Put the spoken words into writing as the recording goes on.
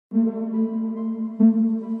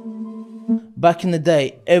Back in the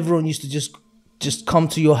day, everyone used to just come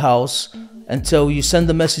to your house until you send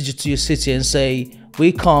a message to your city and say,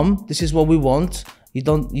 we come, this is what we want. You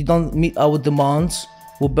don't meet our demands,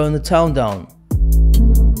 we'll burn the town down.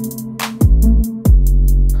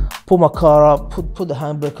 Pull my car up, put the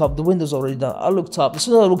handbrake up, the window's already down. I looked up, as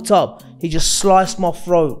soon as I looked up, he just sliced my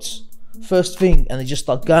throat. First thing, and he just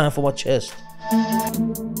started going for my chest.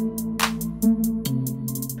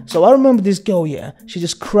 So I remember this girl, yeah, she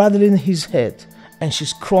just cradling his head and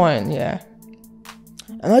she's crying, yeah.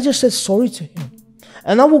 And I just said sorry to him.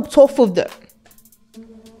 And I walked off of that.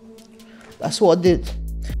 That's what I did.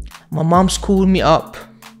 My mom's called me up.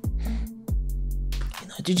 You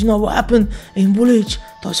know, did you know what happened in Woolwich?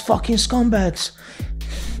 Those fucking scumbags.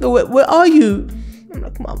 Where are you? I'm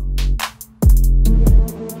like, Mom.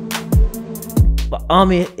 But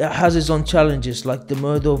army has its own challenges, like the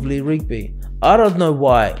murder of Rigby. I don't know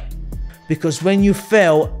why. Because when you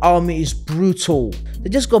fail, army is brutal.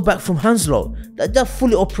 They just got back from Hounslow. They're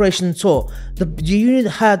fully operational tour. The unit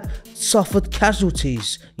had suffered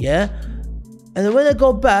casualties, yeah? And then when they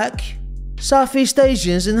got back, Southeast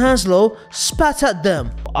Asians in Hounslow spat at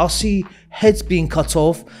them. I'll see heads being cut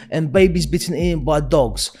off and babies beaten in by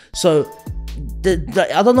dogs. So,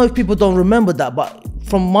 I don't know if people don't remember that, but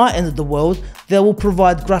from my end of the world, they will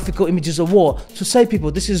provide graphical images of war to say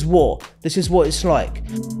people, this is war, this is what it's like.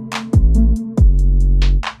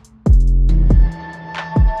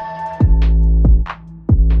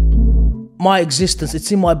 My existence,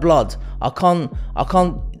 it's in my blood. I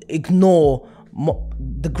can't ignore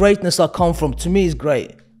the greatness I come from. To me, is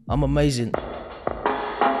great. I'm amazing.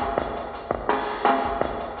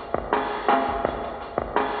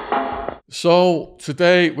 So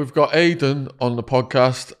today we've got Aydan on the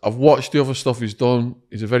podcast. I've watched the other stuff he's done.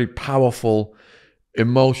 He's a very powerful,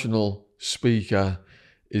 emotional speaker.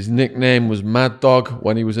 His nickname was Mad Dog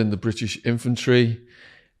when he was in the British infantry.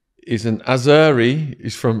 He's an Azeri.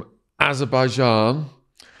 He's from Azerbaijan,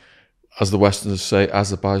 as the Westerners say,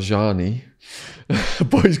 Azerbaijani.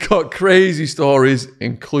 But he's got crazy stories,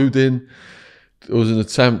 including there was an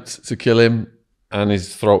attempt to kill him and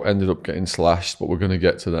his throat ended up getting slashed, but we're going to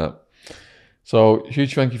get to that. So,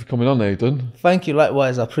 huge thank you for coming on, Aydan. Thank you,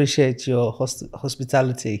 likewise. I appreciate your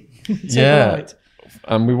hospitality. Yeah. Right.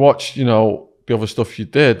 And we watched, you know, the other stuff you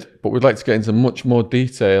did, but we'd like to get into much more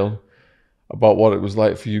detail about what it was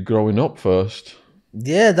like for you growing up first.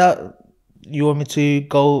 Yeah, that you want me to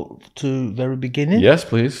go to very beginning? Yes,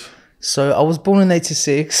 please. So I was born in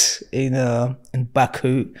 '86 in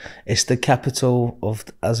Baku. It's the capital of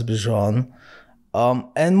Azerbaijan.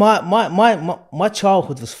 And my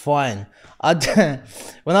childhood was fine.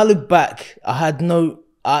 When I look back, I didn't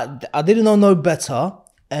know no better,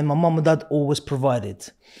 and my mum and dad always provided.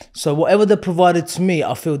 So whatever they provided to me,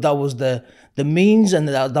 I feel that was the means, and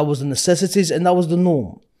that was the necessities, and that was the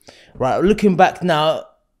norm. Right, looking back now,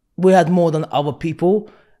 we had more than other people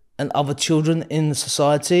and other children in the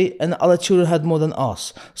society, and other children had more than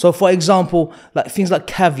us. So for example, like things like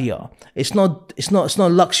caviar, it's not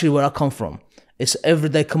luxury where I come from. It's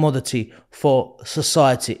everyday commodity for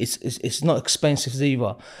society. It's not expensive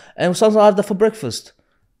either. And sometimes I have that for breakfast.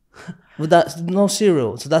 With that, no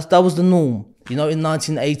cereal. So that was the norm, you know, in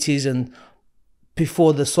 1980s and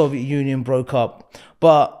before the Soviet Union broke up.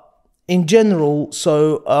 But in general,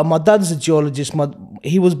 so my dad is a geologist.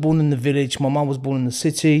 He was born in the village. My mom was born in the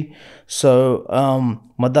city. So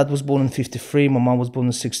my dad was born in '53. My mom was born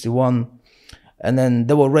in '61. And then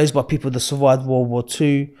they were raised by people that survived World War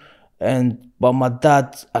II. But my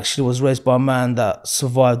dad actually was raised by a man that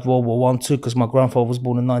survived World War I too, because my grandfather was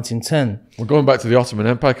born in 1910. We're going back to the Ottoman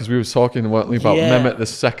Empire because we were talking, weren't we, about Mehmet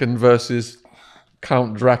II versus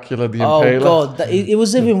Count Dracula the Impaler. Oh God, it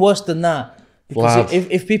was even worse than that. Because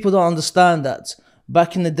if people don't understand that,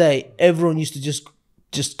 back in the day, everyone used to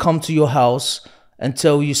just come to your house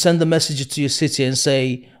until you send a message to your city and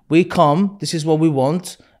say, we come, this is what we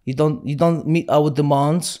want. You don't meet our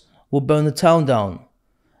demands, we'll burn the town down.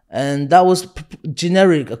 And that was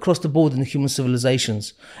generic across the board in human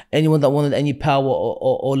civilizations. Anyone that wanted any power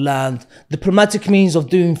or land, diplomatic means of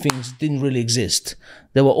doing things didn't really exist.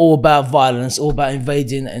 They were all about violence, all about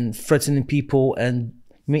invading and threatening people and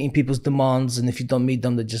meeting people's demands. And if you don't meet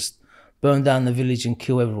them, they just burn down the village and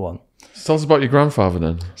kill everyone. So tell us about your grandfather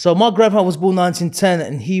then. So my grandfather was born 1910,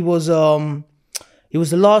 and he was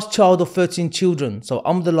the last child of 13 children. So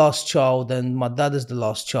I'm the last child, and my dad is the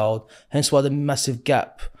last child. Hence why the massive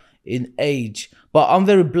gap in age. But I'm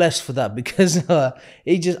very blessed for that, because I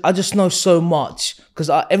just know so much. Because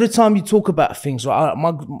every time you talk about things, right?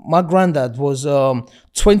 My granddad was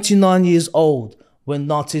 29 years old when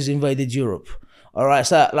Nazis invaded Europe. All right,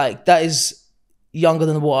 so like that is younger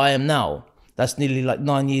than what I am now. That's nearly like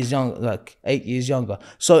 9 years younger, like 8 years younger.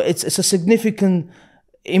 So it's a significant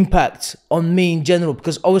impact on me in general,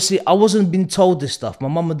 because obviously I wasn't being told this stuff. My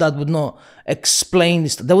mum and dad would not explain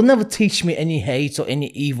this stuff. They would never teach me any hate or any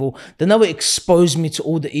evil. They never exposed me to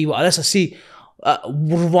all the evil unless I see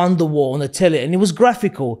Rwanda war on the telly, and it was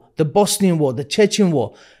graphical. The Bosnian war, the Chechen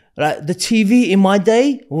war. Like the TV in my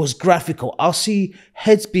day was graphical. I'll see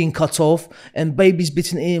heads being cut off and babies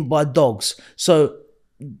beaten in by dogs. So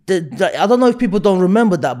I don't know if people don't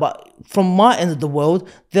remember that, but from my end of the world,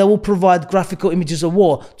 they will provide graphical images of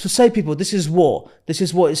war to say people, this is war. This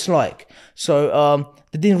is what it's like. So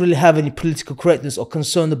they didn't really have any political correctness or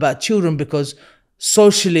concern about children, because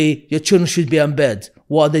socially, your children should be in bed.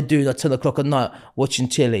 What are they doing at 10 o'clock at night watching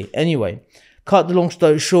telly? Anyway, cut the long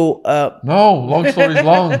story short. No, long story's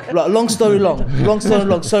long. Long story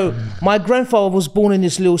long. So my grandfather was born in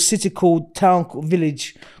this little city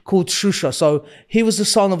village called Shusha. So he was the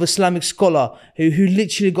son of an Islamic scholar who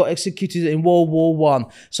literally got executed in World War I.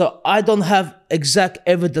 So I don't have exact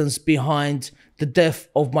evidence behind the death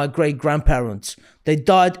of my great-grandparents. They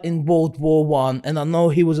died in World War I, and I know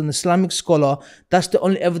he was an Islamic scholar. That's the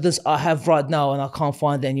only evidence I have right now, and I can't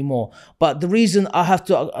find it anymore. But the reason I have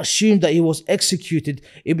to assume that he was executed,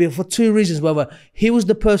 it'd be for two reasons: whether he was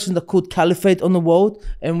the person that could caliphate on the world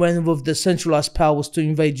and went with the centralized powers to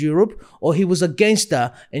invade Europe, or he was against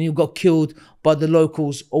that and he got killed by the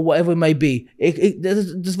locals, or whatever it may be.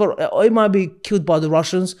 Or it might be killed by the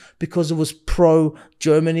Russians because it was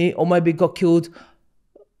pro-Germany, or maybe got killed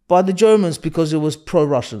by the Germans because it was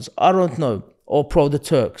pro-Russians. I don't know, or pro the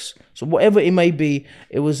Turks. So whatever it may be,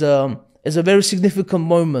 it's a very significant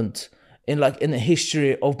moment in the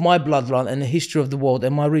history of my bloodline and the history of the world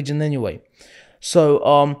and my region anyway.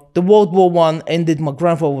 So the World War I ended. My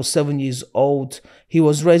grandfather was 7 years old. He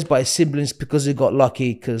was raised by his siblings because he got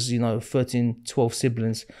lucky, because 13, 12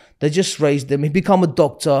 siblings. They just raised him. He became a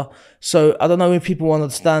doctor. So I don't know if people want to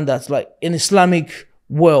understand that. Like in Islamic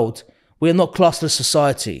world, we are not classless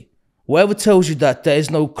society. Whoever tells you that there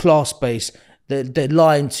is no class base, they're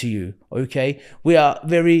lying to you, okay? We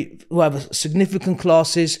have significant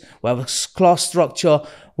classes, we have a class structure,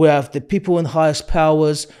 we have the people in highest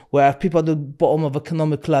powers, we have people at the bottom of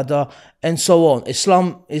economic ladder, and so on.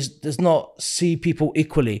 Islam does not see people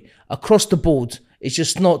equally across the board. It's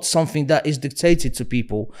just not something that is dictated to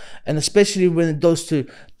people. And especially when it goes to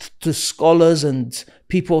scholars and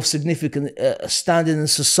people of significant standing in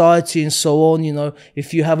society and so on,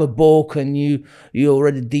 if you have a book and you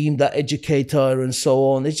already deemed that educator and so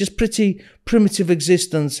on, it's just pretty primitive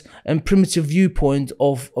existence and primitive viewpoint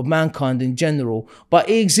of mankind in general. But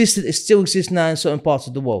it still exists now in certain parts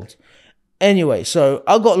of the world. Anyway, so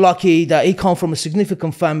I got lucky that he come from a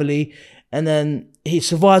significant family, and then he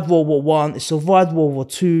survived World War I, he survived World War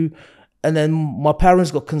II, and then my parents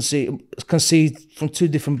got conceived from two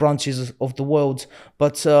different branches of the world.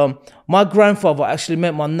 But my grandfather actually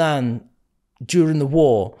met my nan during the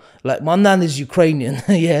war. Like, my nan is Ukrainian,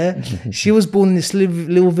 yeah? She was born in this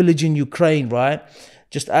little village in Ukraine, right?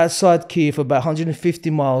 Just outside Kiev, about 150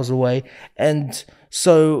 miles away. And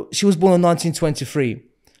so she was born in 1923.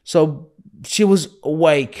 So she was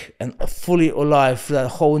awake and fully alive for that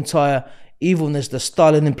whole entire evilness that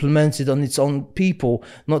Stalin implemented on its own people.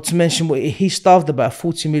 Not to mention he starved about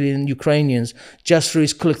 40 million Ukrainians just through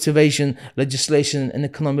his collectivization legislation and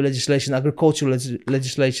economic legislation, agricultural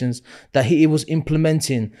legislations that he was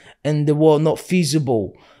implementing, and they were not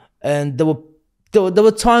feasible. And there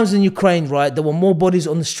were times in Ukraine, right, there were more bodies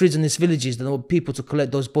on the streets in these villages than there were people to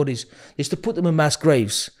collect those bodies. They used to put them in mass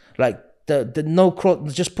graves, like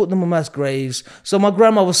just put them in mass graves. So my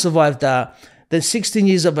grandmother survived that. Then 16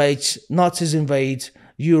 years of age, Nazis invade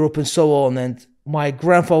Europe and so on. And my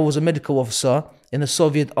grandfather was a medical officer in the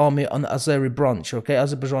Soviet army on the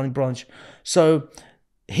Azerbaijani branch. So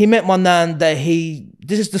he met my nan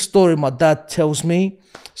this is the story my dad tells me.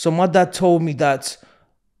 So my dad told me that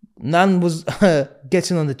nan was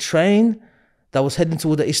getting on the train that was heading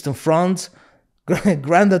toward the Eastern Front.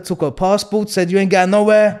 Granddad took her passport, said, "You ain't going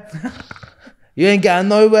nowhere. You ain't going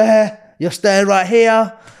nowhere. You're staying right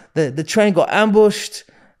here." The train got ambushed,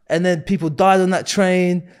 and then people died on that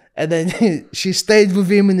train. And then she stayed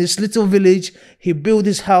with him in this little village. He built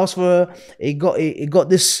his house for her. He got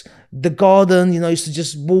the garden, used to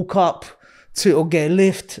just walk up to, or get a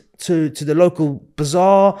lift to the local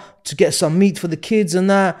bazaar to get some meat for the kids and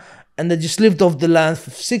that. And they just lived off the land for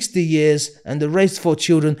 60 years. And they raised 4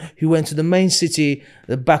 children who went to the main city,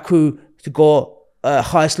 the Baku, to go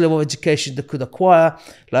highest level of education they could acquire.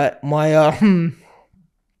 Like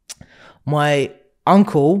my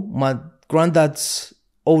uncle, my granddad's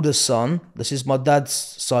oldest son, this is my dad's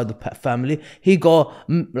side of the family, he got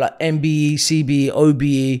like MBE, CBE,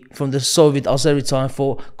 OBE from the Soviet Azerbaijani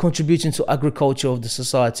for contributing to agriculture of the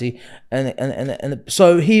society. And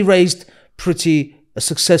so he raised pretty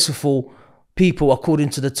successful people according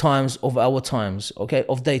to the times of our times, okay,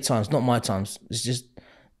 of their times, not my times. It's just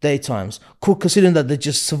their times. Considering that they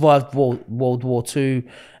just survived World War II,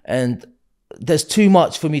 and there's too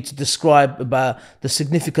much for me to describe about the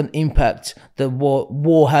significant impact that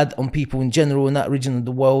war had on people in general in that region of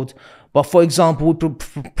the world. But for example, we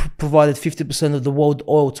provided 50% of the world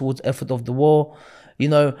oil towards effort of the war. You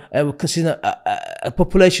know, we consider a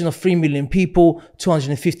population of 3 million people,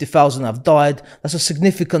 250,000 have died. That's a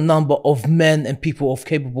significant number of men and people of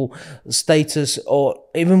capable status, or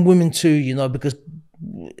even women too, you know, because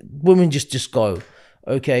women just go.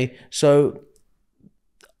 Okay, so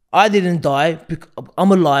I didn't die.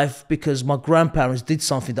 I'm alive because my grandparents did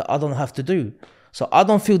something that I don't have to do. So I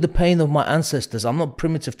don't feel the pain of my ancestors. I'm not a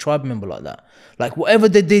primitive tribe member like that. Like whatever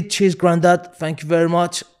they did, cheers, granddad, thank you very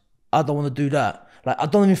much. I don't want to do that. Like I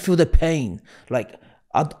don't even feel the pain. Like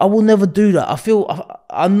I will never do that.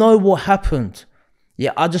 I know what happened.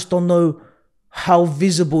 Yeah, I just don't know how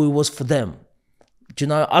visible it was for them. Do you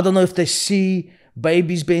know? I don't know if they see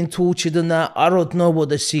babies being tortured and that. I don't know what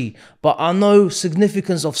they see, but I know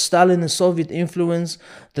significance of Stalin and Soviet influence,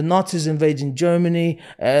 the Nazis invading Germany,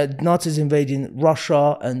 Nazis invading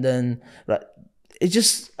Russia, and then like it's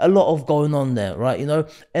just a lot of going on there, right? You know,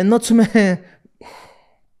 and not to mention,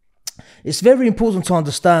 it's very important to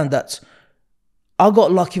understand that I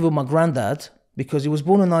got lucky with my granddad because he was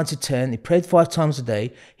born in 1910. He prayed 5 times a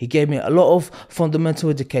day. He gave me a lot of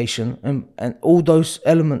fundamental education and all those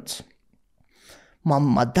elements.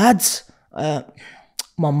 My dad's, my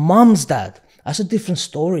mum's dad, that's a different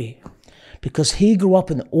story because he grew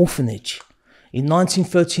up in an orphanage in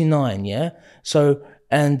 1939, yeah? So,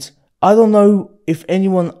 and I don't know if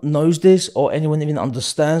anyone knows this or anyone even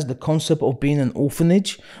understands the concept of being an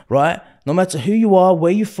orphanage, right? No matter who you are,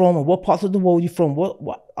 where you're from, or what part of the world you're from, what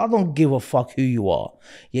I don't give a fuck who you are.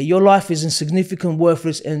 Yeah, your life is insignificant,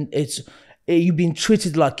 worthless, and you've been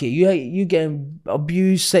treated like it. You getting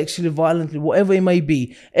abused sexually, violently, whatever it may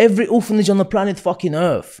be. Every orphanage on the planet fucking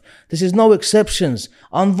Earth. This is no exceptions.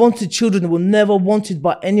 Unwanted children were never wanted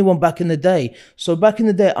by anyone back in the day. So back in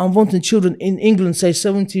the day, unwanted children in England, say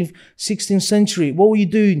 17th, 16th century, what were you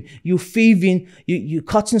doing? You're thieving, you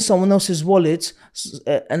cutting someone else's wallet,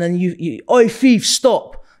 and then oi thief,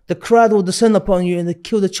 stop. The crowd will descend upon you and they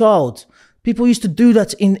kill the child. People used to do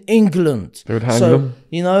that in England. They would hang them.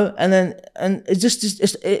 You know, and it's just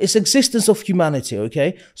it's existence of humanity,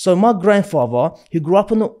 okay? So my grandfather, who grew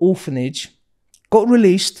up in an orphanage, got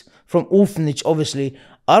released from orphanage, obviously.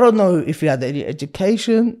 I don't know if he had any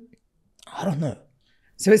education. I don't know.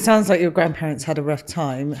 So it sounds like your grandparents had a rough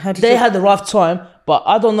time. How did they had a rough time, but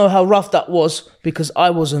I don't know how rough that was because I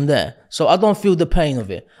wasn't there. So I don't feel the pain of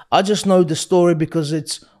it. I just know the story because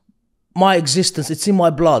it's my existence, it's in my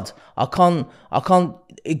blood. I can't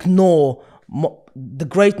ignore the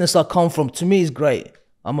greatness I come from. To me, is great.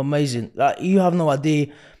 I'm amazing. Like, you have no idea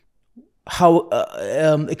how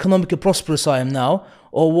economically prosperous I am now,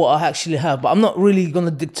 or what I actually have. But I'm not really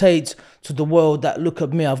gonna dictate to the world that look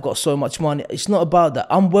at me, I've got so much money. It's not about that.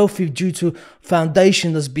 I'm wealthy due to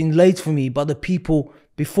foundation that's been laid for me by the people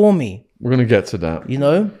before me. We're gonna get to that. You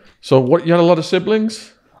know. So what? You had a lot of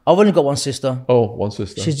siblings? I've only got one sister. Oh, one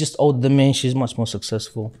sister. She's just older than me. She's much more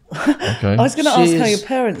successful. Okay. I was going to ask how your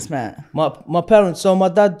parents met. My parents. So my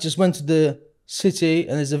dad just went to the city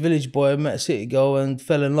and is a village boy. Met a city girl and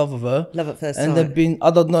fell in love with her. Love at first sight. And they've been. I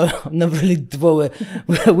don't know. I've never really. Well,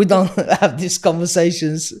 we don't have these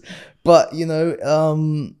conversations, but you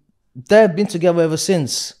know, they've been together ever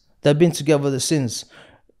since. They've been together since,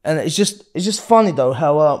 and it's just funny though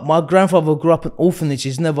how my grandfather grew up in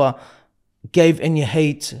orphanages. Never gave any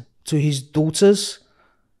hate to his daughters,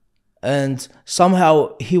 and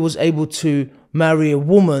somehow he was able to marry a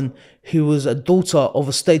woman who was a daughter of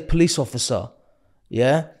a state police officer.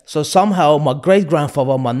 Yeah, so somehow my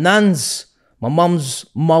great-grandfather, my mum's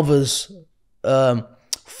mother's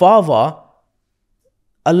father,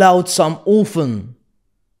 allowed some orphan,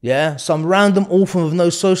 yeah, some random orphan with no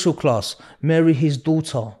social class, marry his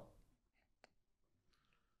daughter.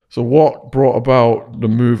 So what brought about the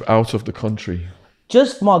move out of the country?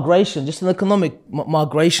 Just migration, just an economic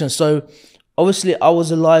migration. So obviously I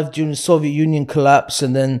was alive during the Soviet Union collapse,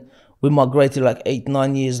 and then we migrated like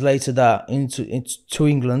 8-9 years later that into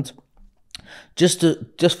England. Just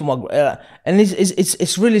for my and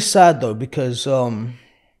it's really sad though because I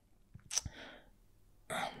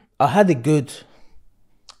had it good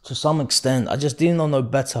to some extent. I just didn't know no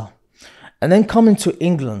better. And then coming to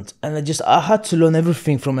England, and I had to learn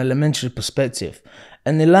everything from elementary perspective.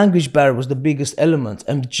 And the language barrier was the biggest element.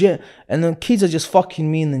 And then kids are just fucking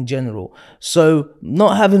mean in general. So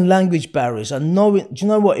not having language barriers and knowing, do you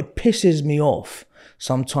know what? It pisses me off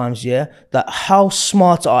sometimes, yeah? That how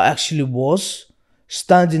smart I actually was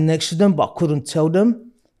standing next to them, but I couldn't tell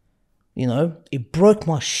them. You know, it broke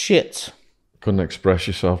my shit. Couldn't express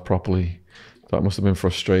yourself properly. That must have been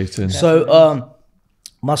frustrating. So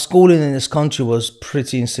my schooling in this country was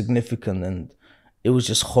pretty insignificant, and it was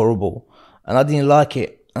just horrible. And I didn't like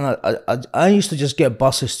it. And I used to just get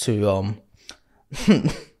buses to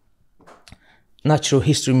Natural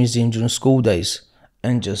History Museum during school days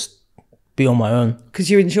and just be on my own. Because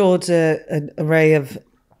you endured an array of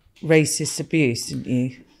racist abuse, didn't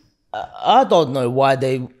you? I don't know why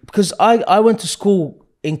because I went to school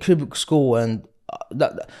in Quebec school, and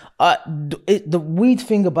the weird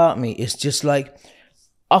thing about me is just like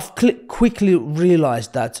I've quickly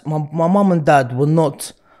realized that my mum and dad were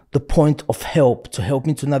not the point of help to help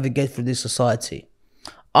me to navigate through this society.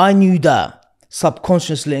 I knew that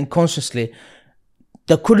subconsciously and consciously.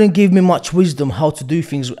 They couldn't give me much wisdom how to do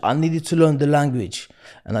things. I needed to learn the language,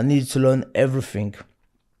 and I needed to learn everything.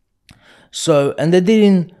 So, and they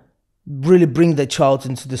didn't really bring their child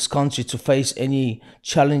into this country to face any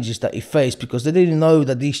challenges that he faced, because they didn't know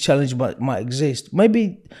that these challenges might exist.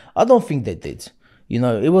 Maybe, I don't think they did. You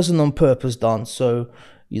know, it wasn't on purpose done. So,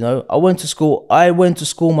 you know, I went to school. I went to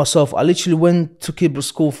school myself. I literally went to Kibble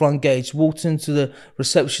school front gates, walked into the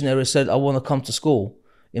reception area, said, I want to come to school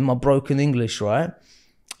in my broken English, right?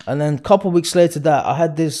 And then a couple of weeks later that I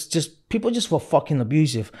had this, people just were fucking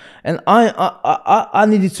abusive. And I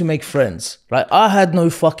needed to make friends. Like, I had no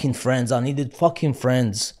fucking friends. I needed fucking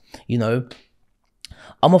friends, you know?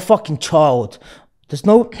 I'm a fucking child. There's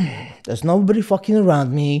nobody fucking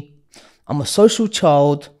around me. I'm a social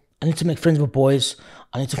child. I need to make friends with boys.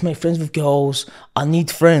 I need to make friends with girls. I need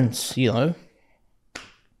friends, you know?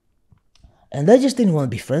 And they just didn't want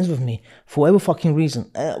to be friends with me for whatever fucking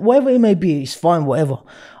reason. Whatever it may be, it's fine, whatever.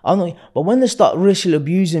 I don't know. But when they start racially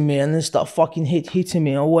abusing me and they start fucking hitting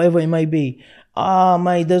me or whatever it may be,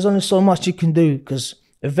 mate, there's only so much you can do, because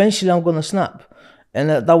eventually I'm going to snap. And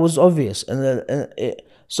that was obvious.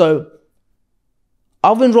 So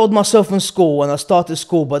I've enrolled myself in school and I started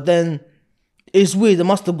school, but then it's weird. I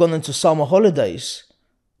must have gone into summer holidays,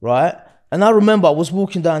 right? And I remember I was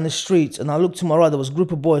walking down the street and I looked to my right, there was a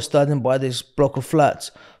group of boys standing by this block of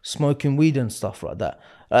flats, smoking weed and stuff like that.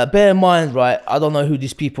 Bear in mind, right, I don't know who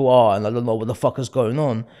these people are and I don't know what the fuck is going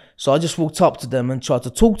on. So I just walked up to them and tried to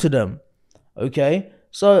talk to them, okay?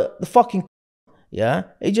 So the fucking, yeah,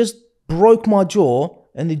 it just broke my jaw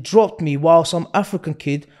and it dropped me while some African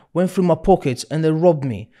kid went through my pockets and they robbed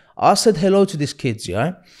me. I said hello to these kids,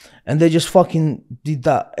 yeah? And they just fucking did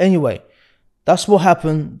that. Anyway, that's what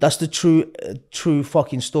happened. That's the true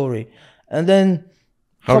fucking story. And then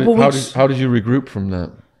how did you regroup from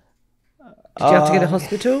that? Did you have to go to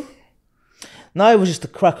hospital? No, it was just a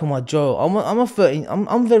crack on my jaw.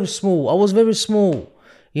 I'm very small. I was very small.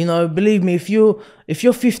 You know, believe me, if you're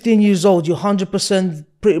 15 years old, you're 100%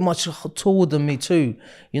 pretty much taller than me too.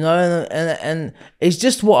 You know, and it's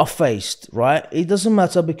just what I faced, right? It doesn't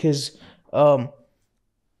matter because I'm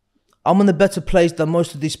in a better place than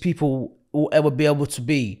most of these people will ever be able to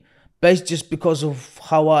be, based just because of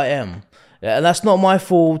how I am. Yeah, and that's not my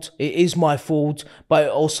fault. It is my fault, but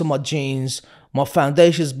also my genes. My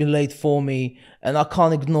foundation has been laid for me, and I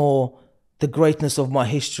can't ignore the greatness of my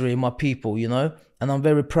history, my people, you know? And I'm a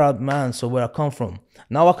very proud man, so where I come from.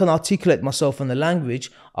 Now I can articulate myself in the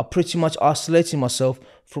language. I'm pretty much isolating myself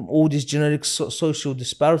from all these genetic social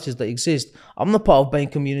disparities that exist. I'm not part of Bain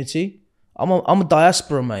community. I'm a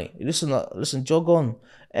diaspora, mate. Listen, jog on.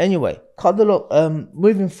 Anyway,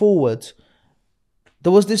 moving forward,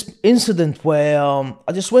 there was this incident where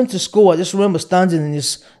I just went to school. I just remember standing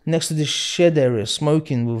next to this shed area,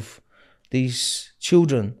 smoking with these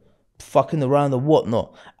children, fucking around or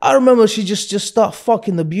whatnot. I remember she just started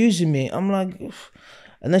fucking abusing me. I'm like, oof.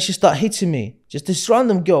 And then she started hitting me. Just this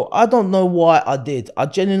random girl. I don't know why I did. I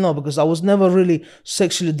genuinely know, because I was never really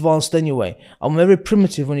sexually advanced anyway. I'm very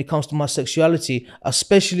primitive when it comes to my sexuality,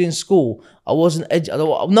 especially in school. I wasn't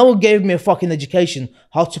no one gave me a fucking education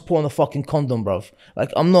how to put on a fucking condom, bruv.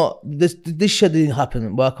 Like, I'm not, this shit didn't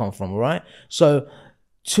happen where I come from, right? So,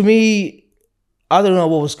 to me, I don't know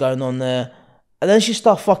what was going on there. And then she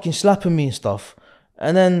started fucking slapping me and stuff.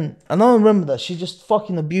 And I remember that, she just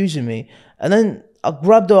fucking abusing me. And then I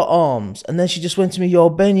grabbed her arms, and then she just went to me, "You're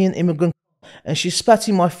Albanian immigrant," and she spat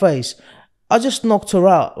in my face. I just knocked her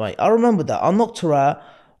out, mate. I remember that. I knocked her out.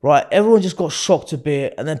 right? Everyone just got shocked a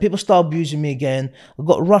bit, and then people started abusing me again. I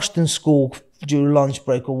got rushed in school during lunch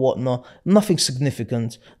break or whatnot. Nothing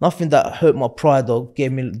significant, nothing that hurt my pride or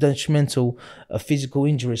gave me detrimental physical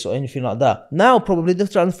injuries or anything like that. Now probably they're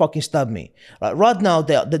trying to fucking stab me. Right now,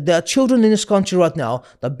 there are children in this country right now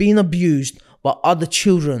that are being abused by other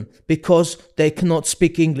children because they cannot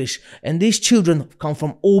speak English. And these children come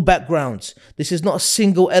from all backgrounds. This is not a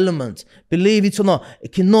single element. Believe it or not,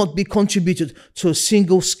 it cannot be contributed to a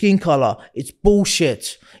single skin color. It's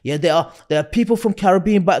bullshit. Yeah, there are people from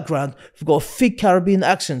Caribbean background who've got thick Caribbean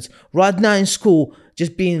accents right now in school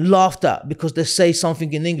just being laughed at because they say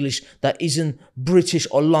something in English that isn't British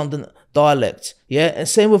or London dialect. Yeah, and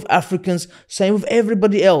same with Africans, same with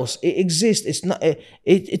everybody else. It exists. It's not.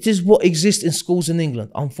 It is what exists in schools in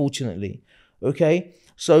England, unfortunately. Okay,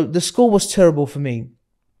 so the school was terrible for me.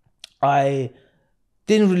 I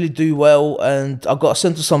didn't really do well, and I got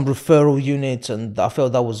sent to some referral unit, and I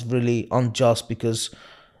felt that was really unjust because,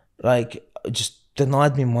 like, it just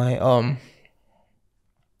denied me my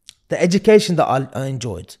the education that I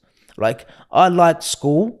enjoyed. Like, I liked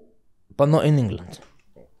school, but not in England.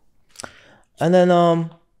 And then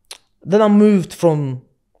I moved from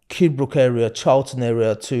Kidbrook area, Charlton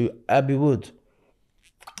area to Abbey Wood.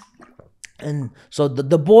 And so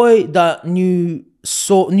the boy that knew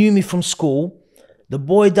me from school, the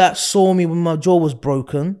boy that saw me when my jaw was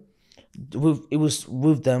broken, it was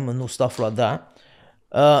with them and all stuff like that.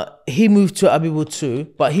 He moved to Abbey Wood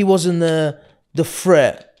too, but he wasn't the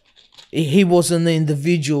threat. He wasn't the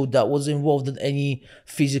individual that was involved in any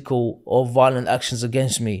physical or violent actions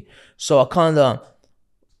against me. So I kind of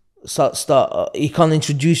he kind of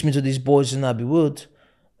introduced me to these boys in Abbey Wood,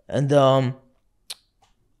 and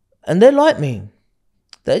they like me.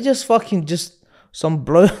 They're just fucking just some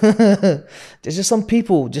They're just some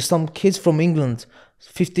people, just some kids from England,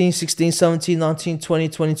 15, 16, 17, 19, 20,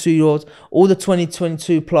 22-year-olds. All the 20,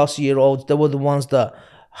 22 plus year olds, they were the ones that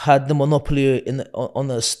had the monopoly on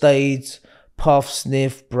the stage, puff,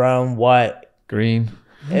 sniff, brown, white, green,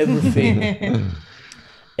 everything.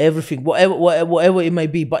 Everything, whatever it may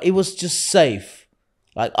be, but it was just safe.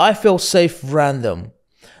 Like, I felt safe random.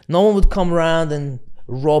 No one would come around and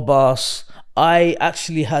rob us. I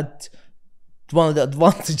actually had one of the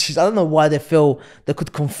advantages. I don't know why they felt they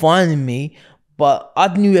could confine me, but I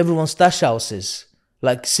knew everyone's stash houses,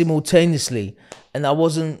 like, simultaneously. And I'm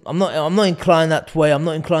not inclined that way. I'm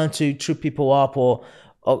not inclined to trip people up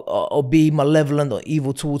or be malevolent or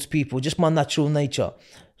evil towards people. Just my natural nature.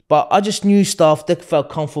 But I just knew stuff. They felt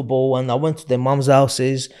comfortable, and I went to their mum's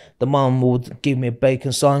houses. The mum would give me a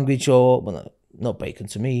bacon sandwich, or, well, not bacon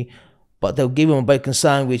to me, but they'll give me a bacon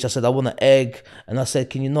sandwich. I said, I want an egg. And I said,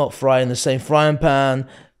 can you not fry in the same frying pan?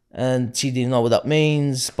 And she didn't know what that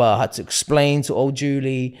means, but I had to explain to old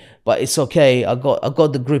Julie. But it's okay. I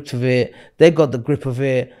got the grip of it. They got the grip of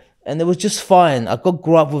it, and it was just fine. I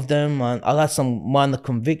grew up with them, and I had some minor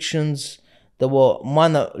convictions. There were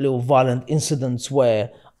minor little violent incidents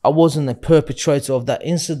where I wasn't a perpetrator of that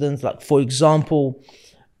incident. Like, for example,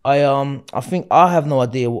 I think, I have no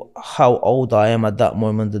idea how old I am at that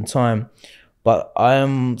moment in time, but I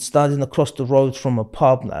am standing across the road from a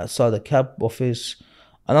pub outside the cab office,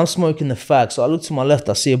 and I'm smoking the fag. So I look to my left,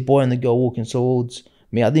 I see a boy and a girl walking towards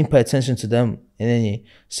me. I didn't pay attention to them in any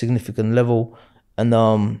significant level, and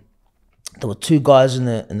there were two guys in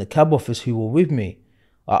the cab office who were with me.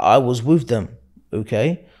 I was with them,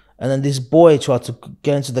 okay? And then this boy tried to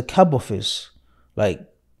get into the cab office, like,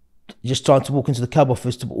 just trying to walk into the cab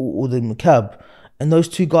office to order him a cab. And those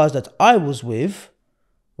two guys that I was with,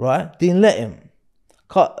 right, didn't let him.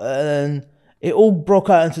 And it all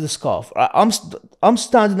broke out into the scarf. Right? I'm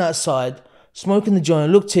standing outside, smoking the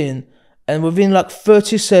joint, looked in, and within like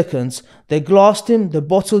 30 seconds, they glassed him, they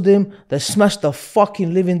bottled him, they smashed the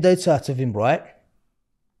fucking living daylights out of him, right?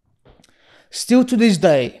 Still to this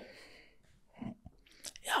day,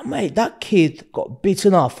 yeah, mate, that kid got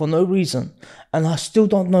beaten up for no reason, and I still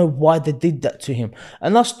don't know why they did that to him.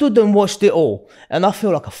 And I stood and watched it all, and I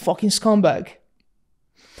feel like a fucking scumbag.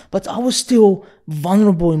 But I was still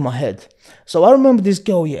vulnerable in my head. So I remember this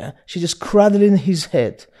girl, yeah, she just cradling his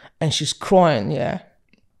head, and she's crying, yeah.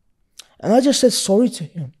 And I just said sorry to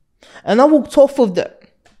him, and I walked off of that.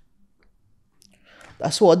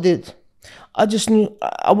 That's what I did. I just knew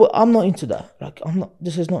I'm not into that. Like,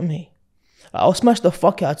 this is not me. I'll smash the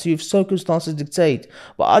fuck out of you if circumstances dictate.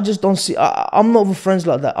 But I just don't see, I'm not with friends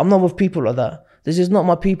like that. I'm not with people like that. This is not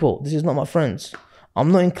my people. This is not my friends.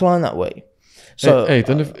 I'm not inclined that way. So, hey,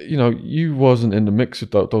 then if you wasn't in the mix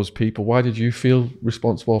with those people, why did you feel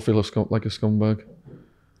responsible, like a scumbag?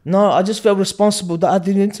 No, I just felt responsible that I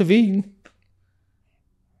didn't intervene.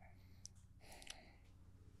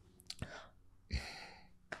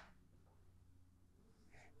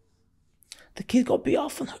 kid got beat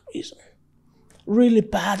up for no reason, really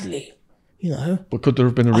badly, you know. But could there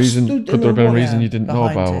have been a reason? Could there have been a reason you didn't know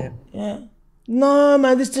behind about? it. Yeah. No,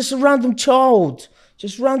 man, it's just a random child,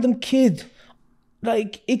 just random kid.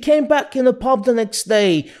 Like, he came back in the pub the next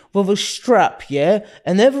day with a strap, yeah?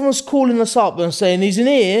 And everyone's calling us up and saying, he's in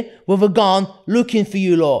here with a gun looking for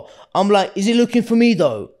you lot. I'm like, is he looking for me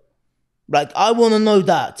though? Like, I want to know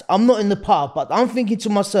that. I'm not in the pub, but I'm thinking to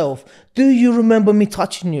myself, do you remember me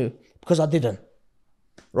touching you? Because I didn't,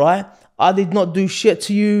 right? I did not do shit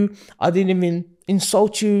to you. I didn't even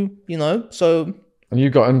insult you, you know? So... And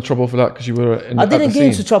you got in trouble for that because you were in I didn't at the get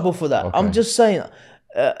into scene? trouble for that. Okay. I'm just saying,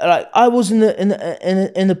 like, I was in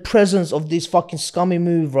the presence of this fucking scummy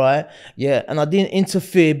move, right? Yeah, and I didn't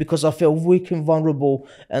interfere because I felt weak and vulnerable,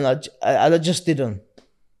 and I just didn't.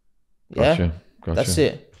 Yeah, Gotcha. that's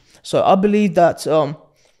it. So I believe that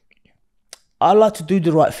I like to do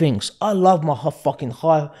the right things. I love my fucking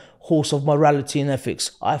high horse of morality and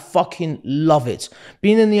ethics. I fucking love it.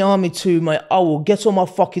 Being in the army too, mate, I will get on my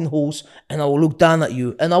fucking horse and I will look down at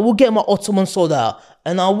you and I will get my Ottoman sword out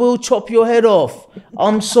and I will chop your head off.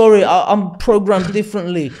 I'm sorry, I'm programmed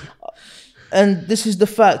differently. And this is the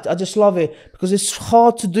fact. I just love it because it's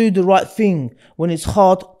hard to do the right thing when it's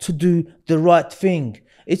hard to do the right thing.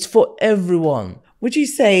 It's for everyone. Would you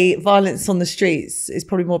say violence on the streets is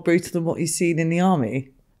probably more brutal than what you've seen in the army?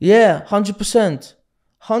 Yeah, 100%.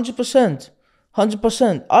 100%.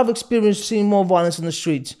 I've experienced seeing more violence in the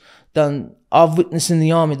streets than I've witnessed in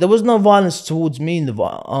the army. There was no violence towards me in the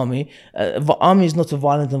army. The army is not a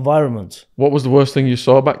violent environment. What was the worst thing you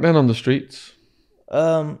saw back then on the streets?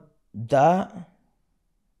 That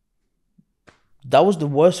was the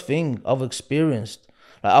worst thing I've experienced.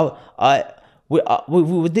 Like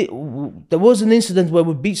there was an incident where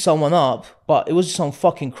we beat someone up, but it was some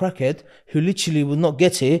fucking crackhead who literally would not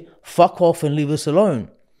get here, fuck off and leave us alone,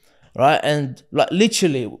 right? And like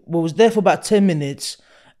literally, we was there for about 10 minutes,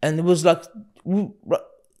 and it was like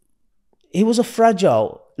he was a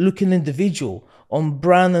fragile looking individual on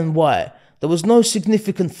brown and white. There was no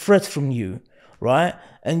significant threat from you, right?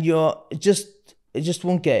 And it just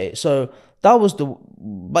won't get it. So that was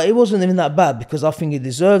but it wasn't even that bad because I think he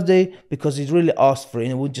deserved it because he'd really asked for it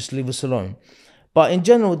and he would just leave us alone. But in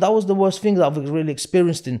general, that was the worst thing that I've really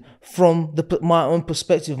experienced from my own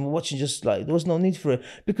perspective and watching. Just like there was no need for it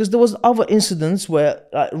because there was other incidents where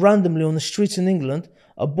like randomly on the streets in England,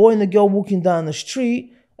 a boy and a girl walking down the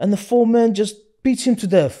street and the four men just beat him to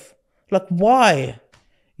death. Like why?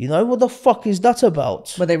 You know, what the fuck is that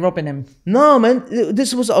about? Were they robbing him? No, man.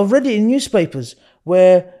 This was already in newspapers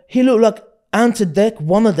where he looked like Ant Deck,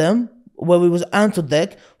 one of them, where we was Ant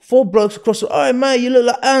Deck, 4 blokes across the, all right, mate, you look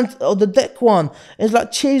like Ant, or the Deck one. And it's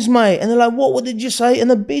like, cheers, mate. And they're like, what did you say?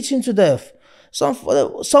 And they beat him to death. Some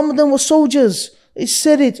of them were soldiers. It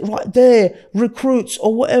said it right there, recruits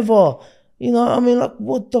or whatever. You know, I mean, like,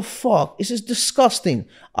 what the fuck? This is disgusting.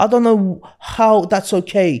 I don't know how that's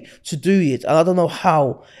okay to do it. And I don't know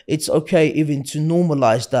how it's okay even to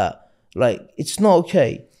normalize that. Like, it's not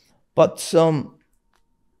okay. But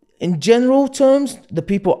in general terms, the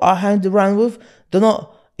people I hang around with, they're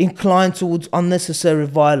not inclined towards unnecessary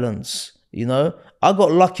violence. You know, I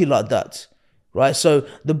got lucky like that, right? So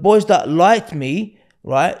the boys that liked me,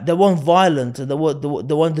 right, they weren't violent and they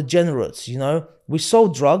weren't degenerates, you know. We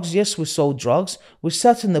sold drugs. Yes, we sold drugs. We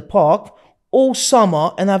sat in the park all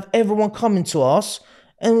summer and have everyone coming to us.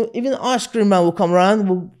 And even the ice cream man will come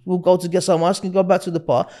around. We'll go to get some ice cream, go back to the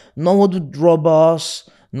park. No one would rob us.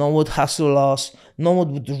 No one would hassle us. No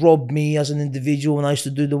one would rob me as an individual when I used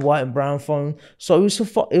to do the white and brown phone. So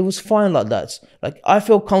it was fine like that. Like I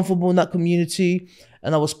felt comfortable in that community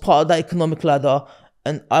and I was part of that economic ladder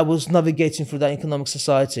and I was navigating through that economic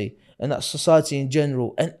society and that society in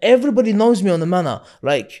general. And everybody knows me on the manor.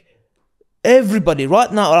 Like everybody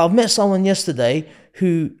right now. I've met someone yesterday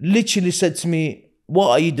who literally said to me, what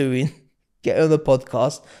are you doing? Get on the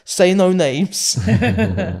podcast, say no names.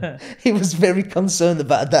 He was very concerned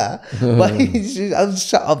about that. But I'll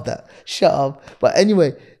shut up. But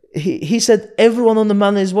anyway, he said everyone on the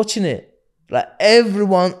manor is watching it. Like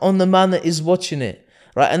everyone on the manor is watching it.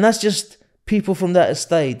 Right? And that's just people from that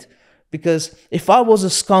estate. Because if I was a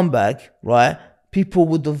scumbag, right, people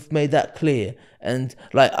would have made that clear. And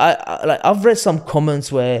like I've read some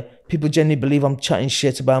comments where people genuinely believe I'm chatting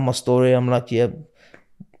shit about my story. I'm like, yeah,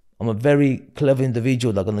 I'm a very clever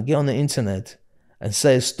individual that's gonna get on the internet and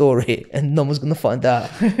say a story and no one's gonna find out.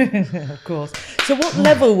 Of course. So what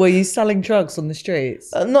level were you selling drugs on the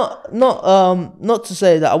streets? Not to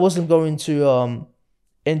say that I wasn't going to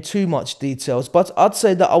in too much details, but I'd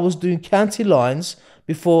say that I was doing county lines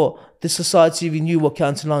before this society even knew what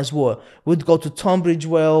county lines were. We'd go to Tunbridge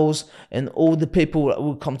Wells, and all the people that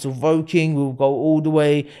would come to Woking. We would go all the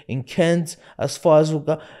way in Kent, as far as we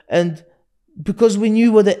go, and because we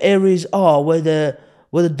knew where the areas are, where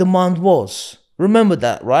the demand was. Remember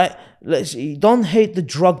that, right? Don't hate the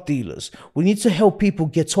drug dealers. We need to help people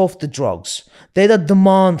get off the drugs. They're the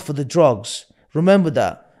demand for the drugs. Remember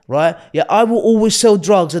that, right? Yeah, I will always sell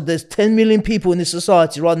drugs, and there's 10 million people in this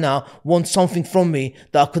society right now want something from me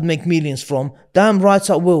that I could make millions from. Damn right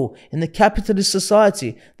I will. In the capitalist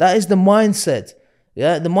society, that is the mindset.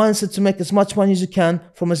 Yeah, the mindset to make as much money as you can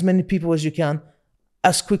from as many people as you can,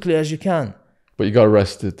 as quickly as you can. But you got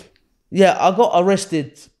arrested. Yeah, I got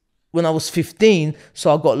arrested when I was 15,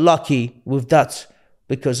 so I got lucky with that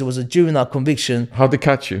because it was a juvenile conviction. How'd they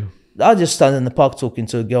catch you? I just stand in the park talking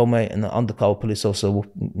to a girl, mate, and the undercover police officer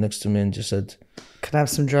walked next to me and just said, Could I have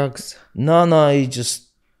some drugs? No, he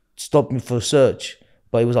just stopped me for a search,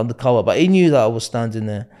 but he was undercover. But he knew that I was standing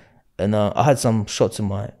there, and I had some shots in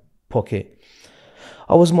my pocket.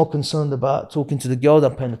 I was more concerned about talking to the girl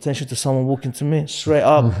than paying attention to someone walking to me, straight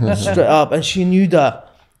up, and she knew that.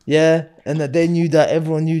 Yeah, and they knew that,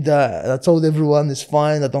 everyone knew that. And I told everyone it's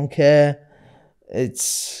fine, I don't care.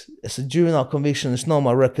 It's a juvenile conviction, it's not on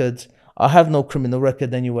my record. I have no criminal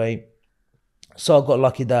record anyway. So I got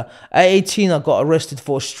lucky there. At 18, I got arrested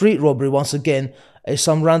for a street robbery once again.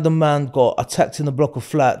 Some random man got attacked in a block of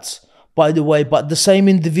flats. By the way, but the same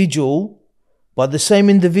individual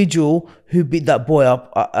who beat that boy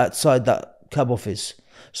up outside that cab office.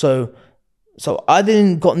 So I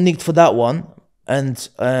didn't got nicked for that one. But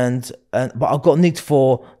I got nicked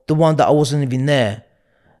for the one that I wasn't even there.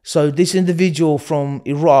 So this individual from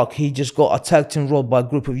Iraq, he just got attacked and robbed by a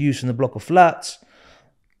group of youths in a block of flats.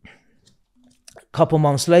 A couple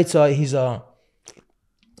months later, he's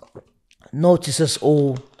notices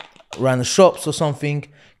all around the shops or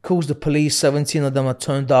something, calls the police. 17 of them are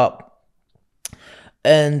turned up,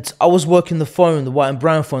 and I was working the phone, the white and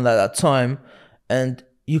brown phone at that time, and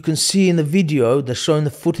you can see in the video, they're showing the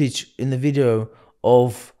footage in the video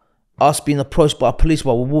of us being approached by police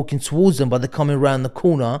while we're walking towards them, but they're coming around the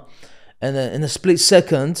corner, and then in a split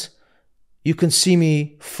second, you can see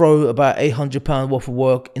me throw about £800 worth of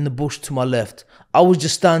work in the bush to my left. I was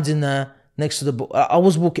just standing there next to the bush. I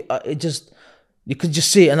was walking, you could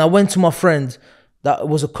just see it, and I went to my friend that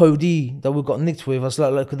was a Cody that we got nicked with. I was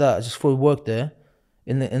like, look at that, I just threw work there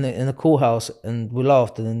in the courthouse, and we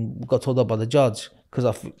laughed, and then we got told up by the judge.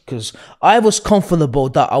 Because I was comfortable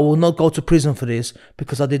that I will not go to prison for this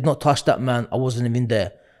because I did not touch that man. I wasn't even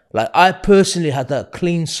there. Like, I personally had that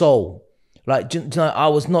clean soul. Like, I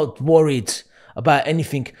was not worried about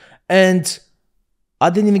anything. And I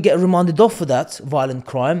didn't even get remanded off for that violent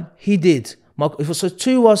crime. He did. So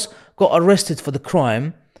two of us got arrested for the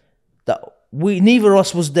crime that neither of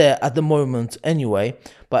us was there at the moment anyway.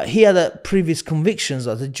 But he had previous convictions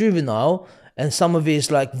as a juvenile, and some of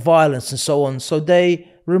his like violence and so on. So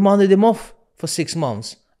they remanded him off for 6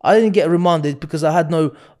 months. I didn't get remanded because I had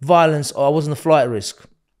no violence or I wasn't a flight risk.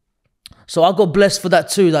 So I got blessed for that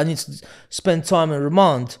too, that I need to spend time in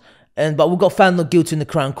remand. But we got found not guilty in the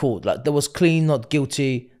Crown Court. Like, there was clean, not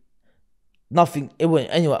guilty, nothing. It went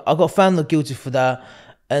anyway. I got found not guilty for that,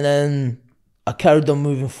 and then I carried on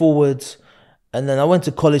moving forward. And then I went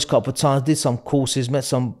to college a couple of times, did some courses, met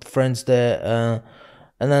some friends there.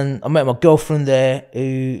 And then I met my girlfriend there,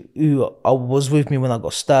 who I was with me when I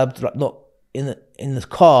got stabbed, like not in the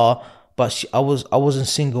car, but I wasn't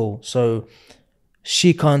single, so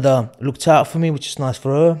she kind of looked out for me, which is nice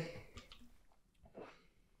for her.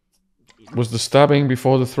 Was the stabbing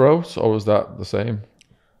before the throat, or was that the same?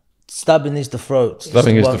 Stabbing is the throat.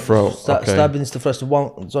 Stabbing is the throat. Okay. Stabbing is the first.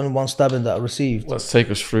 There's only one stabbing that I received. Let's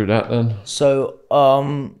take us through that then. So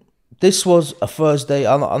this was a Thursday.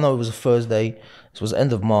 I know it was a Thursday. It was the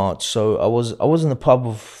end of March, so I was in a pub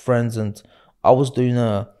with friends, and I was doing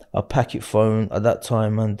a packet phone at that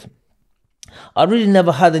time, and I really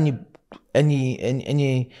never had any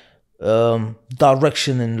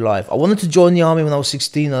direction in life. I wanted to join the army when I was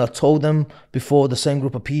 16, and I told them before, the same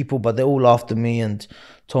group of people, but they all laughed at me and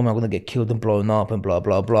told me I'm gonna get killed and blown up and blah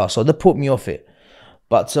blah blah. So they put me off it.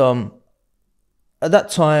 But at that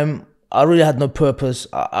time, I really had no purpose.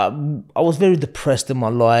 I was very depressed in my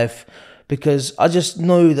life, because I just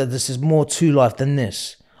know that this is more to life than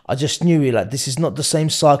this. I just knew it, like, this is not the same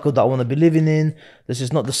cycle that I want to be living in. This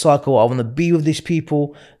is not the cycle I want to be with these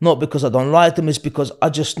people. Not because I don't like them, it's because I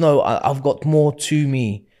just know I've got more to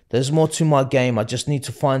me. There's more to my game. I just need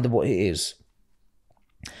to find what it is.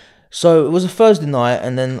 So it was a Thursday night,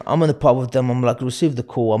 and then I'm in the pub with them. I'm like, received the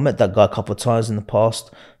call. I met that guy a couple of times in the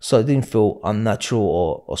past, so it didn't feel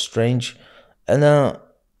unnatural or strange. And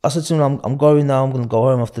I said to him, I'm going now. I'm gonna go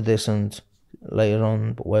home after this and later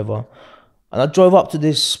on, but whatever. And I drove up to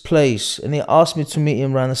this place, and he asked me to meet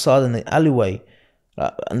him around the side in the alleyway.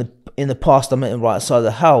 And in the past, I met him right outside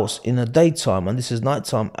the house in the daytime, and this is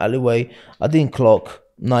nighttime alleyway. I didn't clock,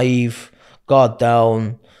 naive, guard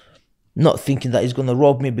down, not thinking that he's gonna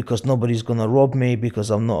rob me, because nobody's gonna rob me, because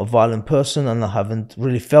I'm not a violent person, and I haven't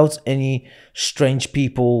really felt any strange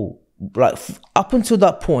people. Like up until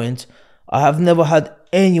that point, I have never had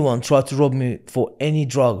anyone try to rob me for any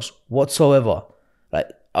drugs whatsoever. Like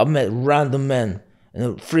I met random men,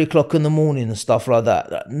 3 o'clock in the morning and stuff like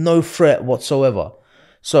that. Like, no threat whatsoever.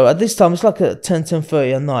 So at this time, it's like at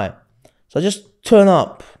 10:30 at night. So I just turn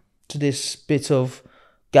up to this bit of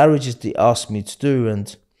garages they asked me to do,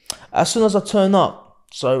 and as soon as I turn up,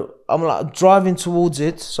 so I'm like driving towards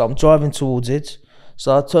it. So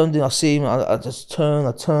I turned in, I see him, I just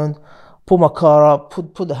turned, pulled my car up,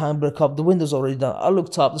 put the handbrake up, the window's already down. I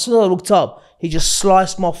looked up, as soon as I looked up, he just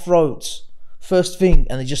sliced my throat, first thing,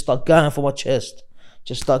 and he just started going for my chest.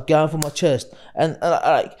 And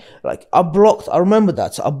I remember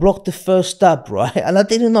that, so I blocked the first stab, right? And I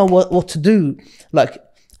didn't know what to do, like,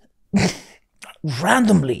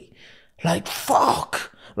 randomly, like, fuck.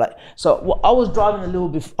 Like, so I was driving a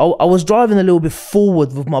little bit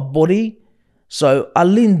forward with my body, so I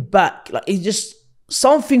leaned back, like, it just,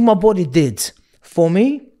 something my body did for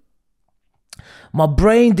me. My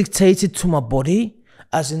brain dictated to my body,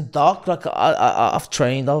 as in dark, like I've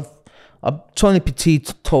trained, Tony Petit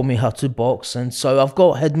told me how to box, and so I've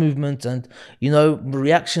got head movement, and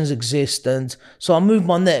reactions exist, and so I moved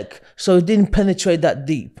my neck so it didn't penetrate that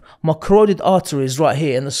deep. My carotid artery is right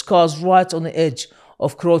here, and the scar's right on the edge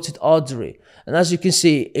of carotid artery, and as you can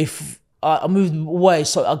see, if I moved away,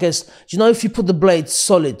 so I guess, if you put the blade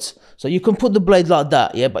solid, so you can put the blade like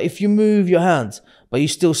that, yeah, but if you move your hand, but you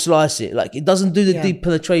still slice it, like it doesn't do the deep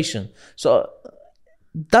penetration. So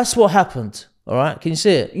that's what happened. All right, can you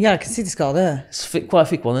see it? Yeah, I can see the scar there. It's quite a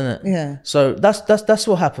thick one, isn't it? Yeah. So that's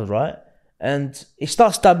what happened, right? And he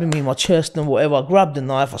starts stabbing me in my chest and whatever. I grabbed the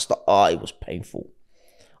knife. It was painful.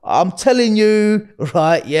 I'm telling you,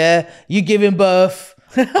 right? Yeah, you giving birth.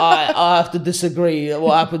 I have to disagree.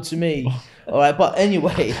 What happened to me? All right, but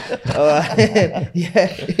anyway, all right. Yeah,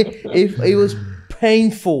 it was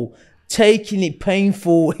painful. Taking it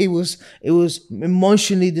painful. It was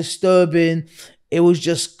emotionally disturbing. It was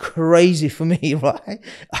just crazy for me, right?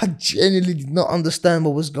 I genuinely did not understand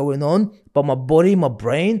what was going on, but my body, my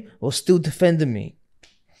brain was still defending me.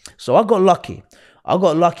 So I got lucky. I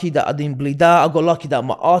got lucky that I didn't bleed out. I got lucky that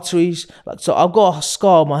my arteries, so I've got a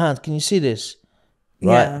scar on my hand. Can you see this?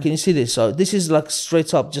 Right? Yeah. Can you see this? So this is like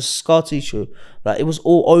straight up just scar tissue. Like it was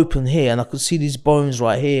all open here, and I could see these bones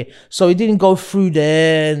right here. So it didn't go through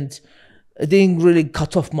there, and it didn't really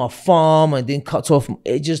cut off my thumb. It didn't cut off.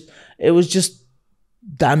 It was just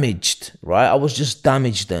damaged, right? I was just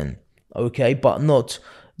damaged then, okay, but not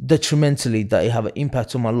detrimentally that it had an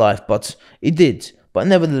impact on my life, but it did. But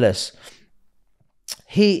nevertheless,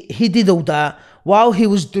 he did all that. While he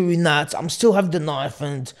was doing that, I'm still having the knife,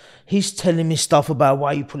 and he's telling me stuff about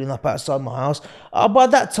why you pulling up outside my house. By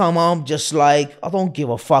that time, I'm just like, I don't give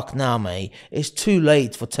a fuck now, mate. It's too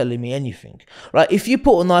late for telling me anything, right? If you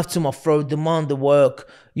put a knife to my throat, demand the work,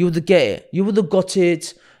 you would get it. You would have got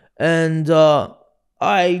it, and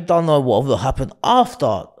I don't know what would have happened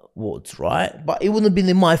afterwards, right? But it wouldn't have been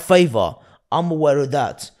in my favor. I'm aware of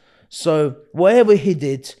that. So whatever he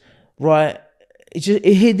did, right,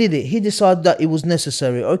 he did it. He decided that it was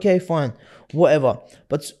necessary. Okay, fine, whatever.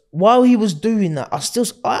 But while he was doing that,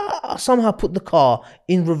 I somehow put the car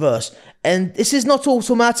in reverse. And this is not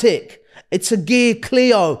automatic. It's a gear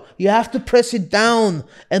Clio. You have to press it down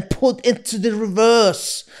and put it to the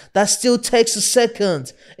reverse. That still takes a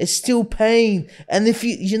second. It's still pain. And if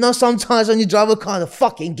sometimes when you drive a car, the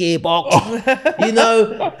fucking gearbox,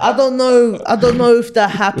 I don't know if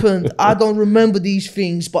that happened. I don't remember these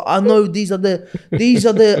things, but I know these are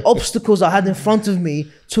the obstacles I had in front of me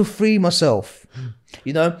to free myself.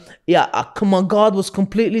 My guard was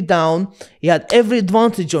completely down. He had every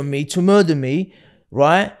advantage on me to murder me,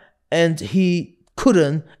 right? And he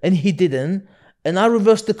couldn't, and he didn't. And I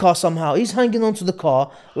reversed the car somehow. He's hanging onto the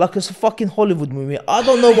car like it's a fucking Hollywood movie. I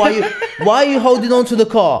don't know why are you holding onto the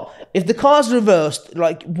car? If the car's reversed,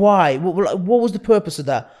 like why? What was the purpose of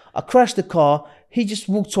that? I crashed the car. He just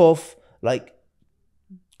walked off, like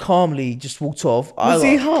calmly, just walked off. Was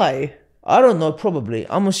he high? I don't know, probably.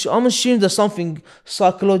 I'm assuming there's something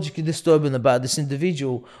psychologically disturbing about this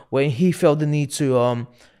individual when he felt the need to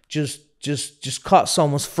just cut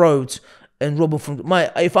someone's throat and rob them from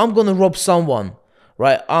if I'm gonna rob someone,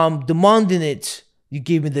 right, I'm demanding it You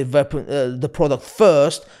give me the weapon, the product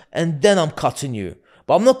first, and then I'm cutting you.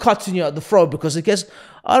 But I'm not cutting you at the throat because I guess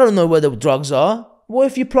I don't know where the drugs are. What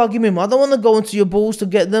if you plug him in? I don't want to go into your balls to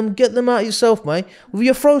get them. Get them out yourself, mate. With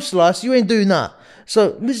your throat slice, you ain't doing that.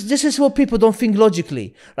 So this is what people don't think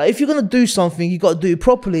logically. Like, if you're going to do something, you got to do it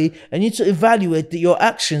properly, and you need to evaluate your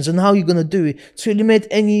actions and how you're going to do it to eliminate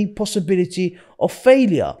any possibility of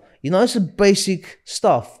failure. You know, it's a basic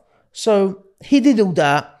stuff. So he did all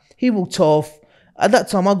that. He walked off. At that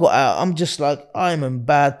time, I got out. I'm just like, I'm in a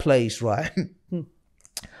bad place, right?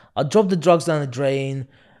 I dropped the drugs down the drain,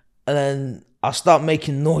 and then I start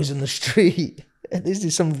making noise in the street. And this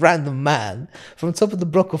is some random man from top of the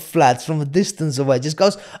block of flats from a distance away just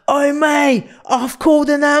goes, "Oi, mate, I've called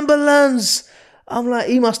an ambulance." I'm like,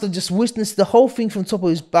 he must have just witnessed the whole thing from top of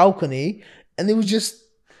his balcony. And it was just,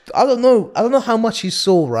 I don't know how much he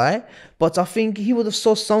saw, right? But I think he would have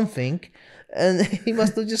saw something. And he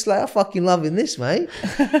must have just like, "I'm fucking loving this, mate.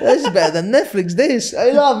 This is better than Netflix, this.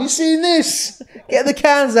 Hey, love, you seen this? Get the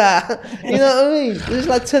cans out." You know what I mean? It was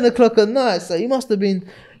like 10 o'clock at night. So he must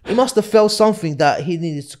have felt something that he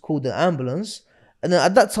needed to call the ambulance. And then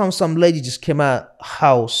at that time, some lady just came out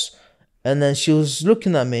house. And then she was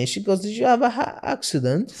looking at me. She goes, "Did you have an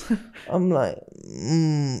accident?" I'm like,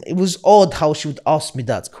 It was odd how she would ask me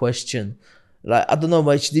that question. Like, I don't know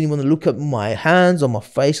why she didn't want to look at my hands or my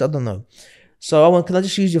face. I don't know. So I went, "Can I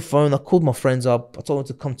just use your phone?" I called my friends up. I told them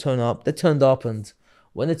to come turn up. They turned up, and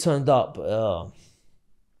when they turned up,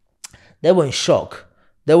 they were in shock.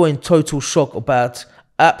 They were in total shock about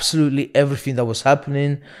absolutely everything that was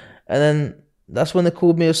happening. And then that's when they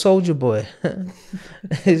called me a soldier boy.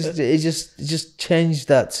 it just changed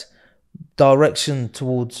that direction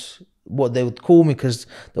towards what they would call me, because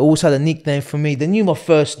they always had a nickname for me. They knew my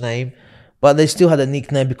first name, but they still had a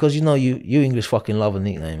nickname because, you know, you English fucking love a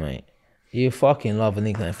nickname, mate. You fucking love a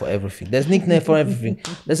nickname for everything. There's nickname for everything.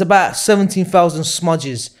 There's about 17,000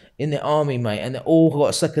 smudges in the army, mate, and they all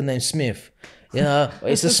got a second name Smith. You know,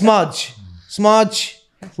 it's a smudge. Smudge.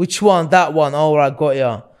 Which one? That one. All right, got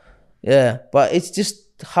ya. Yeah, but it's just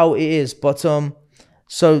how it is. But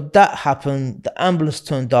so that happened. The ambulance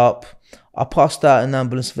turned up. I passed out in the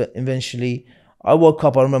ambulance eventually. I woke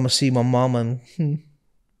up. I remember seeing my mum and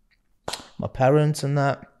my parents and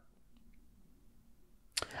that.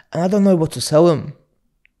 And I don't know what to tell them,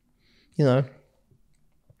 you know,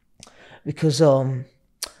 because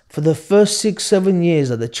for the first 6-7 years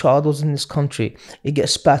that the child was in this country, he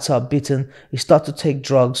gets spat out, bitten, he started to take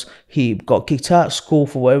drugs, he got kicked out of school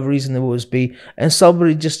for whatever reason it was be, and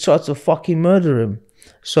somebody just tried to fucking murder him.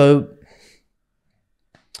 So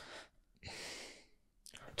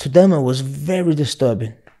to them it was very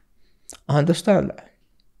disturbing. I understand that.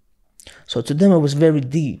 So to them it was very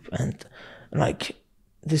deep, and like,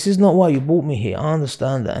 this is not why you brought me here. I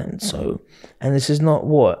understand that. And this is not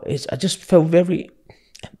what it's. I just felt very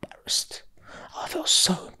embarrassed. I felt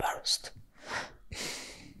so embarrassed.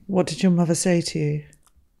 What did your mother say to you?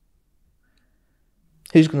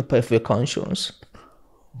 Who's going to pay for your car insurance?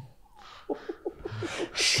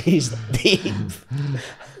 She's deep.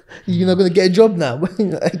 You're not going to get a job now.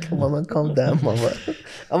 Like, come on, man, calm down, mama.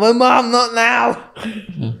 I'm like, "Mom, not now."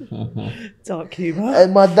 Dark humour.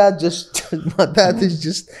 And my dad just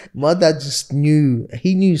knew.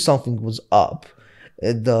 He knew something was up.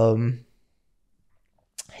 And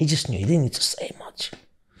he just knew. He didn't need to say much.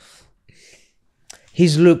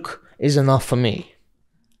 His look is enough for me.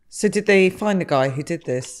 So did they find the guy who did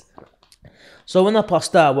this? So when I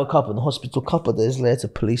passed out, I woke up in the hospital. A couple of days later,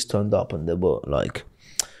 police turned up and they were like,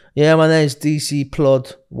 "Yeah, my name is DC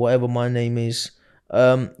Plod, whatever my name is.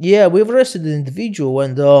 Yeah, we've arrested an individual,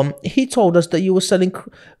 and he told us that you were selling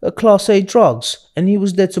Class A drugs, and he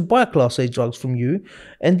was there to buy Class A drugs from you,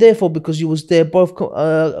 and therefore, because you was there both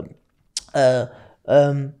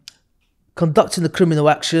conducting the criminal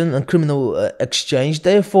action and criminal exchange,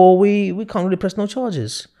 therefore we can't really press no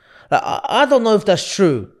charges." Like, I don't know if that's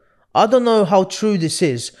true. I don't know how true this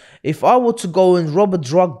is. If I were to go and rob a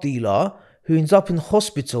drug dealer who ends up in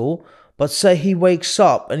hospital, but say he wakes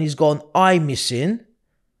up and he's got an eye missing,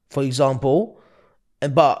 for example,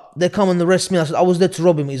 but they come and arrest me, I said, "I was there to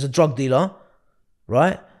rob him, he's a drug dealer,"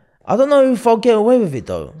 right? I don't know if I'll get away with it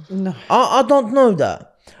though. No. I don't know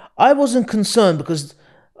that. I wasn't concerned because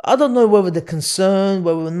I don't know whether they're concerned,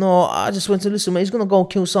 whether or not. I just went to, "Listen, man, he's going to go and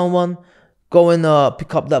kill someone. Go and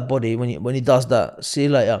pick up that body when he does that. See you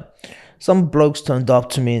later." Some blokes turned up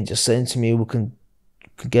to me and just saying to me, "We can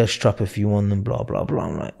get a strap if you want," and blah, blah, blah.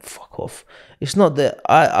 I'm like, fuck off. It's not that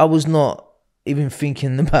I was not even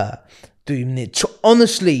thinking about doing it.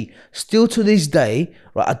 Honestly, still to this day,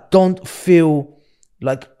 right, I don't feel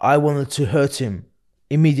like I wanted to hurt him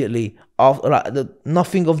immediately.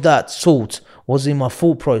 nothing of that sort was in my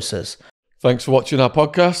thought process. Thanks for watching our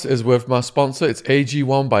podcast. As with my sponsor, it's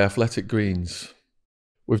AG1 by Athletic Greens.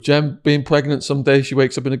 With Jem being pregnant, some days she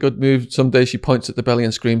wakes up in a good mood, some days she points at the belly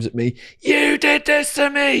and screams at me, "You did this to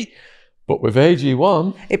me!" But with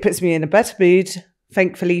AG1... it puts me in a better mood,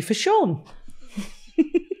 thankfully for Sean.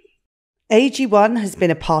 AG1 has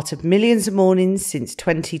been a part of millions of mornings since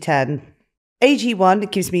 2010. AG1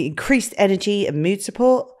 gives me increased energy and mood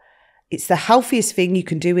support. It's the healthiest thing you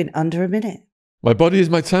can do in under a minute. My body is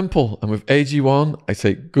my temple, and with AG1, I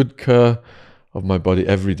take good care of my body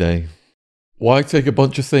every day. Why take a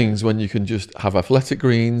bunch of things when you can just have Athletic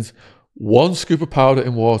Greens, 1 scoop of powder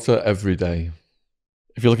in water every day?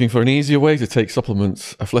 If you're looking for an easier way to take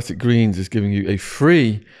supplements, Athletic Greens is giving you a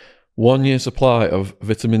free 1-year supply of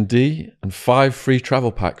vitamin D and 5 free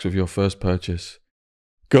travel packs with your first purchase.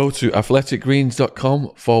 Go to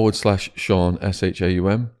athleticgreens.com/Sean,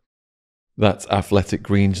 SHAUM. That's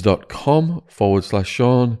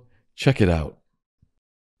athleticgreens.com/Sean. Check it out.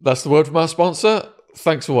 That's the word from our sponsor.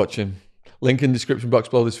 Thanks for watching. Link in the description box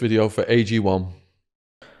below this video for AG1.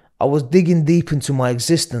 I was digging deep into my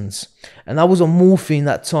existence, and I was on morphine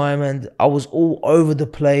that time, and I was all over the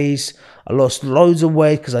place. I lost loads of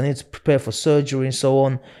weight because I needed to prepare for surgery and so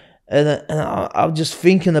on. And I was just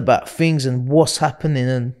thinking about things and what's happening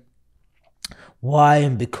and why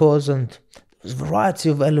and because, and there's a variety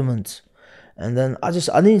of elements. And then I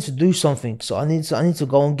needed to do something. So I need to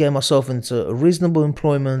go and get myself into a reasonable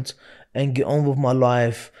employment and get on with my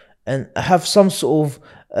life and have some sort of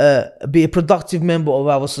be a productive member of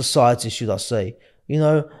our society, should I say, you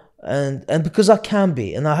know, and because I can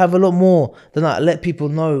be, and I have a lot more than I let people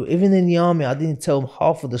know. Even in the army, I didn't tell them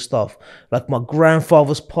half of the stuff, like my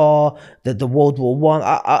grandfather's part, that the World War One.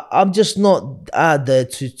 I'm just not out there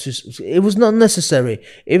to. It was not necessary.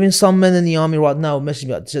 Even some men in the army right now messaging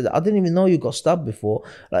me. Said, I didn't even know you got stabbed before.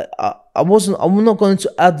 Like I'm not going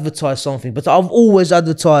to advertise something, but I've always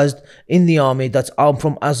advertised in the army that I'm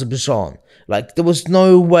from Azerbaijan. Like there was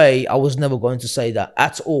no way I was never going to say that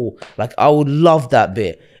at all. Like I would love that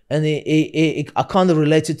bit. And I kind of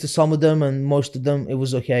related to some of them, and most of them, it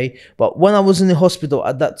was okay. But when I was in the hospital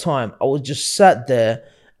at that time, I was just sat there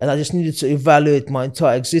and I just needed to evaluate my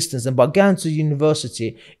entire existence. And by going to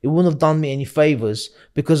university, it wouldn't have done me any favors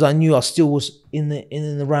because I knew I still was in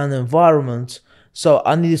and around the environment. So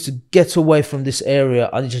I needed to get away from this area.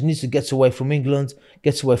 I just needed to get away from England,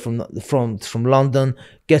 get away from London,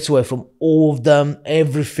 get away from all of them,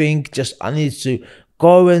 everything. Just I needed to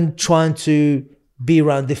go and try to be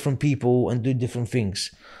around different people and do different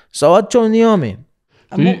things. So I joined the army.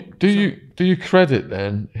 Do you credit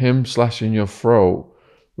then him slashing your throat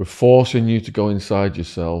with forcing you to go inside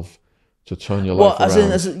yourself to turn your life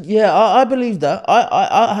around? Yeah, I believe that.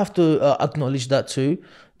 I have to acknowledge that too.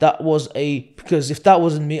 That was because if that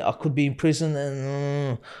wasn't me, I could be in prison,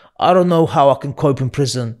 and I don't know how I can cope in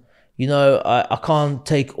prison. You know, I can't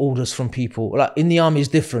take orders from people. Like in the army is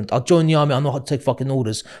different. I joined the army, I know how to take fucking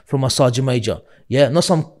orders from my sergeant major. Yeah, not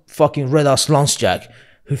some fucking red ass lance jack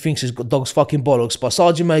who thinks his dog's fucking bollocks. But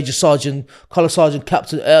sergeant major, sergeant, colour sergeant,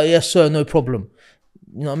 captain, yes sir, no problem.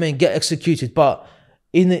 You know what I mean? Get executed. But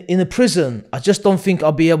in a prison, I just don't think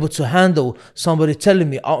I'll be able to handle somebody telling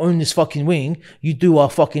me I own this fucking wing. You do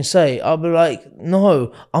what I fucking say. I'll be like,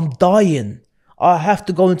 no, I'm dying. I have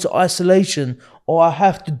to go into isolation, or I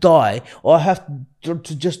have to die, or I have to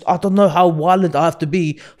just, I don't know how violent I have to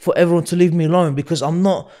be for everyone to leave me alone, because I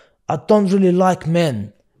don't really like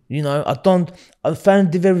men. You know, I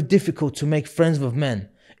found it very difficult to make friends with men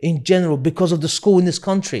in general because of the school in this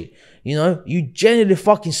country. You know, you genuinely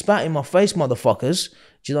fucking spat in my face, motherfuckers.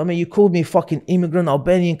 Do you know what I mean? You called me fucking immigrant,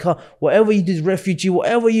 Albanian, whatever you did, refugee,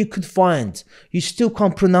 whatever you could find. You still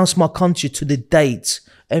can't pronounce my country to the date.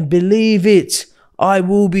 And believe it, I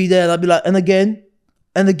will be there. And I'll be like, and again,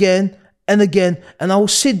 and again, and again. And I will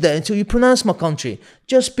sit there until you pronounce my country.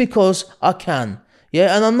 Just because I can.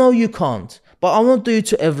 Yeah, and I know you can't. But I won't do it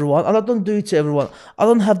to everyone. And I don't do it to everyone. I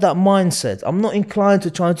don't have that mindset. I'm not inclined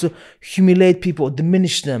to try to humiliate people or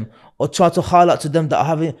diminish them, or try to highlight to them that I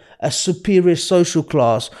have a superior social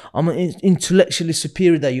class. I'm intellectually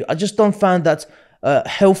superior than you. I just don't find that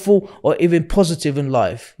helpful or even positive in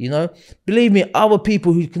life, you know. Believe me, our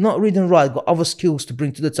people who cannot read and write got other skills to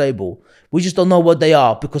bring to the table. We just don't know what they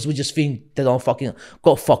are because we just think they don't fucking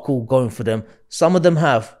got fuck all going for them. Some of them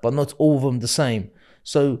have, but not all of them the same.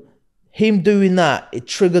 So him doing that, it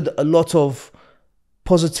triggered a lot of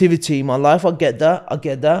positivity in my life. I get that.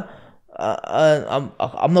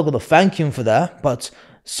 I'm not going to thank him for that, but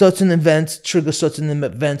certain events trigger certain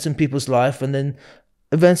events in people's life, and then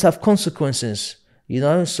events have consequences, you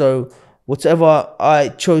know. So whatever I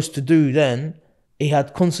chose to do then, it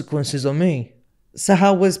had consequences on me. So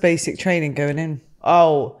how was basic training going in?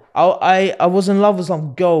 Oh, I was in love with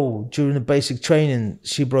some girl during the basic training.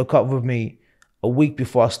 She broke up with me a week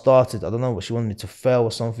before I started. I don't know what she wanted me to fail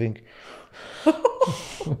or something.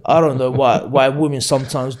 I don't know why women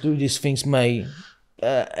sometimes do these things, mate.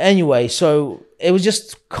 Anyway, so it was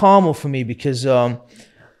just karma for me because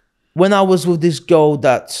when I was with this girl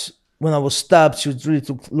when I was stabbed, she was really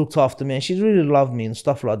looked after me and she really loved me and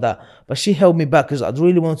stuff like that. But she held me back because I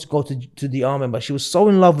really wanted to go to the army, but she was so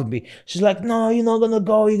in love with me. She's like, no, you're not going to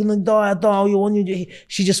go. You're going to die. I don't. You want you.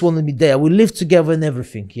 She just wanted me there. We lived together and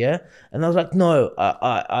everything, yeah? And I was like, no,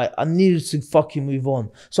 I needed to fucking move on.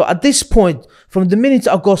 So at this point, from the minute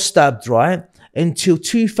I got stabbed, right, until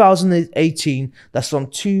 2018, that's from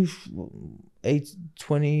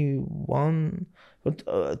 2021...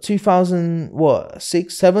 2000 what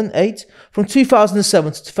 6 7 8 from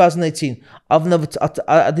 2007 to 2018 I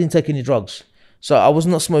didn't take any drugs, so I was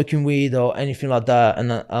not smoking weed or anything like that,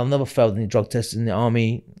 and I've never failed any drug tests in the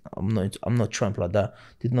army. I'm not tramp like that.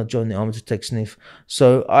 Did not join the army to take sniff,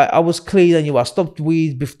 so I was clean anyway. I stopped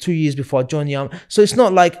weed 2 years before I joined the army, so it's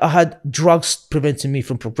not like I had drugs preventing me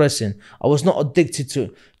from progressing. I was not addicted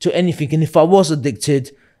to anything, and if I was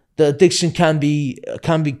addicted, the addiction can be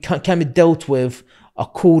dealt with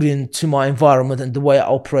according to my environment and the way I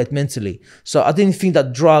operate mentally. So I didn't think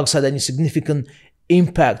that drugs had any significant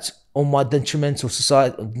impact on my detrimental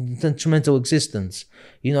existence,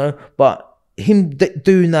 you know. But him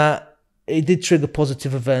doing that, it did trigger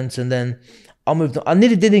positive events, and then I moved on. I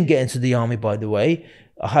nearly didn't get into the army, by the way.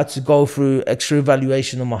 I had to go through extra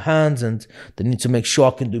evaluation on my hands, and they need to make sure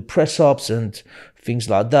I can do press-ups and things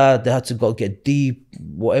like that. They had to go get deep,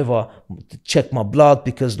 whatever, to check my blood,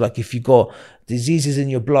 because like if you got diseases in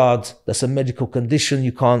your blood, that's a medical condition.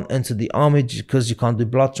 You can't enter the army because you can't do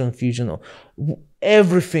blood transfusion or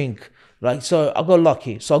everything. Like, so I got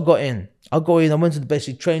lucky. So I got in. I went to the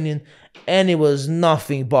basic training, and it was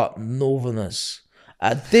nothing but northerners.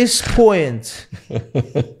 At this point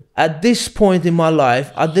in my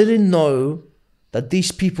life, I didn't know that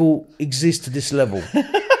these people exist to this level.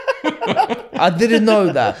 I didn't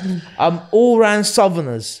know that. I'm all around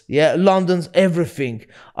Southerners, yeah, London's everything.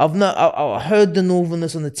 I heard the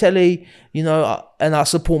Northerners on the telly, you know, and I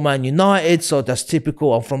support Man United, so that's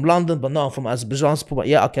typical. I'm from London, but no, I'm from Azerbaijan. But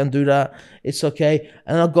yeah, I can do that. It's okay.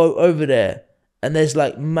 And I go over there, and there's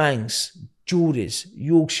like Manx, Geordies,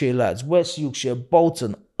 Yorkshire lads, West Yorkshire,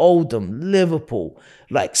 Bolton, Oldham, Liverpool,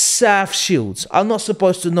 like South Shields. I'm not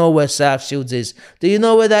supposed to know where South Shields is. Do you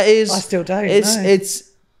know where that is? I still don't.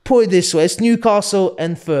 It's put it this way, it's Newcastle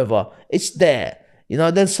and further. It's there. You know,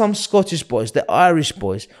 there's some Scottish boys, the Irish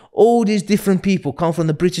boys, all these different people come from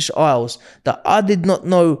the British Isles that I did not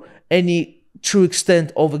know any true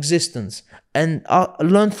extent of existence. And I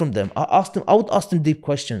learned from them. I would ask them deep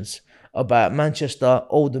questions about Manchester,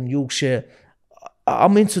 Oldham, Yorkshire.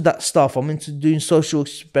 I'm into that stuff. I'm into doing social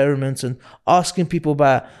experiments and asking people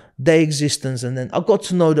about their existence. And then I got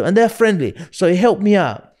to know them, and they're friendly. So it helped me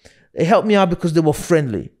out. It helped me out because they were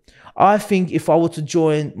friendly. I think if I were to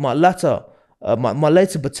join my later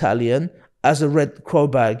battalion as a red crow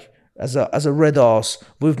bag, as a red arse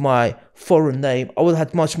with my foreign name, I would have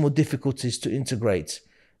had much more difficulties to integrate.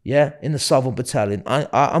 Yeah, in the Southern Battalion.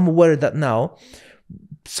 I'm aware of that now.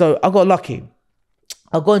 So I got lucky.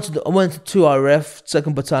 I went to 2RF,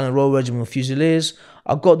 2nd Battalion Royal Regiment of Fusiliers.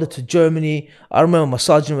 I got there to Germany. I remember my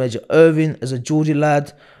Sergeant Major Irving as a Geordie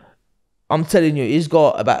lad. I'm telling you, he's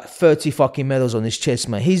got about 30 fucking medals on his chest,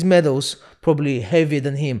 man. His medals probably heavier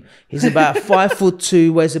than him. He's about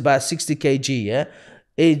 5'2", weighs about 60 kg, yeah?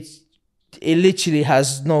 It literally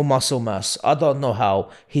has no muscle mass. I don't know how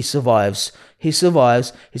he survives. He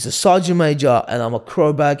survives. He's a Sergeant Major, and I'm a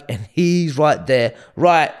crowbag, and he's right there.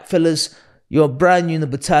 Right, fellas, you're brand new in the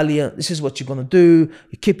battalion. This is what you're going to do.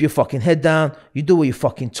 You keep your fucking head down. You do what you're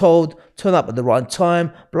fucking told. Turn up at the right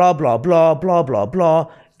time. Blah, blah, blah, blah, blah, blah.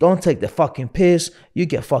 Don't take the fucking piss. You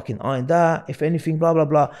get fucking ironed out. If anything, blah, blah,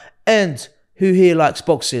 blah. And who here likes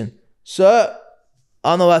boxing? Sir,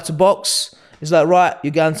 I know how to box. It's like, right, you're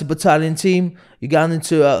going to battalion team. You're going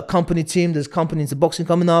into a company team. There's company into boxing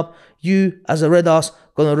coming up. You, as a red ass,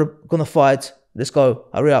 gonna fight. Let's go.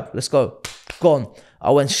 Hurry up. Let's go. Gone. I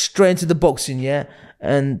went straight into the boxing, yeah?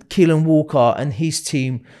 And Keelan Walker and his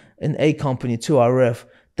team in A Company, 2RF,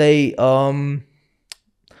 they,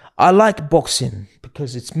 I like boxing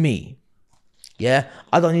because it's me, yeah?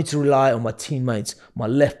 I don't need to rely on my teammates, my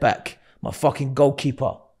left back, my fucking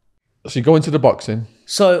goalkeeper. So you go into the boxing?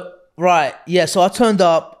 So, right, yeah, so I turned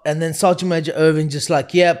up, and then Sergeant Major Irving just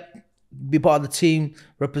like, yep, be part of the team,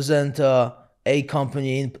 represent A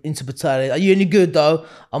company into battalion. Are you any good though?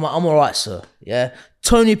 I'm all right, sir. Yeah.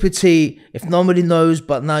 Tony Petit, if nobody knows,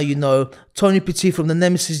 but now you know. Tony Petit from the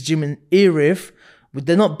Nemesis Gym in Erith. But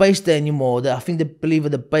they're not based there anymore. I think they believe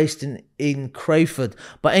they're based in Crayford.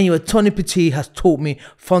 But anyway, Tony Petit has taught me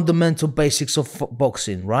fundamental basics of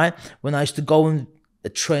boxing, right? When I used to go and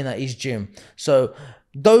train at his gym. So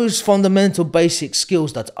those fundamental basic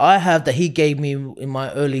skills that I have that he gave me in my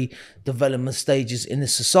early development stages in the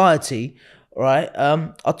society, right?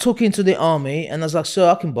 I took into the army and I was like, sir,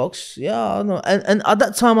 I can box. Yeah, I know. And at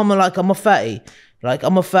that time, I'm a fatty.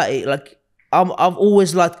 I've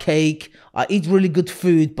always liked cake. I eat really good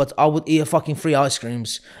food, but I would eat a fucking free ice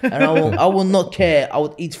creams. And I will not care. I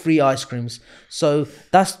would eat free ice creams. So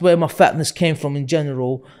that's where my fatness came from in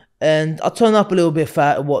general. And I turned up a little bit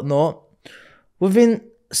fat and whatnot. Within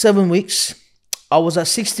 7 weeks, I was at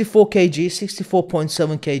 64 kg,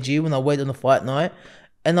 64.7 kg when I weighed on the fight night.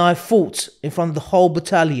 And I fought in front of the whole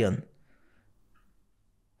battalion.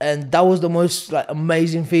 And that was the most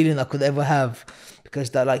amazing feeling I could ever have.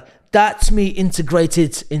 Because that's me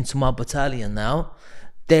integrated into my battalion now.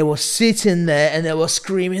 They were sitting there and they were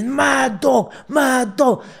screaming, mad dog, mad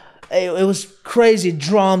dog. It was crazy,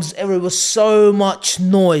 drums, it was so much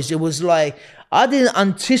noise. It was like, I didn't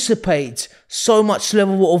anticipate so much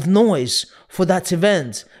level of noise for that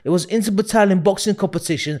event. It was inter-battalion boxing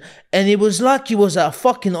competition and it was like it was at a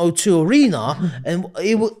fucking O2 arena. And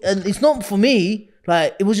it's not for me,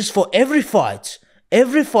 it was just for every fighter.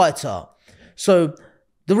 So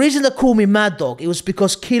the reason they call me Mad Dog, it was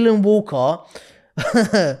because Keelan Walker,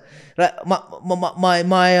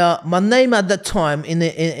 my name at that time in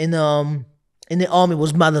the army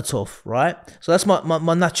was Madatov, right? So that's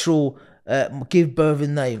my natural birth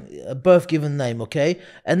given name, okay?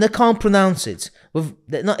 And they can't pronounce it.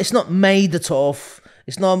 It's not Madatov.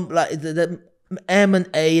 It's not the M and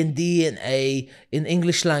A and D and A in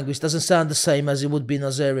English language doesn't sound the same as it would be in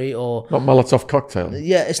Azeri or... Not Molotov cocktail.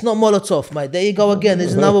 Yeah, it's not Molotov, mate. There you go again.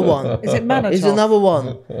 There's another one. Is it Madatov? It's another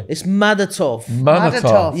one. It's Madatov.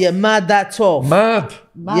 Madatov. Yeah, Madatov. Mad.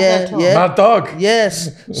 Yeah. Mad dog.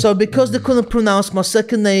 Yes. So because they couldn't pronounce my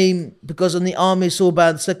second name, because in the army it's all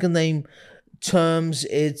about second name terms,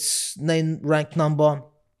 it's name, rank, number.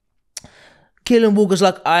 Keelan Walker's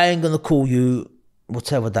like, I ain't gonna call you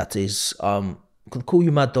whatever that is. I'm gonna call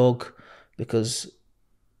you Mad Dog because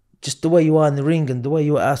just the way you are in the ring and the way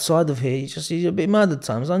you are outside of here, you're a bit mad at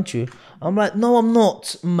times, aren't you? I'm like, no, I'm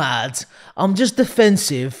not mad. I'm just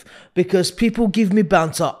defensive because people give me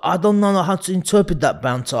banter. I don't know how to interpret that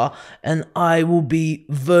banter and I will be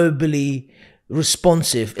verbally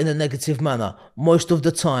responsive in a negative manner. Most of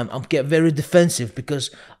the time, I get very defensive because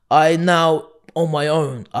I now on my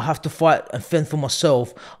own. I have to fight and fend for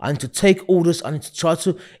myself. I need to take orders. I need to try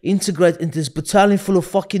to integrate into this battalion full of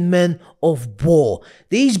fucking men of war.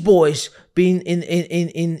 These boys been in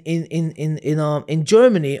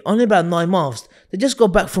Germany only about 9 months. They just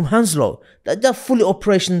got back from Hounslow. They're fully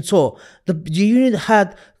operational tour. The unit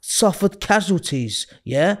had suffered casualties,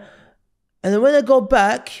 yeah? And then when they got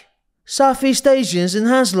back, Southeast Asians in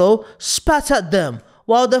Hounslow spat at them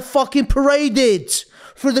while they fucking paraded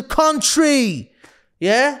through the country,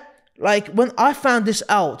 yeah? Like, when I found this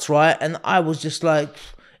out, right, and I was just like,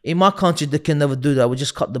 in my country, they can never do that. We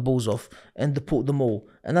just cut the balls off and deport them all.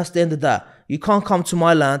 And that's the end of that. You can't come to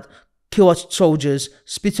my land, kill our soldiers,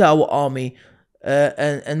 spit out our army,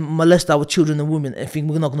 and molest our children and women and think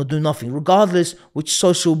we're not going to do nothing. Regardless which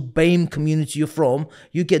social BAME community you're from,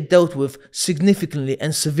 you get dealt with significantly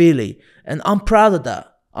and severely. And I'm proud of that.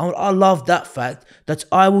 I love that fact that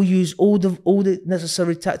I will use all the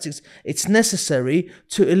necessary tactics it's necessary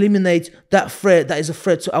to eliminate that threat that is a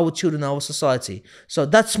threat to our children and our society. So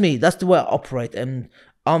that's me. That's the way I operate, and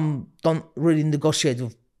don't really negotiate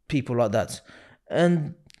with people like that.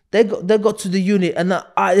 And they got to the unit, and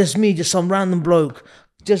it's me, just some random bloke.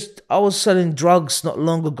 I was selling drugs not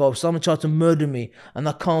long ago. Someone tried to murder me, and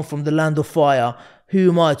I come from the land of fire.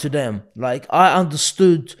 Who am I to them? Like, I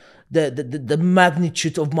understood the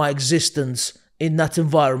magnitude of my existence in that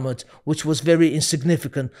environment, which was very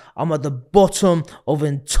insignificant. I'm at the bottom of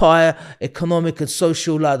an entire economic and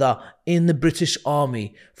social ladder in the British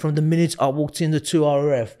Army from the minute I walked in the 2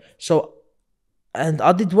 RAF. So, and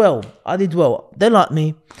I did well. They like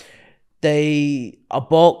me. I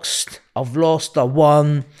boxed, I've lost, I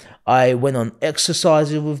won. I went on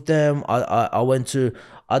exercises with them.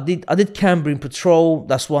 I did Cambrian Patrol.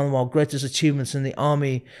 That's one of my greatest achievements in the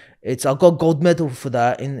army. I got gold medal for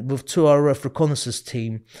that with 2 RF reconnaissance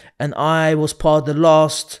team, and I was part of the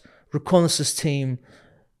last reconnaissance team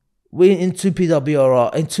in 2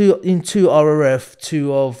 PWR in 2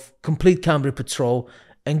 RRF of complete Cambrian Patrol,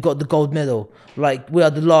 and got the gold medal. Like, we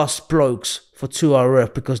are the last blokes for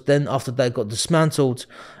 2RF, because then after that got dismantled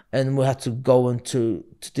and we had to go into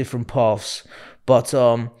different paths. But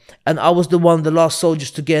and I was the last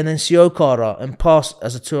soldiers to get an NCO card and pass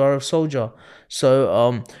as a 2RF soldier.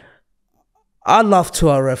 So I love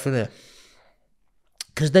 2RF in it,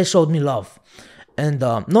 because they showed me love. And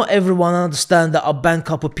not everyone understand that I banged a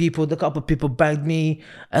couple of people. The couple of people banged me,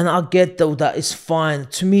 and I get though that it's fine.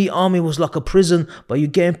 To me, army was like a prison, but you're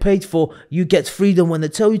getting paid for. You get freedom when they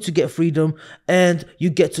tell you to get freedom, and you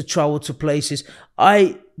get to travel to places.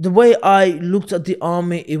 The way I looked at the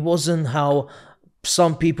army, it wasn't how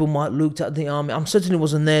some people might look at the army. I certainly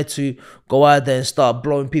wasn't there to go out there and start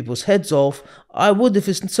blowing people's heads off. I would if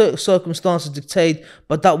it's circumstances dictate,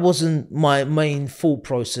 but that wasn't my main thought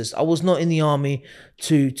process. I was not in the army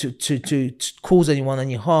to cause anyone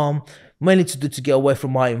any harm, mainly to get away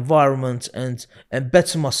from my environment and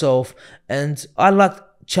better myself. And I like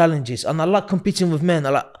challenges, and I like competing with men.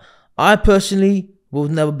 I personally will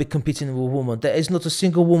never be competing with a woman. There is not a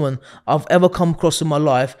single woman I've ever come across in my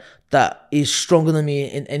life that is stronger than me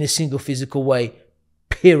in any single physical way,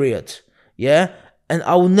 period. Yeah? And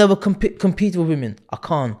I will never compete with women. I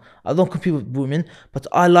can't. I don't compete with women, but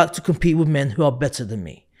I like to compete with men who are better than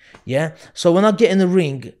me. Yeah? So when I get in the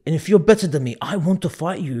ring, and if you're better than me, I want to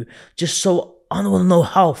fight you, just so I want to know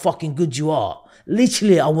how fucking good you are.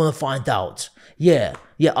 Literally, I want to find out. Yeah,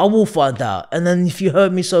 I will find out. And then if you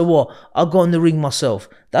hurt me, so what? I'll go in the ring myself.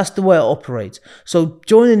 That's the way I operate. So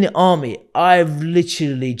joining the army, I've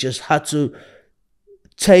literally just had to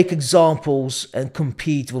take examples and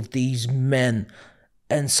compete with these men.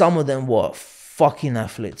 And some of them were fucking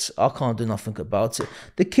athletes. I can't do nothing about it.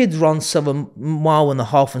 The kid runs 7 miles and a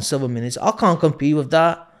half in 7 minutes. I can't compete with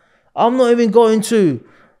that. I'm not even going to.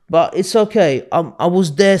 But it's okay. I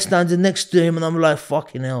was there standing next to him, and I'm like,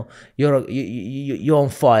 fucking hell, you're on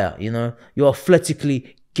fire, you know. You're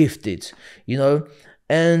athletically gifted, you know.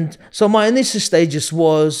 And so my initial stages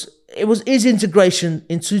was easy integration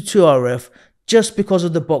into 2RF, just because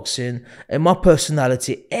of the boxing and my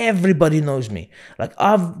personality. Everybody knows me. Like,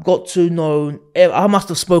 I've got to know, I must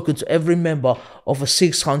have spoken to every member of a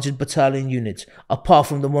 600 battalion unit, apart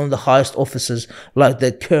from one of the highest officers, like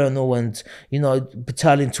the colonel and, you know,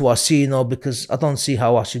 battalion 2RC, you know, because I don't see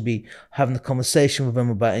how I should be having a conversation with them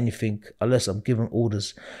about anything unless I'm given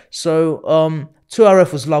orders. So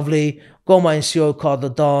 2RF was lovely. Got my NCO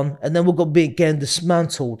card done, and then we got again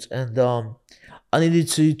dismantled, and I needed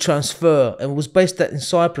to transfer, and was based in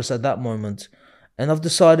Cyprus at that moment. And I've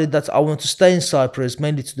decided that I want to stay in Cyprus,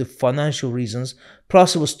 mainly to the financial reasons.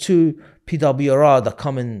 Plus, it was 2 PWR that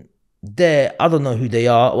come in there. I don't know who they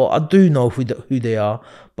are. Well, I do know who they are,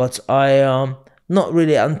 but I not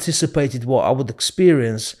really anticipated what I would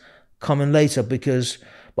experience coming later,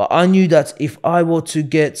 but I knew that if I were to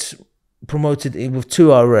get promoted with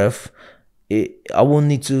 2RF, I won't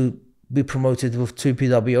need to be promoted with 2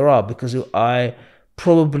 PWR, because I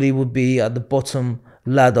probably would be at the bottom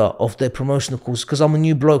ladder of their promotional course, because I'm a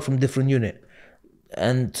new bloke from different unit,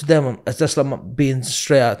 and to them it's just like being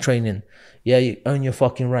straight out training. Yeah, you own your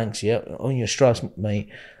fucking ranks. Yeah, own your stripes, mate.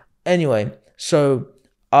 Anyway, so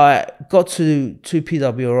I got to 2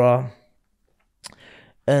 PWR,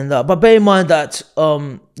 and but bear in mind that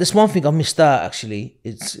there's one thing I missed out. Actually,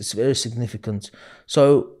 it's very significant.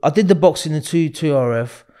 So I did the boxing in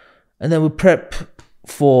 2RF. And then we prep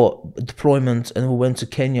for deployment, and we went to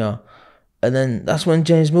Kenya. And then that's when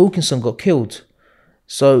James Wilkinson got killed.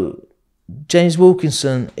 So James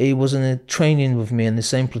Wilkinson, he was in a training with me in the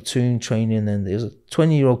same platoon training, and he was a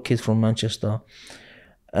 20-year-old kid from Manchester.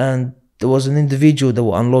 And there was an individual that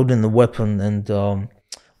were unloading the weapon, and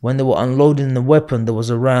when they were unloading the weapon, there was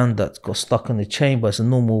a round that got stuck in the chamber.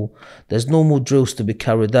 There's normal drills to be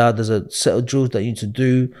carried out. There's a set of drills that you need to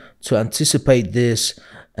do to anticipate this.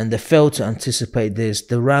 And they failed to anticipate this.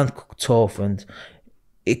 The round cooked off, and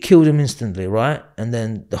it killed him instantly, right? And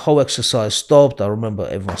then the whole exercise stopped. I remember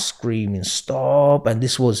everyone screaming, stop. And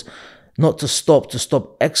this was not to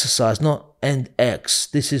stop exercise, not end X.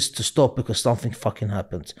 This is to stop because something fucking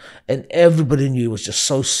happened. And everybody knew. It was just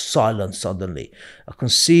so silent suddenly. I can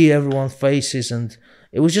see everyone's faces, and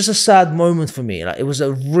it was just a sad moment for me. Like, it was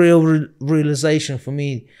a real realization for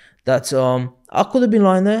me that I could have been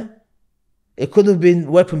lying there. It could have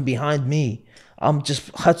been weapon behind me.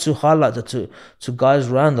 Just had to highlight that to guys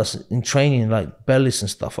around us in training, like bellies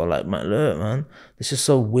and stuff. I'm like, man, look, man, this is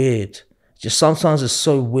so weird. Just sometimes it's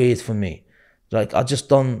so weird for me. Like, I just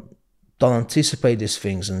don't anticipate these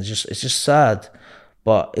things, and it's just sad.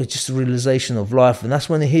 But it's just a realization of life, and that's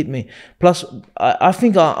when it hit me. Plus, I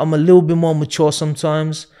think I'm a little bit more mature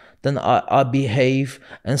sometimes then I behave,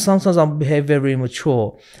 and sometimes I behave very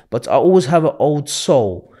immature, but I always have an old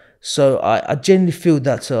soul. So I genuinely feel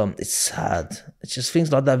that it's sad. It's just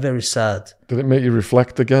things like that, very sad. Did it make you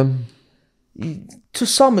reflect again? To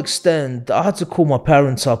some extent, I had to call my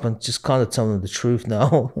parents up and just kind of tell them the truth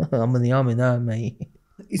now. I'm in the army now, mate.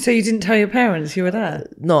 So you didn't tell your parents you were there?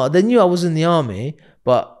 No, they knew I was in the army,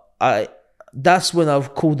 but that's when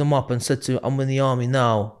I've called them up and said to them, I'm in the army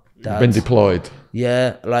now, Dad. You've been deployed.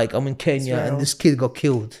 Yeah, like I'm in Kenya and this kid got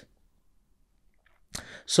killed.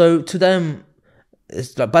 So to them,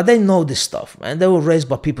 it's like, but they know this stuff, man. They were raised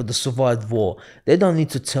by people that survived war. They don't need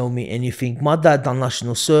to tell me anything. My dad done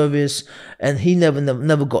national service, and he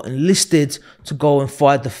never got enlisted to go and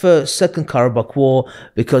fight the second Karabakh war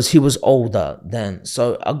because he was older then.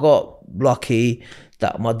 So I got lucky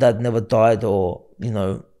that my dad never died, or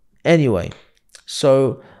Anyway,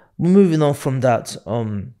 so moving on from that,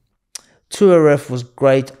 2RF was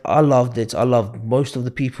great. I loved it. I loved most of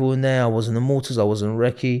the people in there. I was in the mortars. I was in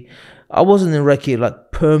Recce. I wasn't in Recce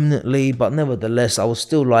like permanently, but nevertheless, I was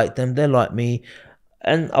still like them. They like me.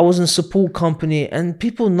 And I was in support company, and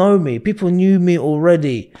people know me. People knew me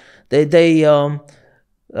already. They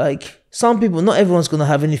like some people, not everyone's going to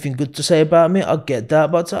have anything good to say about me. I get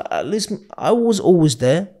that. But at least I was always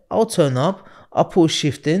there. I'll turn up. I'll put a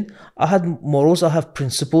shift in. I had morals. I have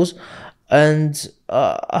principles. And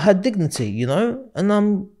I had dignity, And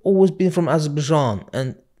I'm always been from Azerbaijan.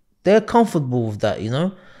 And they're comfortable with that,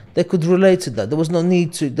 They could relate to that. There was no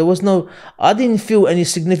need to, I didn't feel any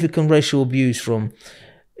significant racial abuse from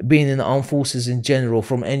being in the armed forces in general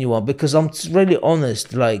from anyone, because I'm really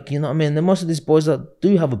honest, And most of these boys that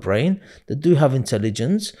do have a brain, that do have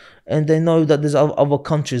intelligence, and they know that there's other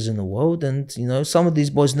countries in the world, and, some of these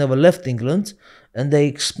boys never left England, and they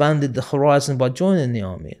expanded the horizon by joining the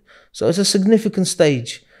army. So it's a significant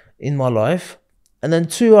stage in my life. And then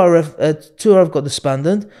 2RF got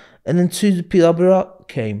disbanded, and then 2PWR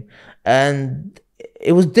came, and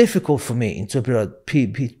it was difficult for me in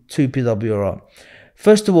 2PWR.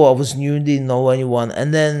 First of all, I was new, didn't know anyone,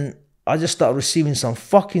 and then I just started receiving some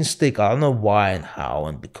fucking stick. I don't know why and how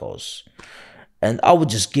and because. And I would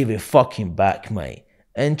just give it fucking back, mate.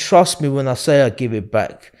 And trust me when I say I give it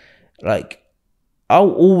back, I'll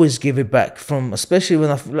always give it back, especially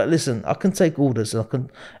when listen, I can take orders and I can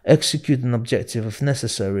execute an objective if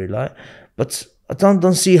necessary, but I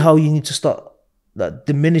don't see how you need to start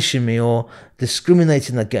diminishing me or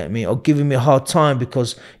discriminating against me or giving me a hard time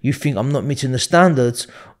because you think I'm not meeting the standards,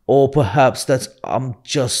 or perhaps that I'm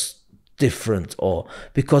just different, or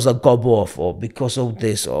because I gob off, or because of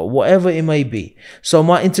this, or whatever it may be. So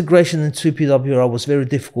my integration into PWR was very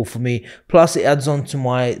difficult for me. Plus it adds on to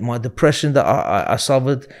my depression that I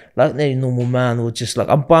suffered, like any normal man, or just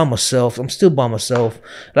I'm by myself. I'm still by myself.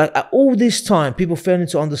 All this time, people failing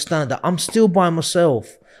to understand that I'm still by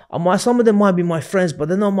myself. Some of them might be my friends, but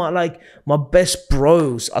they're not my best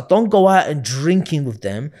bros. I don't go out and drinking with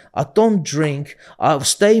them. I don't drink. I'll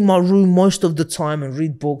stay in my room most of the time and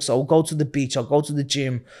read books. I'll go to the beach. I'll go to the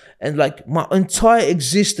gym. And my entire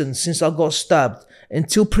existence since I got stabbed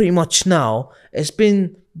until pretty much now, it's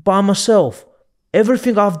been by myself.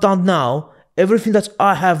 Everything I've done now, everything that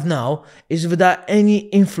I have now is without any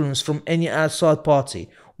influence from any outside party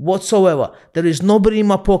whatsoever. There is nobody in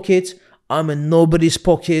my pocket. I'm in nobody's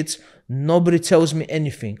pocket. Nobody tells me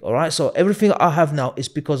anything. All right. So everything I have now is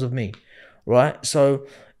because of me. Right. So,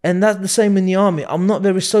 and that's the same in the army. I'm not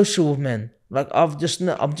very social with men. I'm just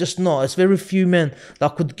not. It's very few men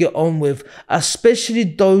that I could get on with, especially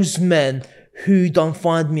those men who don't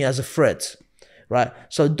find me as a threat. Right.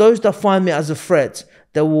 So those that find me as a threat,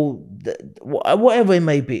 they will, whatever it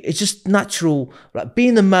may be. It's just natural.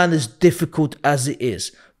 Being a man is difficult as it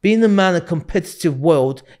is. Being a man in a competitive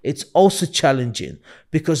world, it's also challenging,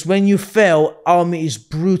 because when you fail, army is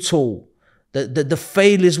brutal. The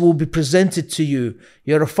failures will be presented to you.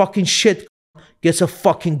 You're a fucking shit. Get a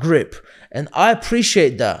fucking grip. And I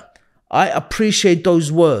appreciate that. I appreciate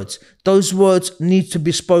those words. Those words need to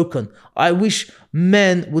be spoken. I wish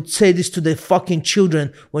men would say this to their fucking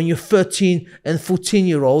children when you're 13 and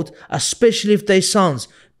 14-year-old, especially if they're sons.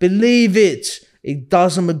 Believe it. It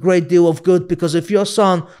does them a great deal of good, because if your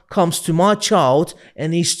son comes to my child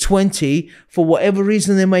and he's 20, for whatever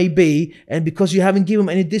reason it may be, and because you haven't given him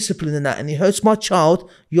any discipline in that, and he hurts my child,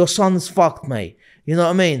 your son's fucked, mate. You know what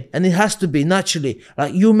I mean? And it has to be, naturally.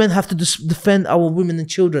 You men have to defend our women and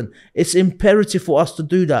children. It's imperative for us to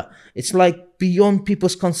do that. It's beyond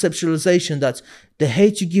people's conceptualization that the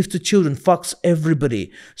hate you give to children fucks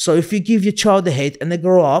everybody. So if you give your child the hate and they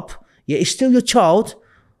grow up, yeah, it's still your child,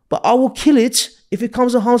 but I will kill it if it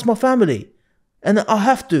comes and harms my family. And I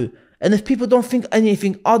have to. And if people don't think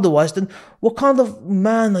anything otherwise, then what kind of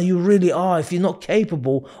man are you really are if you're not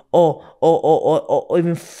capable or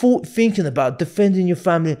even thinking about defending your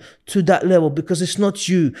family to that level? Because it's not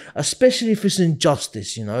you, especially if it's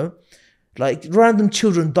injustice, you know? Like, random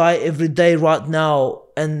children die every day right now,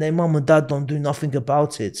 and their mom and dad don't do nothing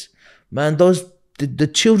about it. Man,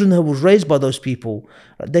 the children who were raised by those people,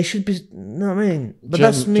 they should be, you know what I mean? But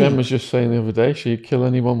that's me. Jen was just saying the other day, she'd kill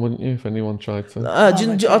anyone, wouldn't you, if anyone tried to?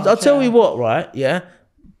 I'll tell you what, right? Yeah.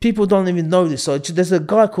 People don't even know this. So there's a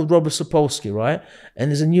guy called Robert Sapolsky, right? And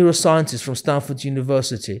he's a neuroscientist from Stanford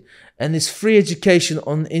University. And it's free education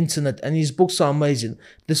on the internet. And his books are amazing.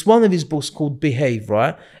 There's one of his books called Behave,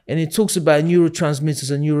 right? And he talks about neurotransmitters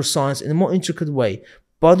and neuroscience in a more intricate way.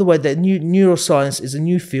 By the way, that neuroscience is a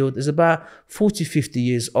new field. It's about 40, 50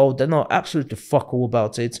 years old. They know absolutely fuck all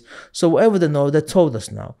about it. So whatever they know, they told us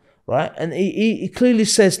now, right? And he clearly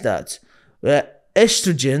says that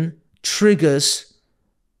estrogen triggers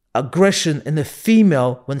aggression in a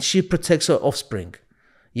female when she protects her offspring.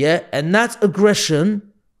 Yeah, and that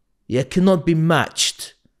aggression, yeah, cannot be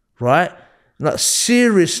matched, right? Like,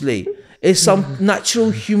 seriously, it's some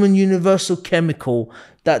natural human universal chemical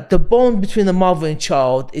that the bond between the mother and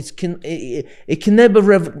child, it can never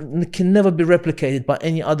be replicated by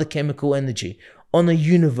any other chemical energy on a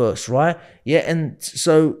universe, right? Yeah, and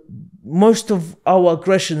so most of our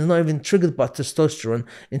aggression is not even triggered by testosterone,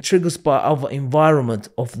 it's triggered by our environment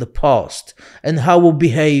of the past and how we'll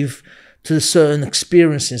behave to certain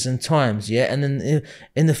experiences and times, yeah? And then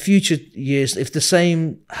in the future years, if the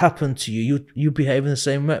same happened to you, you behave in the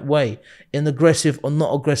same way, in aggressive or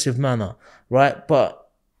not aggressive manner, right? But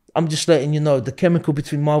I'm just letting you know, the chemical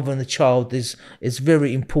between mother and the child is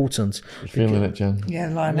very important. You're feeling it, Jen? Yeah,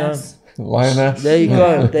 lioness. Lioness. There you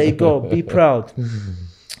go. There you go. Be proud.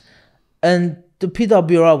 And the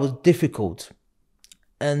PWR was difficult.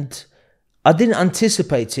 And I didn't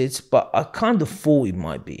anticipate it, but I kind of thought it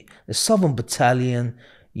might be. The Southern Battalion,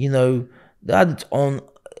 you know, they had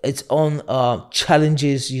its own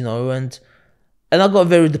challenges, you know, and I got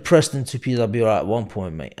very depressed into PWR at one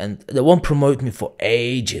point, mate. And they won't promote me for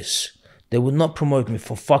ages. They would not promote me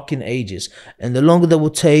for fucking ages. And the longer they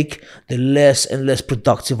would take, the less and less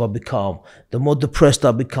productive I become. The more depressed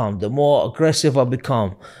I become. The more aggressive I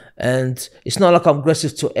become. And it's not like I'm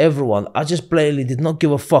aggressive to everyone. I just blatantly did not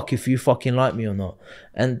give a fuck if you fucking like me or not.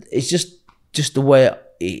 And it's just the way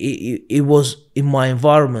it was in my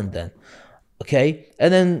environment then. Okay?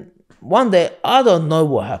 And then one day, I don't know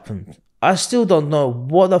what happened. I still don't know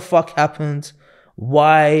what the fuck happened,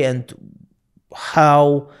 why and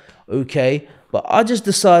how, okay? But I just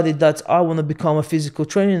decided that I want to become a physical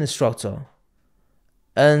training instructor.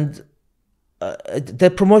 And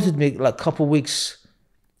they promoted me like a couple of weeks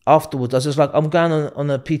afterwards. I was just like, I'm going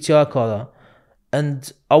on a PTI card.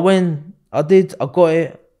 And I got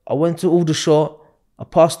it. I went to Aldershot. I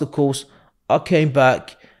passed the course. I came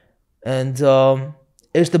back. And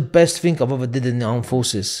it's the best thing I've ever did in the armed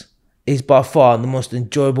forces. It's by far the most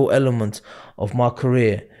enjoyable element of my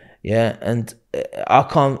career. Yeah, and I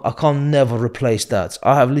can't never replace that.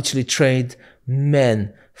 I have literally trained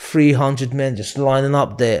men, 300 men just lining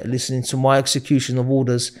up there, listening to my execution of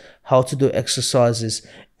orders, how to do exercises,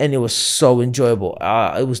 and it was so enjoyable.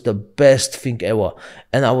 It was the best thing ever,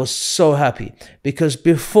 and I was so happy because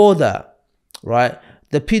before that, right,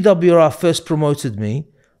 the PWR first promoted me,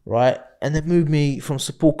 right, and they moved me from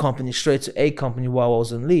support company straight to A company while I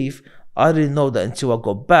was on leave. I didn't know that until I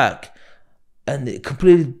got back, and it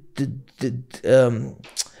completely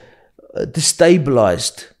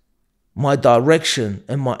destabilized my direction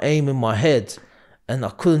and my aim in my head, and I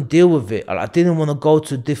couldn't deal with it. I didn't want to go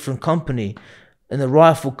to a different company, in a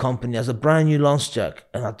rifle company as a brand new Lansjack,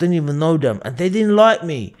 and I didn't even know them, and they didn't like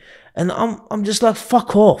me, and I'm just like,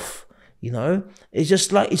 fuck off, you know. It's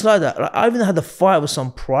just like, it's like that. Like, I even had a fight with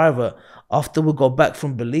some private after we got back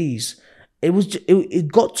from Belize.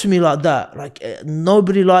 It got to me like that. Like,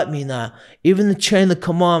 nobody liked me now. Even the chain of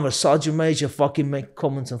command, where Sergeant Major fucking make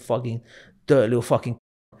comments and fucking dirty little fucking.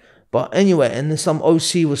 But anyway, and then some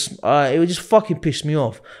OC was, it just fucking pissed me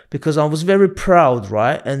off because I was very proud,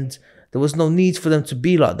 right? And there was no need for them to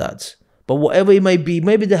be like that. But whatever it may be,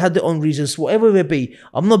 maybe they had their own reasons, whatever it may be,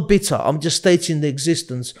 I'm not bitter. I'm just stating the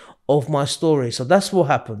existence of my story. So that's what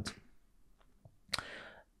happened.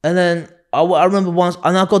 And then I remember once,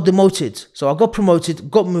 and I got demoted. So I got promoted,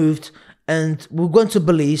 got moved, and we went to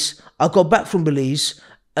Belize. I got back from Belize,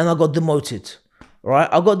 and I got demoted. Right?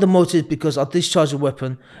 I got demoted because I discharged a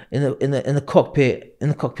weapon in the cockpit,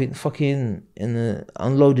 fucking in the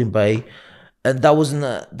unloading bay, and that was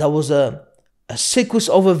a sequence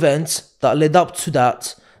of events that led up to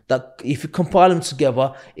that that if you compile them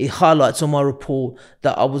together, it highlights on my report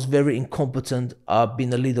that I was very incompetent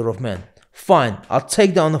being a leader of men. Fine, I'll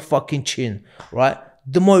take that on the fucking chin, right?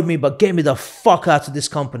 Demote me, but get me the fuck out of this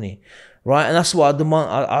company, right? And that's what I demand.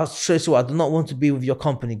 I stress what I do not want to be with your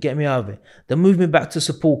company. Get me out of it. They moved me back to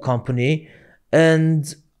support company,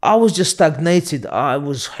 and I was just stagnated. I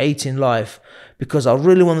was hating life because I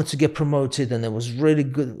really wanted to get promoted, and it was really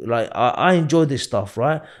good. Like I enjoy this stuff,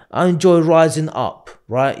 right? I enjoy rising up,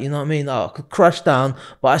 right? You know what I mean? I could crash down,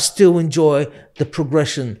 but I still enjoy the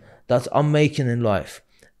progression that I'm making in life.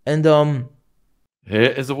 And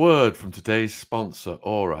here is a word from today's sponsor,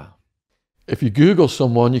 Aura. If you Google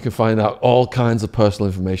someone, you can find out all kinds of personal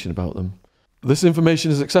information about them. This information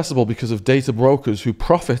is accessible because of data brokers who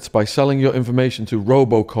profit by selling your information to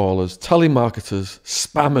robocallers, telemarketers,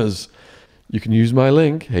 spammers. You can use my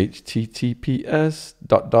link,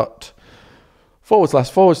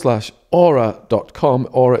 https://aura.com.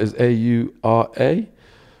 Aura is AURA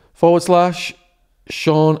 /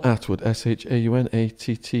 Sean Atwood,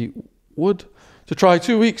 SHAUNATT Wood, to try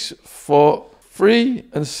 2 weeks for free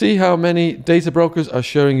and see how many data brokers are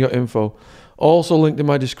sharing your info. Also linked in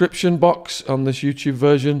my description box on this YouTube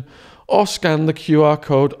version, or scan the QR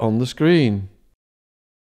code on the screen.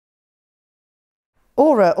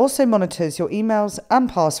 Aura also monitors your emails and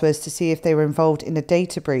passwords to see if they were involved in a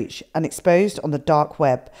data breach and exposed on the dark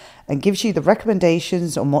web, and gives you the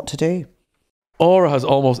recommendations on what to do. Aura has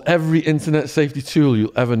almost every internet safety tool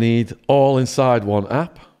you'll ever need, all inside one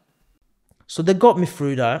app. so they got me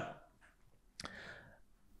through that.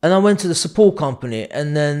 And I went to the support company,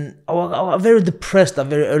 and then I got very depressed at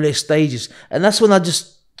very early stages. And that's when I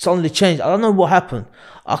just suddenly changed. I don't know what happened.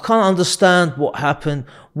 I can't understand what happened,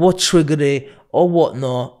 what triggered it, or what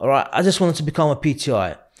not. All right, I just wanted to become a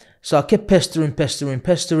PTI. So I kept pestering.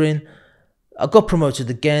 I got promoted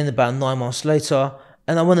again about 9 months later,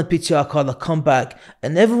 and I won a PTI card. I come back,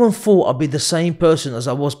 and everyone thought I'd be the same person as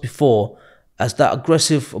I was before, as that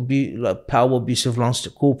aggressive, power abusive lance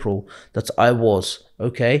corporal that I was,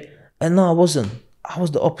 okay? And no, I wasn't. I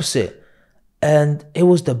was the opposite. And it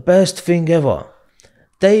was the best thing ever.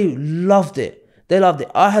 They loved it. They loved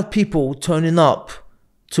it. I had people turning up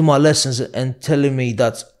to my lessons and telling me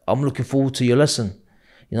that I'm looking forward to your lesson.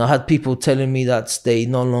 You know, I had people telling me that they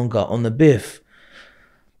no longer on the biff.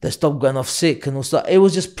 They stopped going off sick and all that. It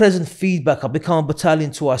was just pleasant feedback. I became a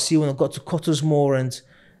battalion 2IC when I got to Cottesmore, and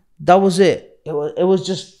that was it. It was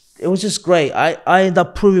just great. I ended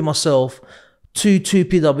up proving myself to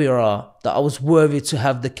PWR that I was worthy to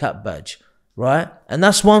have the cap badge, right? And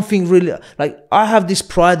that's one thing really, like, I have this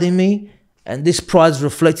pride in me, and this pride is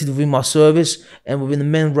reflected within my service and within the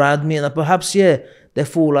men around me. And perhaps, yeah, they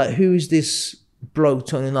thought like, who is this bloke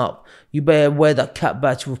turning up? You better wear that cap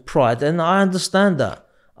badge with pride. And I understand that.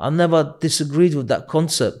 I never disagreed with that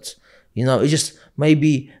concept. You know, it's just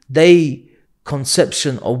maybe they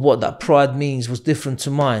conception of what that pride means was different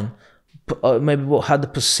to mine. Maybe what had the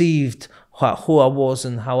perceived who I was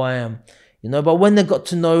and how I am, you know. But when they got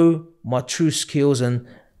to know my true skills and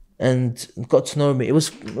got to know me, it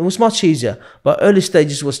was much easier. But early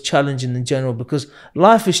stages was challenging in general, because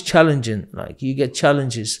life is challenging. Like, you get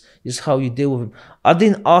challenges, it's how you deal with them. I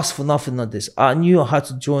didn't ask for nothing like this. I knew I had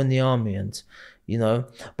to join the army, and you know,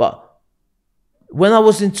 but when I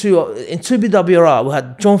was in 2BWR, we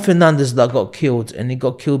had John Fernandez that got killed, and he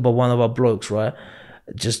got killed by one of our blokes, right?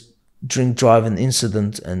 Just drink driving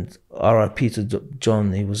incident, and RIP to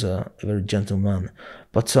John. He was a very gentle man.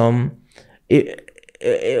 But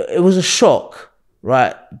it was a shock,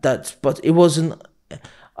 right? But it wasn't,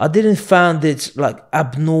 I didn't find it like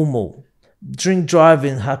abnormal. Drink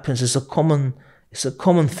driving happens. It's a common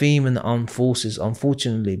theme in the armed forces,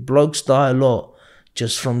 unfortunately. Blokes die a lot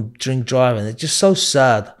just from drink driving. It's just so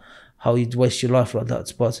sad how you'd waste your life like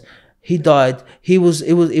that. But he died. He was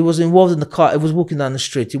involved in the car. He was walking down the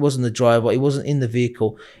street. He wasn't the driver. He wasn't in the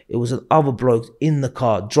vehicle. It was an other bloke in the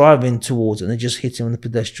car driving towards, and they just hit him on the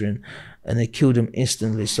pedestrian, and they killed him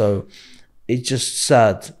instantly. So it's just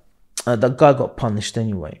sad. That guy got punished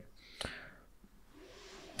anyway.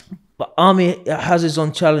 But army has its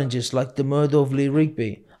own challenges, like the murder of Lee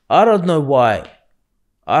Rigby. I don't know why.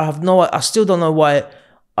 I still don't know why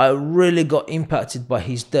I really got impacted by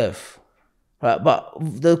his death. Right, but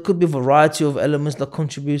there could be a variety of elements that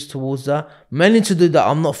contributes towards that. Mainly to do that,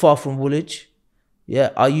 I'm not far from Woolwich.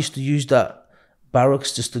 Yeah, I used to use that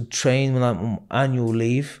barracks just to train when I'm on annual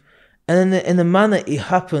leave. And in the manner it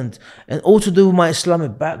happened, and all to do with my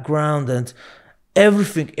Islamic background and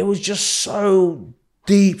everything, it was just so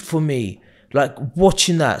deep for me. Like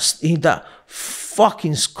watching that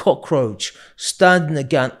fucking cockroach standing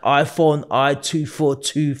again, iPhone I-24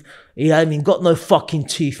 tooth. He hadn't even got no fucking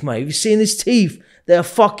teeth, mate. Have you seen his teeth? They're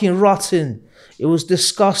fucking rotten. It was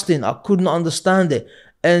disgusting. I couldn't understand it.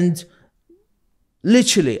 And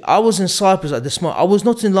literally, I was in Cyprus at this moment. I was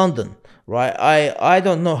not in London, right? I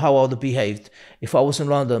don't know how I would have behaved if I was in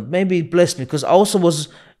London. Maybe it blessed me, because I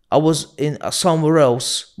was in somewhere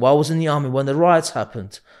else while I was in the army when the riots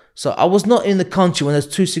happened. So I was not in the country when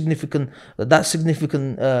that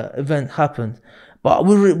significant event happened. But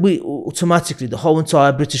we automatically, the whole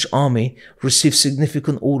entire British army received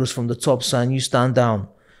significant orders from the top saying, you stand down.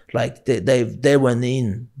 Like they went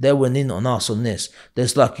in on us on this.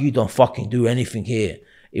 There's like, you don't fucking do anything here.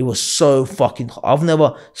 It was so fucking, I've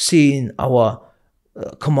never seen our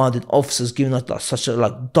commanding officers giving us like such a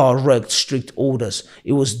like direct, strict orders.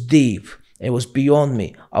 It was deep. It was beyond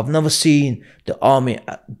me. I've never seen the army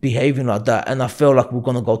behaving like that, and I felt like we're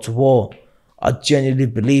gonna go to war. I genuinely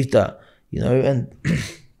believed that, you know, and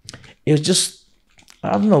it was just,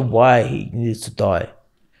 I don't know why he needed to die.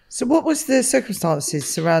 So what was the circumstances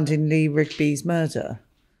surrounding Lee Rigby's murder?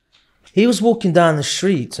 He was walking down the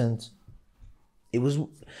street, and it was,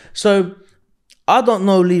 so I don't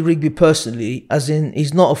know Lee Rigby personally, as in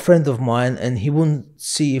he's not a friend of mine, and he wouldn't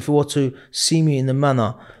see, if he were to see me in the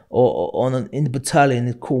manor or in the battalion,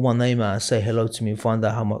 he'd call my name out and say hello to me and find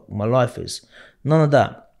out how my life is. None of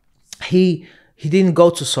that. He didn't go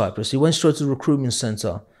to Cyprus. He went straight to the recruitment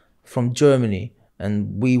center from Germany,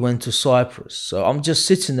 and we went to Cyprus. So I'm just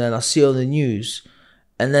sitting there and I see all the news,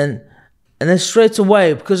 and then straight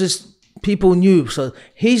away, because it's people knew, so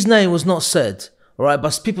his name was not said, all right,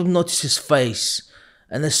 but people noticed his face,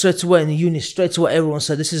 and then straight away in the unit, straight away everyone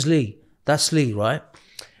said, this is Lee, that's Lee, right?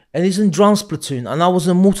 And he's in drums platoon, and I was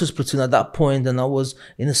in mortars platoon at that point, and I was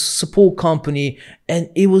in a support company, and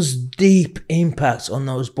it was deep impact on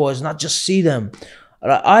those boys, and I just see them.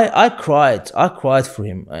 I cried for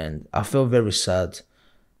him, and I felt very sad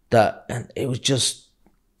that, and it just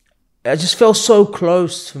felt so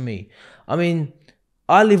close to me. I mean,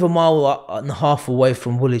 I live a mile and a half away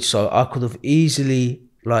from Woolwich, so I could have easily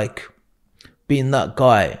like been that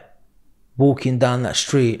guy walking down that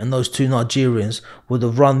street, and those two Nigerians would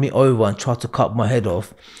have run me over and tried to cut my head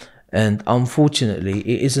off. And unfortunately,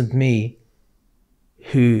 it isn't me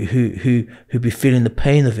who be feeling the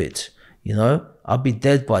pain of it. You know, I'll be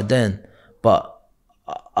dead by then. But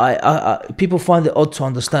I people find it odd to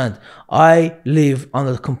understand. I live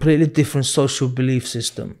under a completely different social belief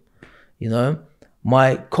system. You know,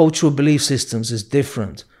 my cultural belief systems is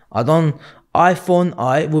different. I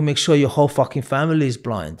will make sure your whole fucking family is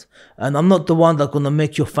blind. And I'm not the one that's going to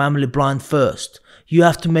make your family blind first. You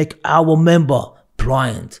have to make our member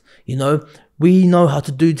blind. You know, we know how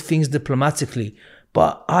to do things diplomatically,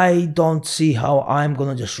 but I don't see how I'm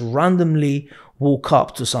going to just randomly walk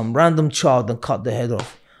up to some random child and cut their head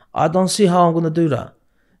off. I don't see how I'm going to do that.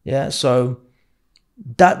 Yeah, so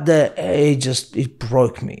that there, it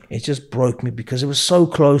broke me. It just broke me because it was so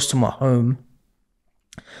close to my home.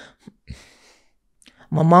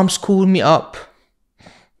 My mom's called me up.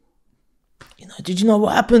 You know, did you know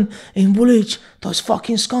what happened in Woolwich? Those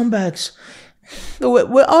fucking scumbags.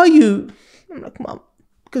 Where are you? I'm like, Mom,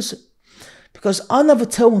 because I never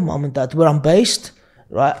tell my mom and dad where I'm based,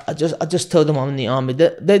 right? I just tell them I'm in the army.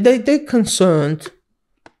 They're concerned,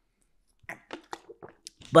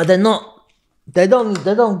 but they're not. They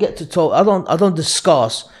don't get to talk. I don't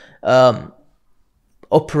discuss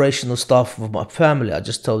operational stuff with my family. I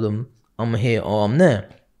just tell them I'm here or I'm there.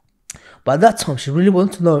 But at that time, she really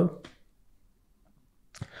wanted to know.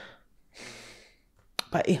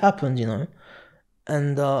 But it happened, you know.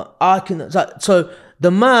 And so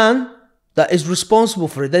the man that is responsible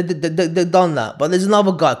for it, they've done that. But there's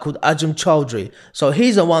another guy called Ajam Chowdhury. So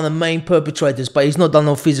he's one of the main perpetrators, but he's not done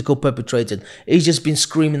no physical perpetrating. He's just been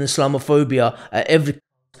screaming Islamophobia at every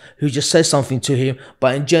who just says something to him.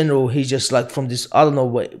 But in general, he's just like from this, I don't know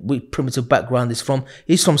what primitive background he's from.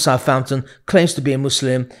 He's from Southampton, claims to be a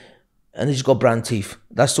Muslim, and he's got brand teeth.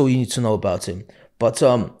 That's all you need to know about him. But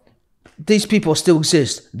these people still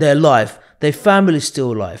exist. They're alive. Their family's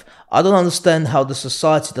still alive. I don't understand how the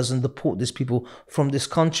society doesn't deport these people from this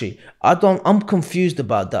country. I'm confused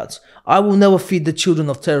about that. I will never feed the children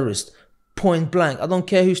of terrorists. Point blank. I don't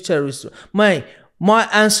care who's terrorists. My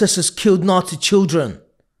ancestors killed Nazi children.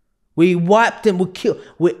 We wiped them,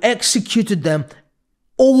 we executed them,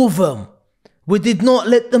 all of them. We did not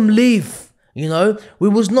let them live, you know. We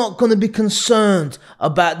was not going to be concerned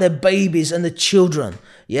about their babies and the children.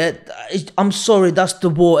 Yeah, I'm sorry, that's the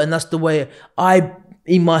war, and that's the way I,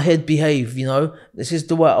 in my head, behave, you know. This is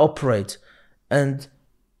the way I operate. And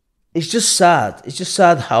it's just sad. It's just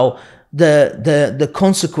sad how the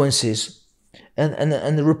consequences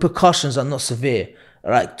and the repercussions are not severe.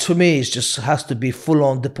 Like, to me, it just has to be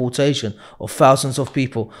full-on deportation of thousands of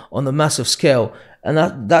people on a massive scale, and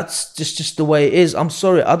that's just the way it is. I'm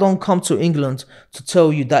sorry, I don't come to England to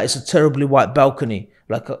tell you that it's a terribly white balcony.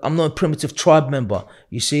 Like, I'm not a primitive tribe member,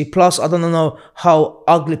 you see. Plus, I don't know how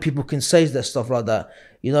ugly people can say that stuff like that.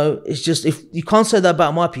 You know, it's just, if you can't say that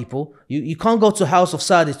about my people, you can't go to House of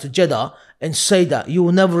Saudis, to Jeddah, and say that. You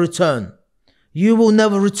will never return. You will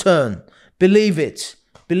never return. Believe it.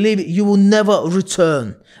 Believe it. You will never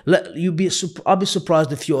return. I'll be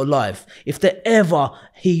surprised if you're alive, if they ever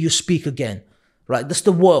hear you speak again. Right? That's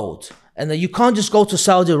the world. And then you can't just go to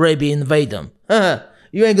Saudi Arabia and invade them.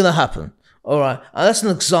 You ain't gonna happen. All right? And that's an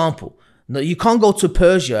example. No, you can't go to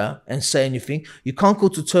Persia and say anything. You can't go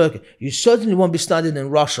to Turkey. You certainly won't be standing in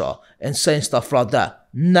Russia and saying stuff like that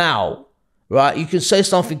now, right? You can say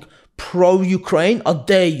something pro-Ukraine, I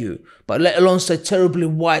dare you. But let alone say terribly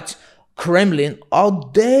white Kremlin, I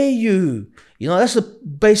dare you. You know, that's the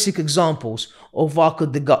basic examples of what I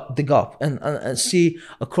could dig up and see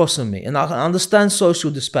across on me. And I can understand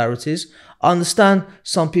social disparities. I understand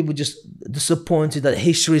some people just disappointed that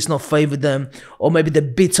history is not favored them, or maybe they're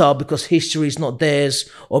bitter because history is not theirs,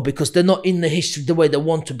 or because they're not in the history the way they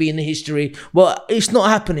want to be in the history. Well, it's not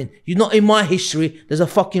happening. You're not in my history. There's a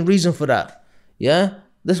fucking reason for that. Yeah?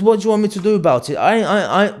 That's what you want me to do about it.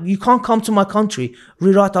 You can't come to my country,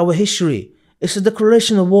 rewrite our history. It's a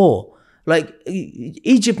declaration of war. Like,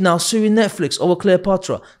 Egypt now suing Netflix over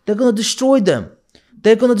Cleopatra. They're going to destroy them.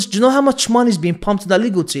 Do you know how much money is being pumped to that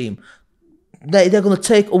legal team? They're going to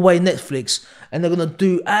take away Netflix, and they're going to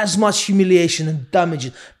do as much humiliation and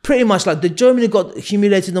damage. Pretty much like the Germany got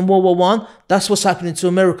humiliated in World War One. That's what's happening to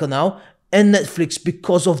America now and Netflix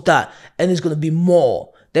because of that. And there's going to be more.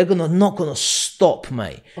 They're not going to stop,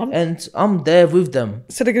 mate. And I'm there with them.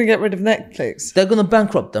 So they're going to get rid of Netflix? They're going to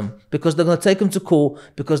bankrupt them because they're going to take them to court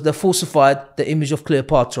because they falsified the image of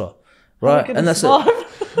Cleopatra. Right? And that's it.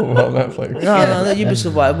 Well, Netflix. No, you'll be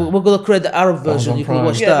survived. We're going to create the Arab version. You can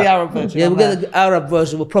watch that. The Arab version. Yeah, we'll get the Arab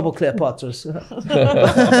version with proper Cleopatras.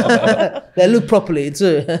 They look properly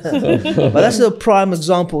too. But that's the prime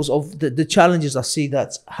examples of the challenges I see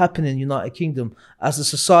that's happening in the United Kingdom as a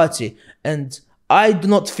society. And I do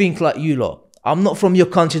not think like you lot. I'm not from your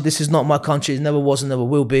country. This is not my country. It never was and never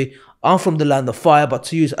will be. I'm from the land of fire, but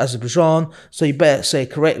to use Azerbaijan. So you better say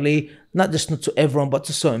it correctly. Not just not to everyone, but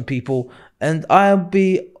to certain people. And I'll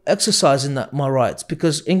be exercising my rights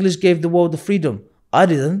because English gave the world the freedom. I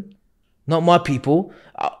didn't. Not my people.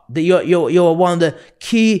 You're one of the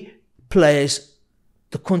key players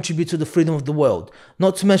to contribute to the freedom of the world.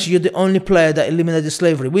 Not to mention you're the only player that eliminated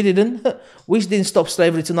slavery. We didn't. We didn't stop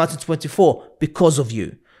slavery till 1924 because of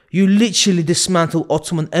you. You literally dismantled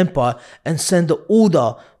Ottoman Empire and sent the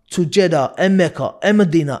order to Jeddah and Mecca and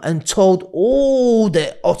Medina and told all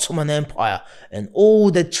the Ottoman Empire and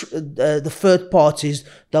all the third parties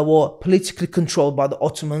that were politically controlled by the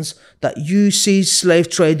Ottomans that you see slave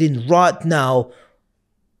trading right now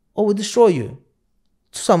or will destroy you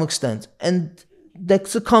to some extent. And they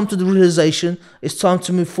succumb to the realization it's time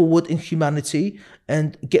to move forward in humanity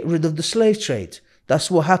and get rid of the slave trade.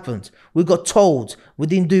 That's what happened. We got told. We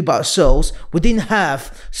didn't do it by ourselves. We didn't have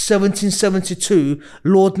 1772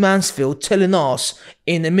 Lord Mansfield telling us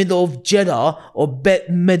in the middle of Jeddah or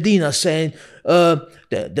Medina saying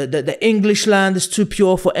the English land is too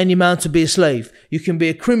pure for any man to be a slave. You can be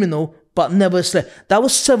a criminal but never a slave. That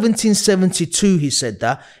was 1772 he said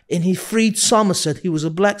that. And he freed Somerset. He was a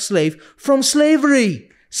black slave from slavery.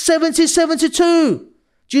 1772.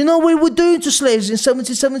 Do you know what we were doing to slaves in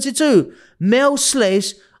 1772? Male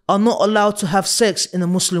slaves are not allowed to have sex in the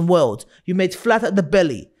Muslim world. You made flat at the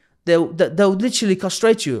belly. They'll literally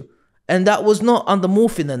castrate you. And that was not under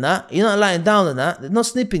morphine and that. You're not lying down and that. They're not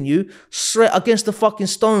snipping you straight against the fucking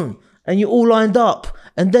stone. And you're all lined up.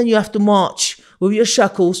 And then you have to march with your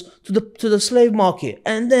shackles to the slave market.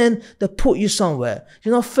 And then they put you somewhere.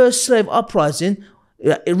 You know, first slave uprising,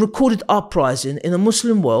 a recorded uprising in the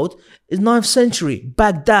Muslim world is 9th century.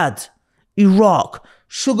 Baghdad, Iraq,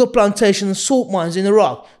 sugar plantations and salt mines in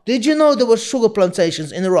Iraq. Did you know there were sugar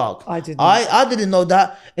plantations in Iraq? I didn't. I didn't know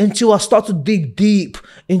that until I started to dig deep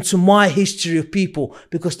into my history of people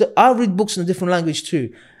because I read books in a different language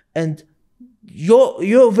too. And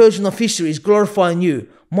your version of history is glorifying you.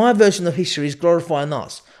 My version of history is glorifying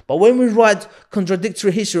us. But when we write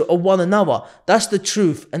contradictory history of one another, that's the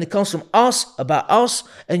truth. And it comes from us about us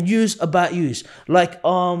and yous about yous. Like,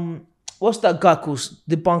 what's that guy called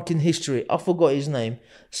debunking history? I forgot his name.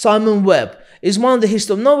 Simon Webb is one of the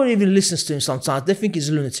historians. Nobody even listens to him sometimes. They think he's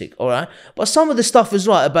a lunatic, all right? But some of the stuff is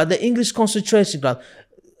right about the English concentration camp.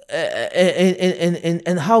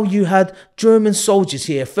 and how you had German soldiers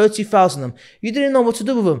here, 30,000 of them. You didn't know what to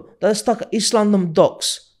do with them. They were stuck at East London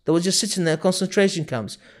docks. They were just sitting there in concentration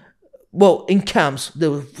camps. Well, in camps, they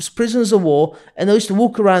were prisoners of war, and they used to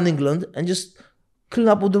walk around England and just clean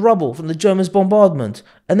up all the rubble from the Germans' bombardment,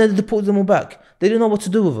 and then they deported them all back. They didn't know what to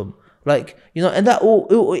do with them. Like, you know, and that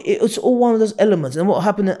it's all one of those elements. And what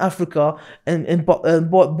happened in Africa and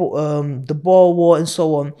the Boer War and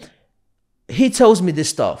so on, he tells me this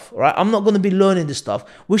stuff, right? I'm not going to be learning this stuff.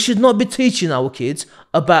 We should not be teaching our kids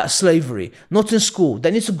about slavery, not in school. They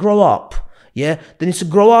need to grow up, yeah? They need to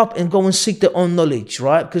grow up and go and seek their own knowledge,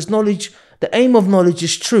 right? Because knowledge, the aim of knowledge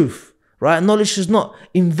is truth, right? Knowledge should not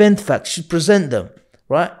invent facts, should present them,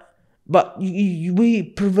 right? But we're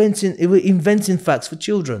inventing facts for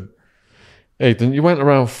children. Aydan, you went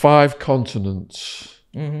around 5 continents.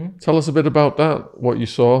 Tell us a bit about that, what you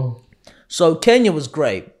saw. So Kenya was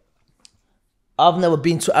great. I've never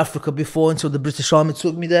been to Africa before until the British Army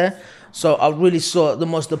took me there. So I really saw the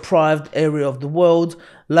most deprived area of the world,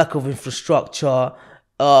 lack of infrastructure,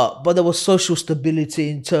 but there was social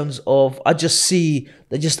stability in terms of, I just see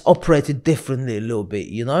they just operated differently a little bit,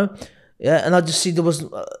 you know? Yeah, and I just see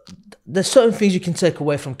there's certain things you can take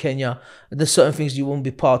away from Kenya, and there's certain things you won't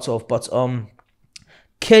be part of, but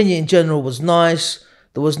Kenya in general was nice.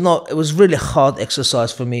 It was really hard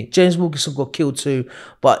exercise for me. James Wilkinson got killed too,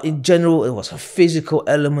 but in general, it was a physical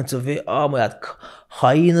element of it. We had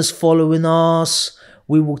hyenas following us.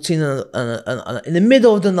 We walked in and in the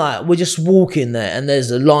middle of the night, we're just walking there, and there's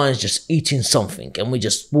the lions just eating something, and we're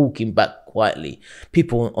just walking back quietly.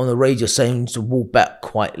 People on the radio saying to walk back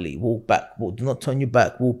quietly, walk back, do not turn your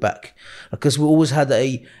back, walk back, because we always had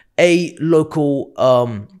a local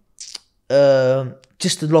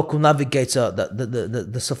just the local navigator,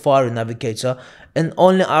 the safari navigator, and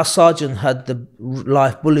only our sergeant had the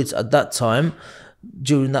live bullets at that time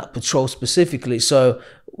during that patrol specifically. So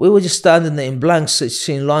we were just standing there in blanks,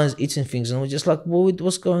 seeing lions eating things, and we're just like,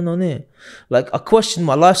 what's going on here? Like, I questioned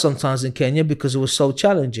my life sometimes in Kenya because it was so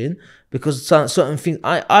challenging, because certain things,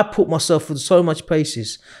 I put myself through so much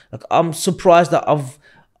paces. Like, I'm surprised that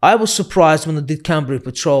I was surprised when I did Canberra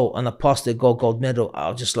Patrol and I passed the gold medal. I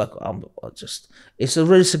was just like, it's a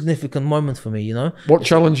really significant moment for me, you know? What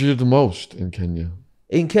challenged you the most in Kenya?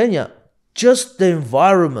 In Kenya, just the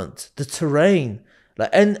environment, the terrain. Like,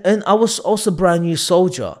 and I was also a brand new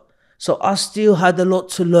soldier. So I still had a lot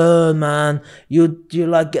to learn, man. You're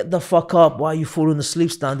like, get the fuck up. Why are you falling asleep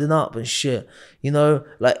standing up and shit? You know,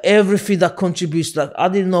 like everything that contributes. Like, I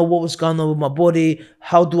didn't know what was going on with my body.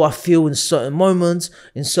 How do I feel in certain moments,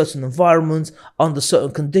 in certain environments, under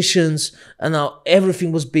certain conditions? And now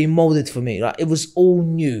everything was being molded for me. Like, it was all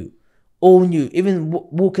new. All new. Even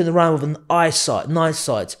walking around with an night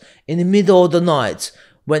sight in the middle of the night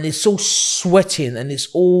when it's all sweating and it's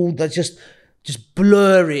all that just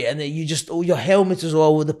blurry, and then all your helmet is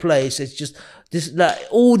all over the place. It's just this, like,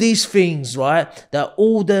 all these things, right? That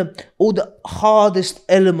all the hardest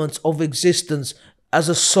elements of existence as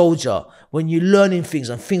a soldier, when you're learning things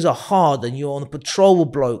and things are hard and you're on a patrol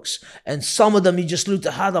with blokes, and some of them you just look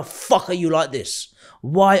at, how the fuck are you like this?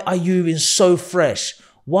 Why are you even so fresh?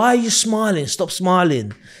 Why are you smiling? Stop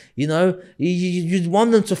smiling. You know, you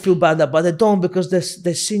want them to feel bad, but they don't, because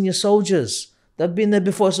they're senior soldiers. They've been there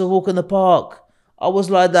before. It's a walk in the park. I was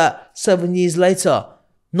like that 7 years later.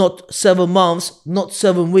 Not 7 months, not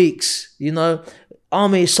 7 weeks. You know,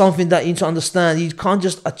 army is something that you need to understand. You can't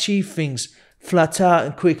just achieve things flat out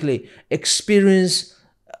and quickly. Experience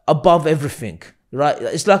above everything, right?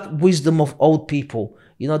 It's like wisdom of old people.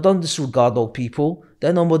 You know, don't disregard old people.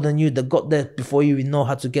 They're no more than you. They got there before you even know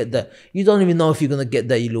how to get there. You don't even know if you're going to get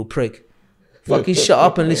there, you little prick. Fucking shut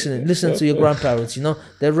up and listen to your grandparents, you know.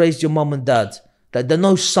 They raised your mum and dad. That they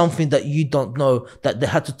know something that you don't know, that they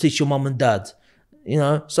had to teach your mum and dad, you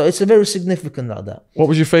know. So it's a very significant like that. What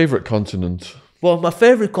was your favourite continent? Well, my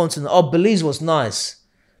favourite continent, Belize was nice.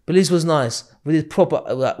 Belize was nice. We did proper.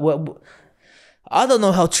 I don't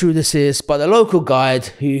know how true this is, but the local guide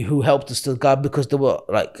who helped us, the guide, because there were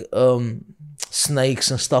like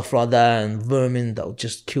snakes and stuff like that and vermin that would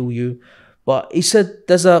just kill you. But he said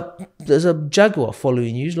there's a jaguar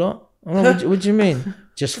following you, lot. What do you mean?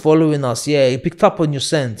 Just following us. Yeah, he picked up on your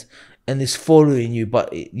scent and is following you,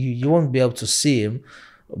 but you won't be able to see him.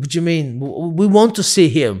 What do you mean? We want to see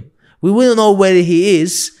him. We wouldn't know where he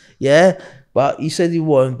is, yeah? But he said he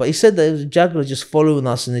won't. But he said there was a jaguar just following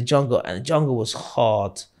us in the jungle, and the jungle was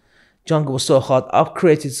hard. Jungle was so hard. I've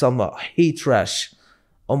created some heat rash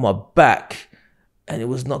on my back, and it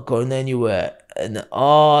was not going anywhere. And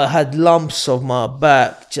I had lumps of my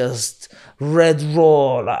back, just red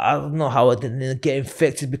raw. Like, I don't know how I didn't get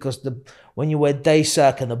infected, because when you wear day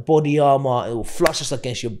sack and the body armor, it will flush us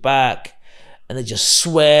against your back, and they just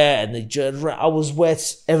swear, and I was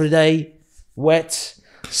wet every day,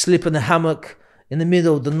 sleep in the hammock in the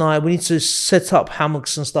middle of the night. We need to set up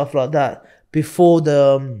hammocks and stuff like that before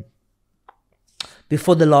the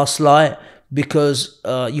last light, because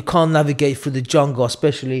you can't navigate through the jungle,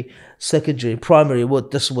 especially secondary, primary.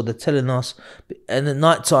 This is what they're telling us. And at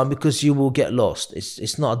night time, because you will get lost.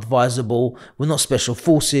 It's not advisable. We're not special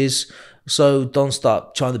forces, so don't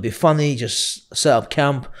start trying to be funny. Just set up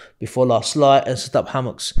camp before last light and set up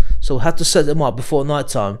hammocks. So we have to set them up before night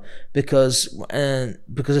time because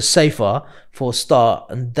it's safer for a start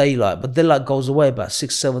and daylight. But daylight goes away about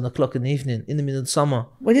 6, 7 o'clock in the evening in the middle of the summer.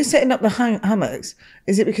 When you're setting up the hammocks,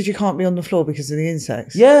 is it because you can't be on the floor because of the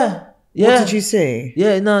insects? Yeah. What did you see?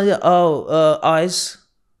 Yeah, no, yeah.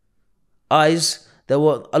 Eyes. There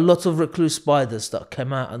were a lot of recluse spiders that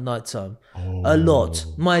came out at night time. A lot.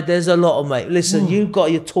 Mate, there's a lot of, mate. Listen, you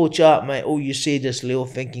got your torch out, mate. All you see this little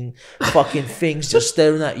fucking things just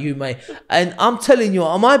staring at you, mate. And I'm telling you,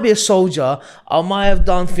 I might be a soldier. I might have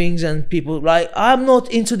done things and people, like, I'm not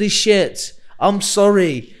into this shit. I'm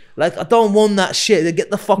sorry. Like, I don't want that shit. Get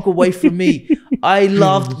the fuck away from me. I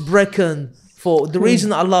loved Brecon. For the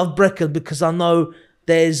reason I love Brecon, because I know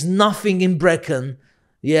there's nothing in Brecon,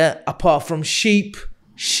 apart from sheep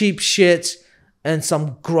shit, and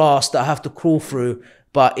some grass that I have to crawl through.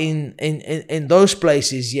 But in those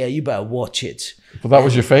places, you better watch it. But that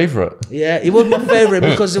was your favourite. Yeah, it was my favourite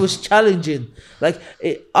because it was challenging. Like,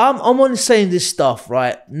 I'm only saying this stuff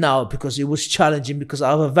right now because it was challenging, because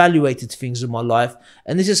I've evaluated things in my life,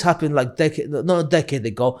 and this has happened like not a decade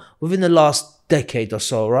ago, within the last decade or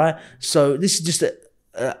so, right? So this is just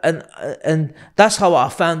and that's how I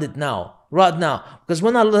found it right now. Because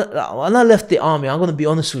when I left the army, I'm gonna be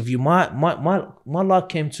honest with you, my life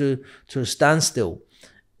came to a standstill.